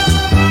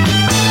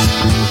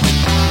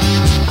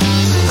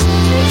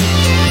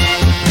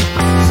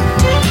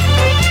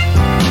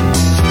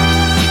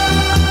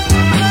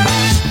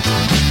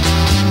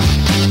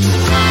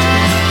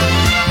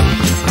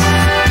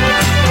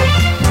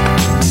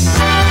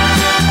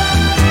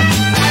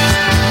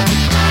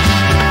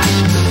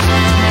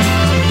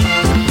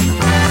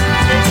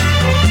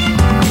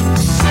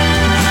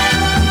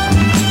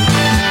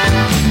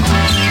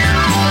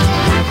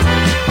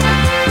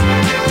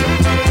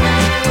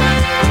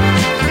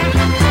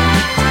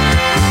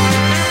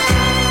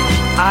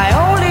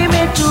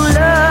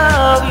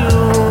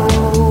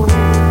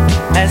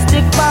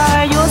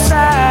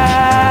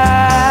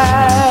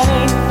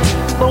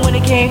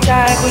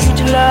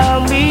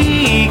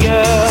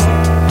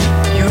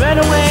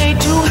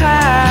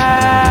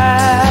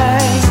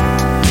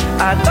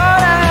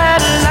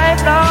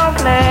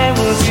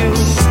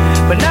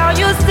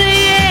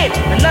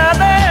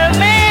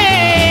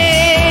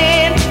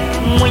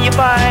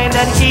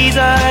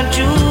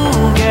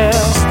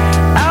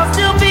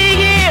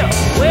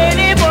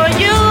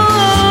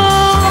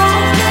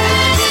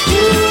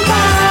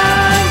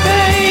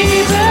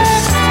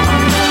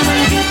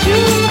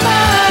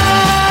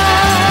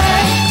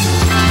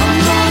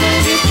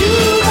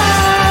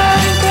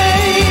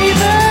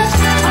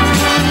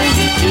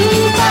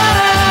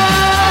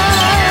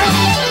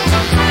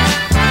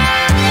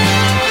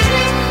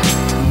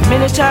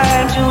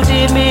 Times you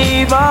did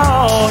me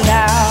wrong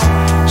now.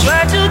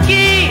 Try to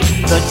keep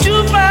the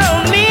truth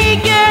from me,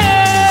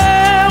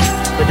 girl.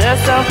 But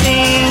there's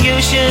something you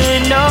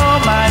should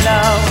know, my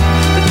love.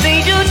 The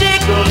things you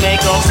did could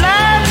make them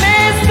blind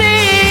and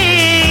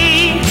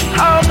see.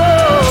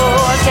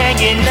 Although I can't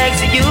get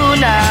next to you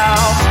now,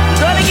 I'm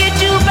gonna get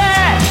you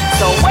back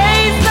some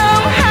way,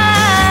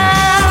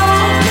 somehow.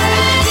 I'm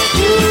gonna get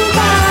you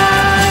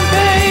back,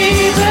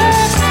 baby.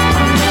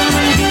 I'm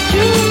gonna get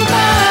you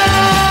back.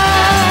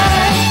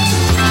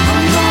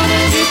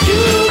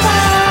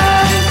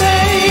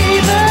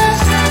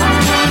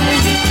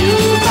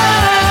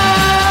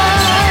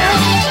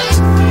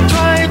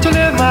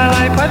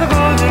 By the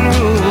golden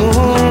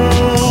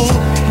rule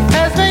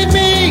has made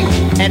me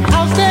an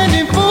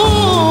outstanding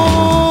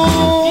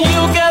fool.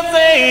 You can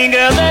say,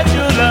 girl, that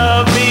you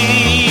love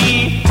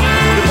me.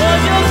 The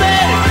one you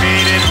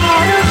dedicated.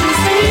 How don't you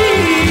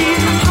see?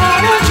 How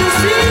don't you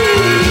see?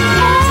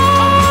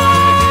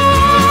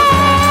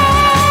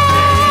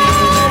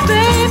 Oh,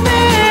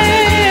 baby,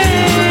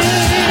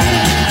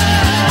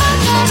 I'm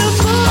not a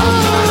fool. I'm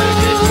gonna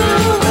get you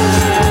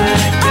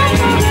back. I'm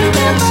gonna get my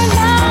life back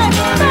to you.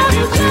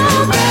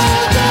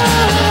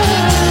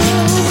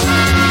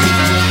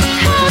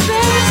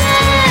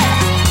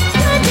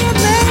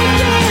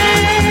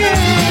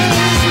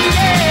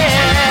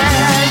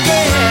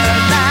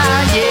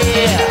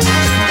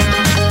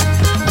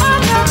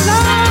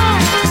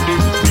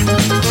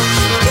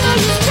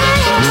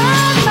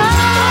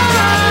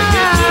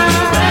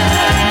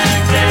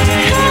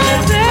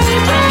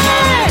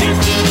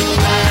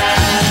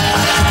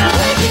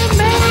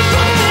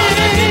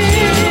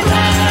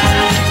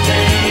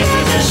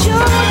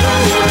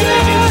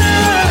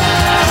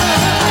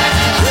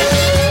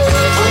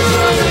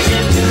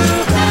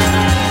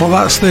 Well,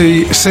 that's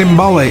the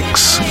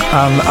Symbolics,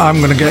 and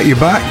I'm going to get you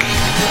back.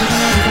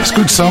 It's a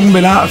good song,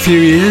 been out a few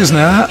years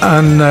now,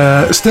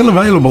 and still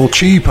available,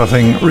 cheap, I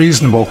think,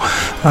 reasonable.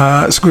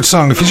 It's a good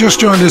song. If you just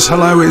joined us,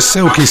 hello, it's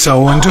Silky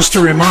Soul, and just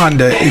a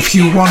reminder, if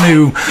you want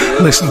to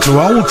listen to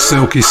old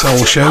Silky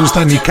Soul shows,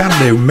 then you can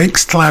do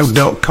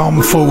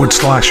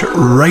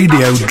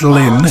mixcloud.com/Radio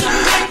Glyn,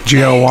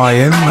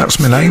 Glyn, that's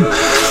my name,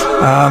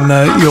 and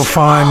you'll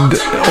find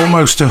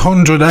almost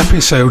 100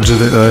 episodes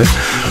of it there.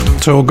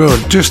 It's all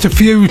good. Just a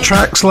few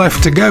tracks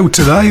left to go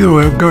today.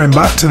 We're going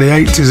back to the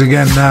 80s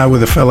again now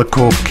with a fella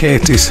called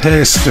Curtis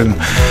Hairston.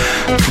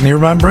 Can you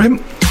remember him?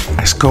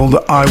 It's called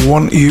I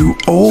Want You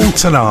All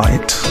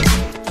Tonight.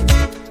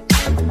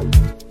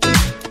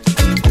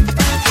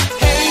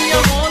 Hey,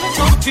 I wanna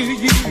talk to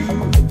you.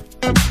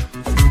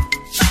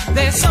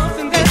 There's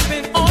something that's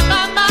been on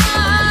my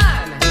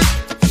mind.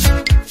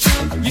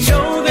 You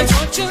know that's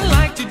what you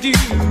like to do.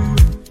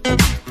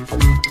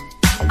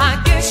 I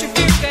guess you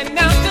think that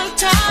now's the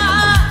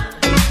time.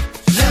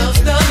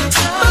 Now's the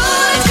time.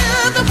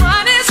 But the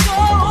wine is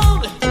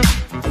cold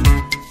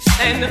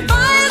and the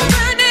fire's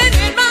burning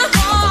in my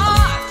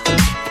heart.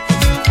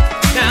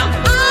 Now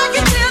I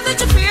can tell that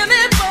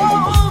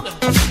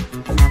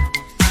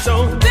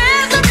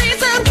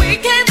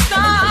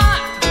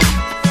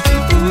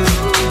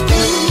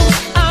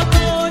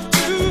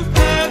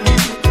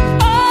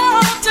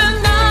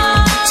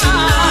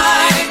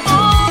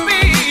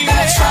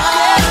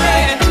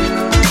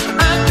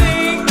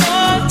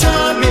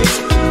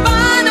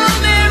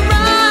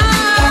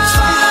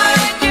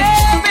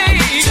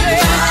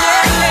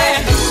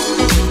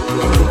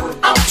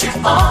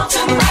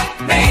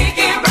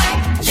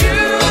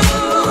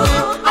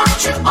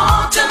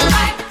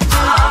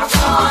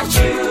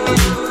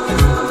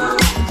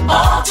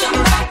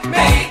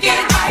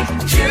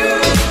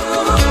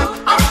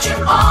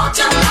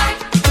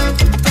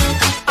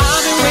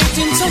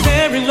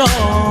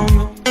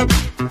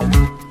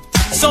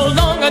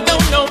long I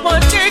don't know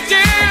what to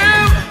do.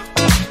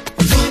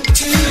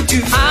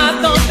 I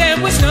thought there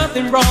was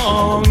nothing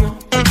wrong.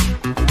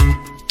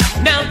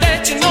 Now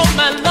that you know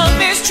my love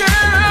is true,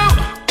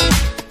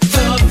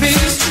 love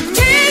is true.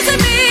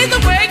 Teasing me the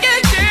way you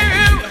do,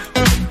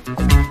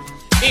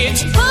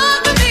 it's hard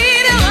for me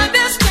to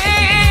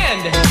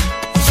understand.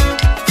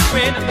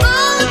 When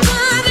all I'm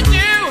trying to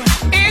do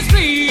is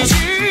please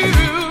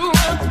you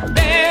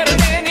better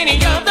than any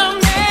other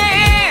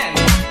man.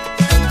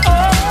 Oh,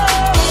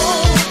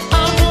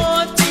 I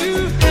want to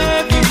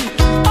have you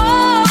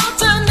all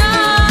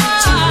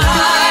tonight.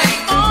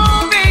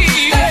 Oh,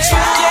 baby, that's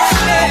right.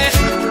 Yeah.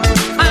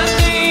 I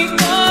think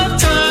the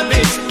time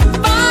is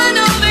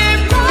finally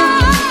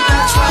right.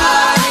 That's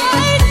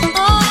right.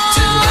 Oh,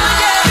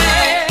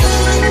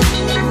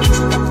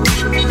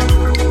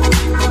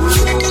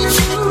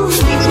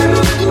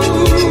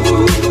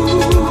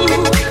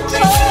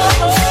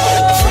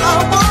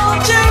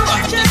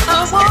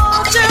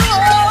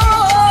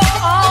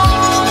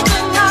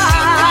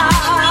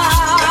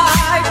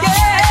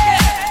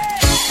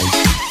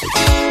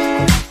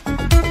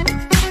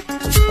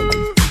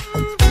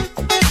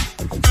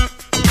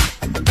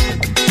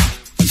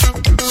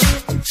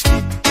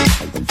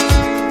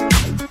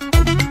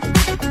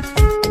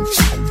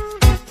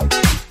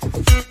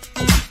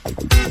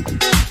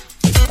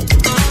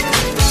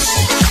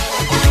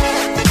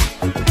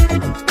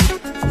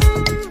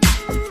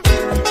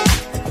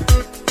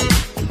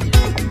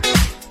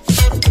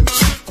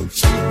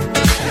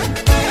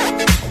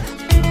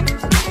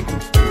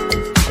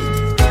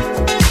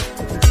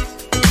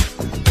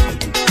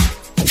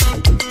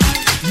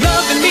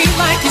 loving me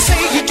like you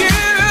say you do.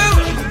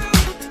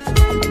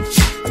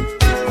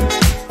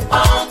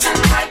 All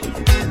tonight,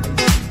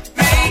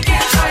 make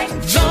it right.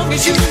 Long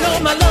as you know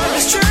my love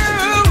is true.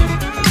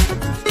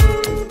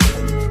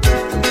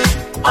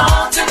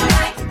 All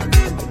tonight,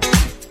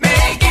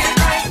 make it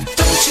right.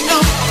 Don't you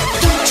know?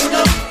 Don't you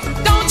know?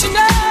 Don't you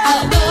know?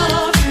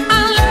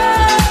 I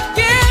love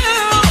you.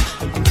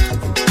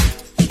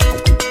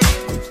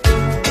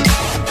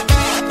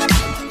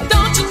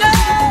 Don't you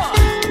know?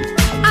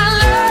 I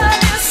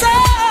love you so.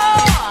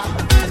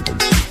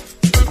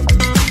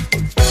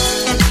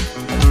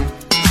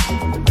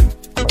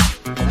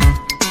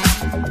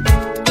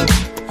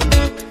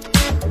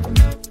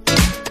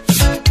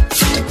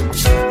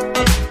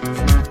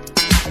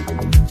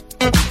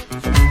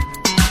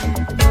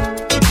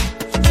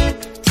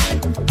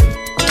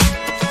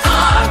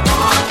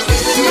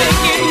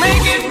 Make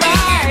it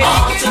right.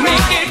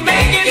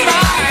 Make it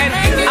right.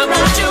 I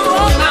want you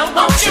all. I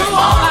want you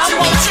all. I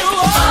want you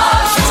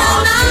all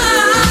tonight.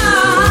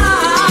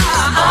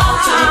 All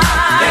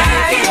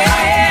tonight.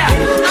 Yeah.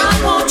 I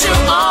want you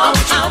all.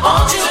 I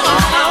want you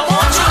all. I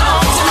want you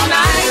all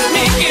tonight.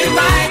 Make it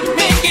right.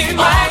 Make it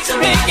right.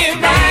 Make it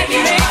right.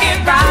 Make it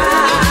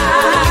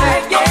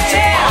right.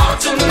 Yeah. All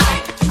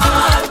tonight. I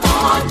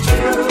want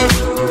you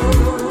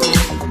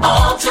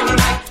all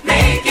tonight.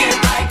 Make it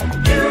right.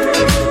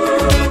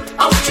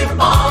 I want you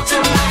all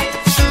tonight.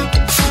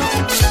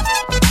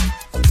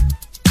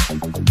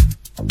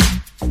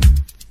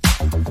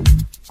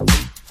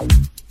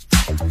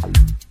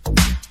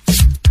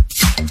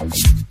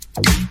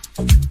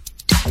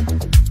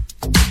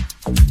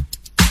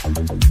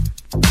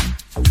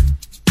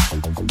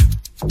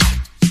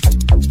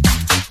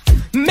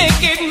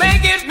 Make it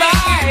right.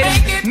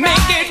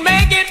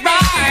 Make it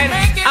right.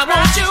 I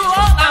want you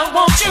all. I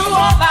want you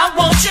all. I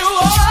want you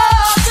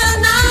all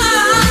tonight.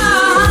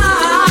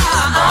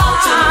 All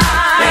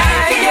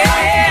tonight.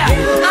 Yeah.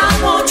 I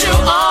want you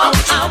all.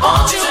 I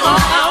want you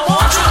all. I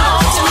want you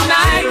all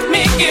tonight.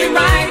 Make it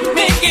right.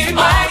 Make it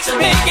right.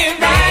 Make it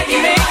right.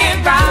 Make it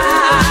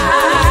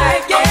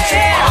right.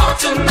 Yeah. All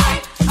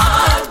tonight. I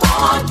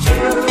want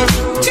you.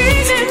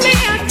 Teasing me,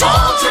 I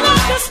don't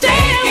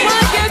understand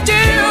what you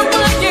do.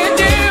 What you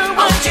do.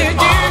 What you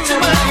do. What you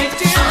do.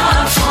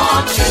 I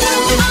want you.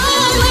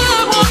 All I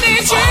want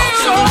is you.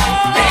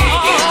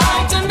 Make it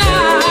right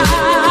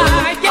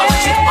tonight. Yeah.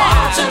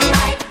 All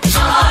tonight.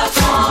 I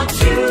want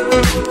you.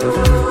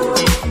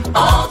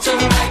 All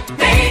tonight.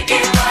 Make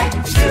it right.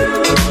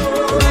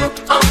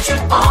 I want you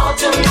all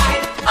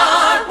tonight.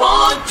 I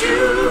want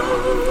you.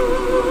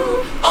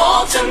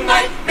 All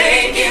tonight.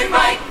 Make it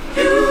right.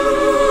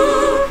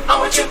 I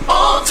want you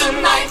all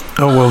tonight.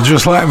 Oh, well,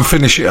 just let him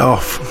finish it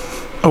off.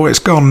 Oh, it's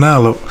gone now,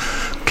 look.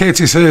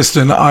 Katie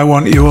Thurston, I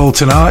Want You All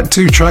Tonight.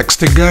 2 tracks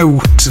to go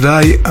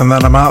today, and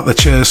then I'm out the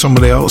chair,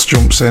 somebody else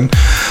jumps in.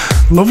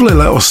 Lovely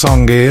little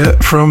song here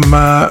from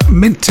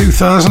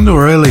mid-2000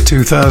 or early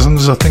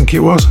 2000s, I think it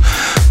was.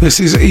 This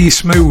is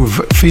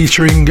E-Smooth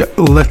featuring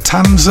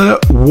Latanza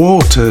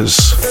Waters.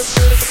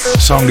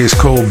 Song is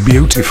called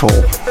Beautiful.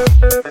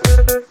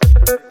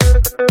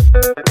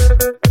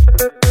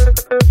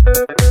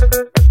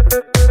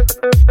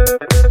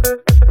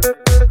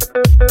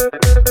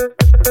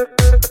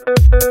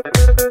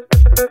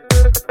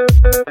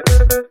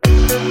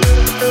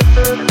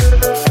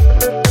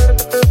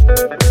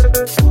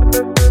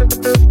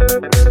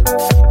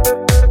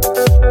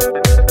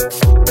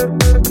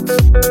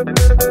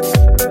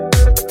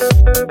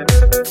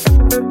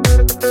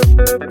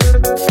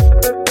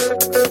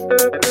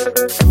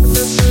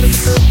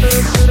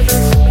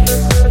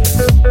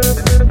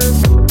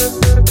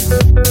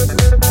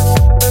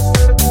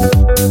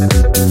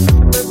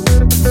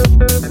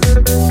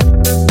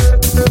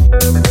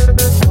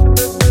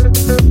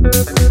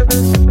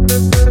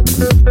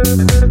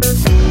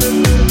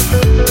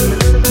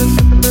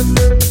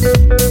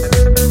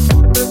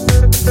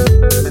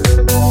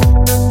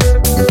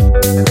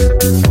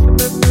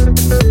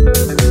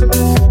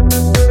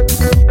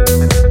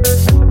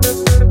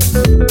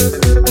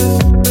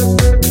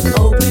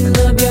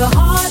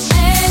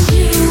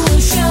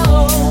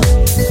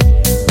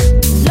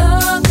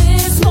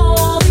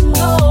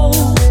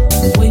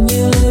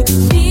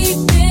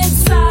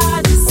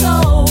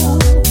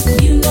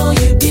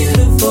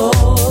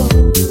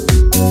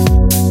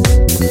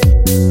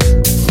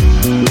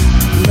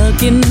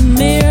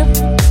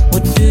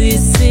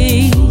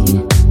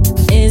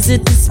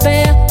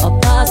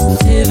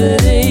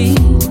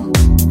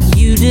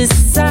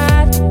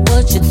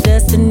 your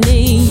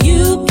destiny.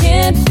 You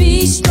can't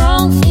be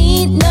strong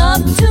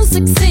enough to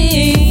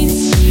succeed.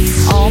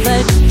 All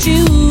that you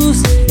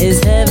choose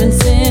is heaven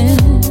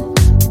sent.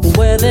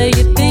 Whether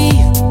you're thief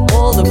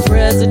or the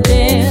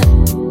president,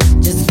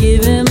 just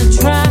give him a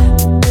try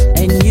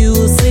and you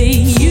will see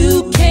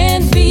you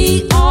can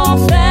be all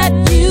that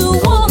you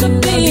wanna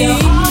be. Your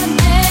heart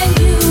and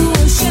you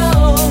will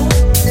show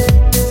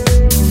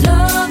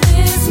love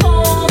is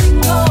more than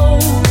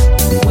gold.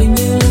 When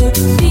you look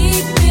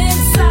deep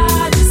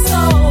inside your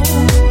soul,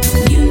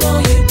 you know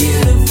you're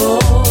beautiful.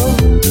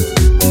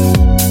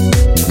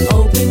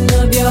 Open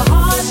up your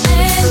heart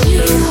and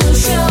you will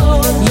show.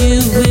 You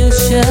will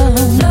show.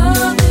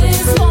 Love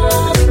is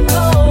more than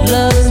gold.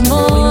 Love is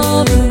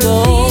more than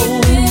gold.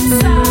 Deep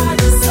inside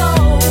your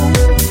soul,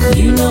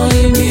 you know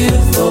you're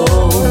beautiful.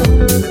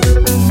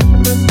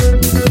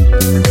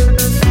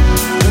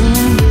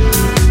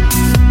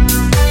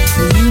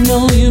 You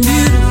know you're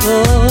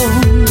beautiful.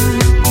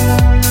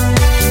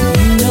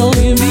 You know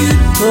you're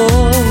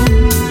beautiful.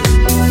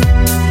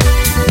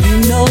 You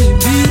know you're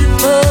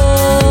beautiful.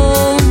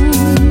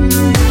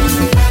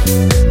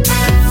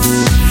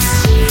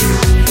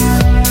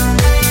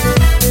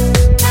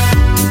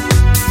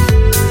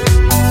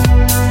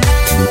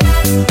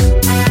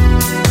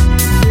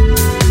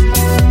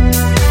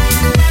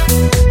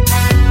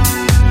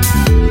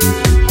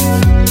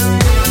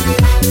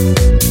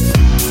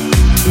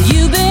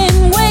 You've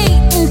been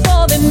waiting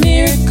for the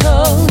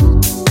miracle.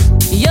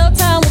 Your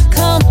time will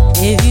come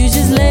if you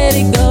just let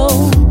it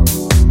go.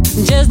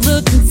 Just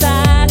look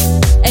inside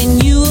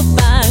and you will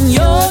find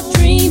your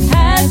dream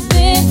has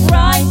been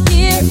right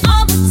here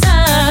all the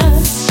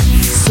time.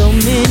 So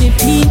many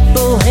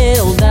people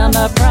held down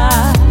by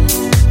pride,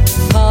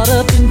 caught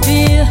up in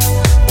fear,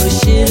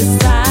 push it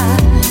aside.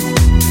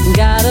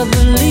 Gotta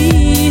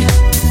believe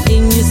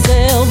in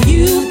yourself.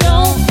 You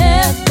don't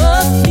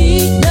ever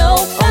need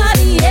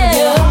nobody else.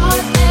 Your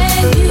heart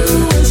and you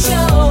will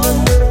show.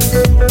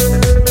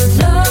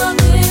 Love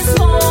is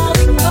more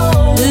than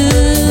gold.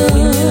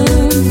 When you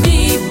look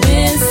deep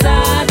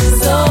inside your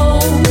soul,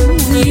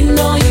 you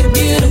know you're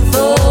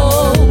beautiful.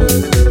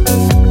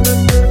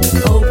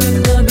 Open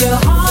up your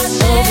heart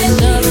and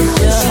you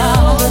will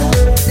show.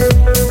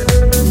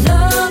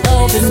 Love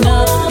is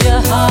more than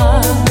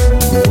gold.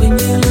 When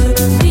you look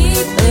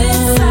deep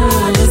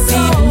inside your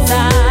soul,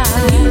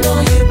 you know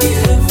you're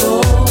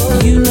beautiful.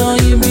 You know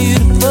you're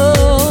beautiful.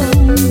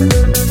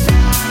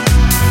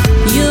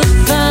 You'll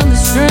find the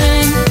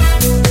strength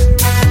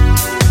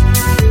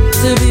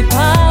to be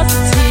positive.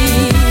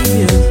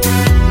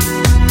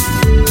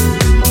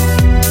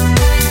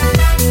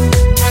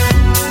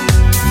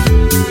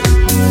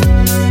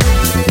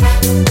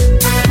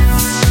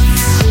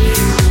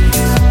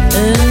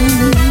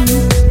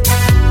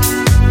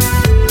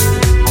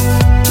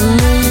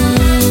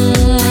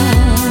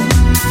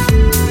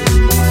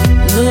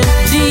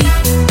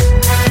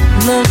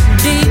 Look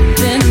deep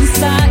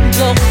inside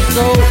your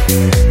soul.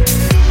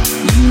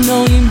 You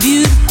know you're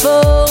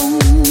beautiful.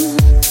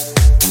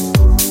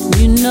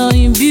 You know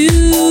you're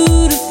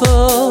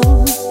beautiful.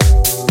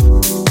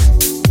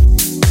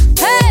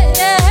 Hey,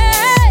 hey,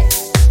 hey.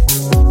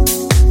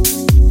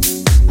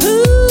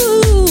 Ooh.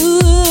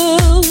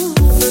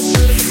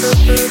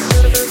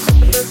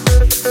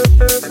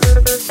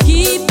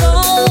 Keep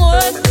on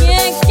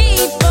working,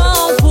 keep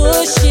on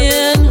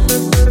pushing.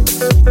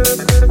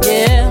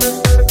 Yeah.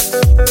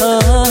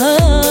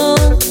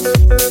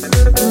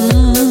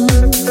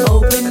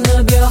 Open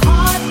up your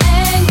heart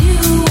and you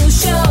will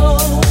show.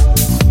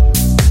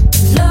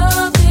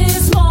 Love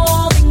is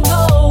more than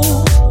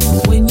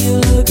gold. When you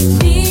look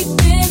deep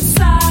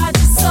inside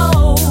your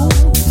soul,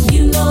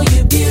 you know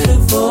you're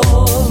beautiful.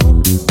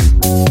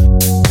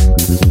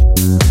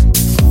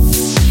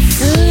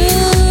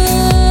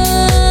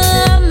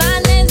 My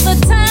name's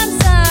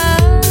Latanza.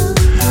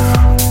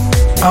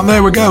 And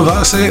there we go,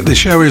 that's it. The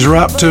show is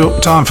wrapped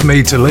up. Time for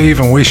me to leave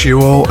and wish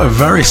you all a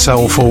very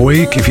soulful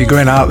week. If you're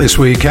going out this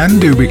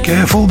weekend, do be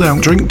careful,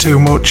 don't drink too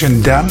much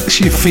and dance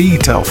your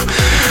feet off.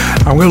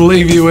 I'm going to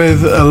leave you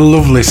with a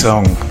lovely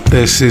song.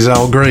 This is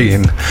Al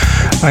Green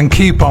and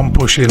Keep On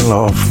Pushing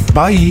Love.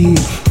 Bye.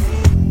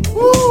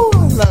 Woo,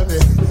 I love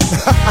it.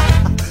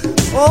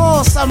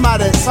 Oh,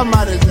 somebody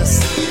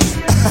just,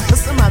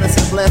 somebody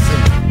said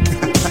blessing.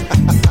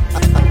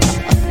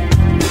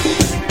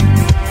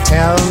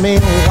 Tell me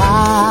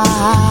why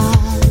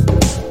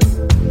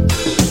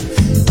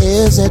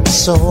is it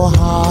so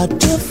hard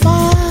to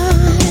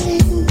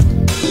find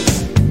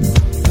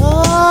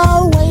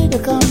a way to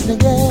come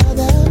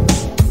together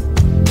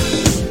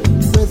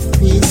with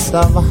peace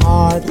of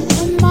heart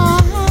and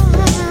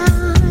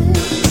mind?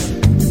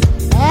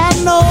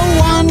 And no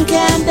one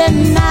can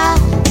deny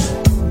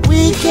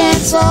we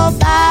can't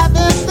survive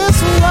in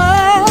this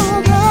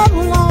world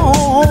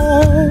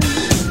alone.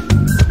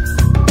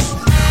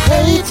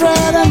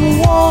 Hatred and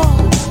war,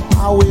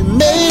 how we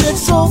made it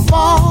so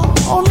far,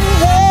 only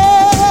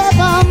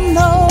heaven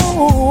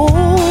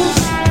knows.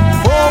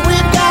 Oh,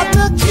 we've got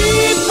to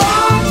keep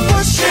on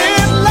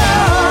pushing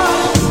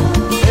love.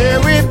 Yeah,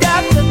 we've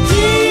got to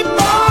keep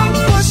on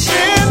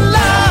pushing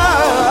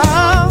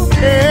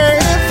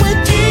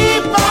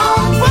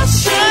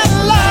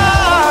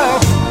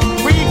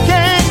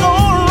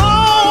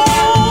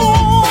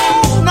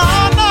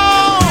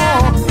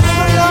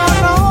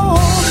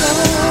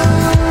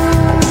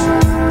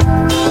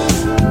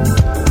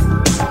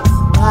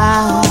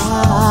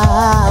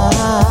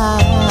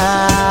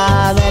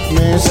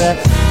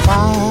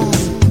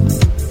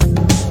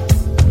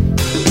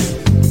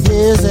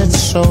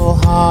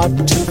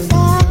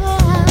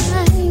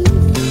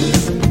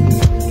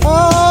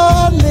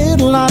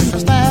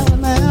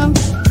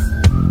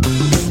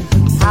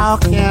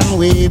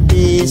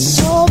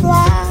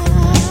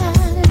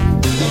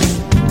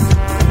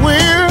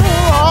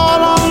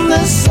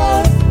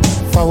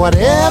for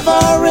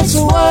whatever it's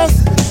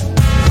worth,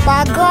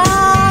 by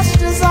God's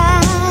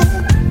design.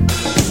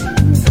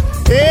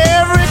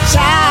 Every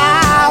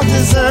child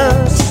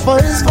deserves for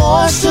his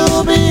voice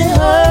to be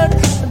heard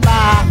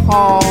by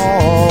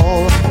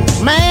all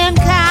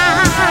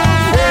mankind.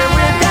 And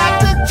we've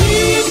got to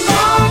keep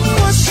on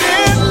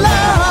pushing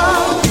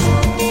love.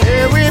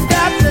 And we've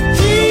got to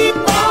keep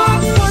on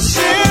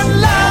pushing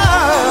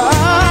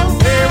love.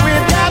 And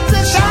we've got to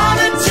shout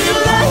it to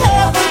the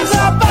heavens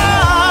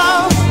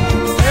above.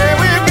 And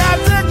we've got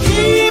to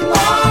keep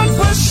on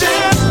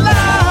pushing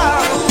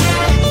love.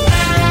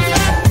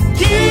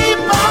 Keep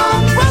on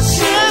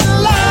pushing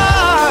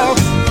love.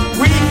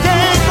 We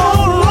can't go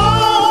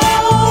wrong.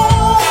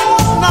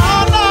 No,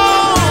 no.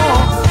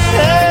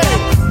 Hey.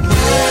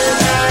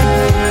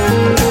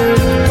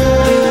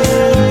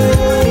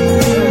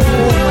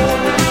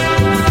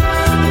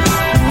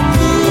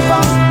 Keep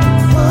on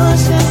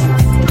pushing.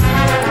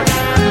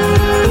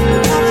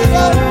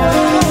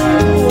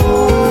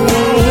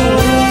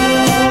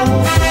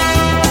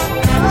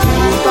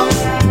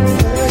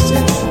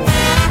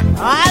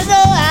 I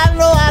know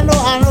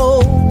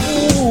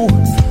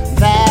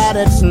that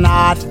it's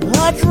not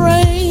a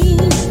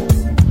dream.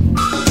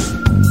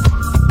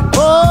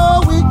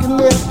 Oh, we can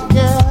live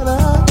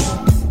together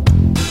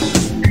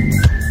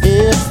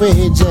if we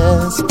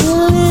just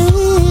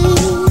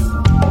believe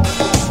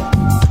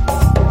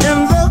in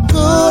the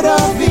good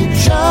of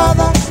each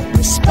other,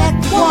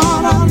 respect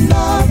one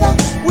another,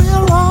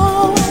 we'll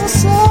all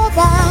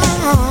survive.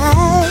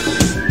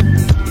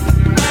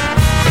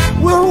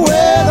 We'll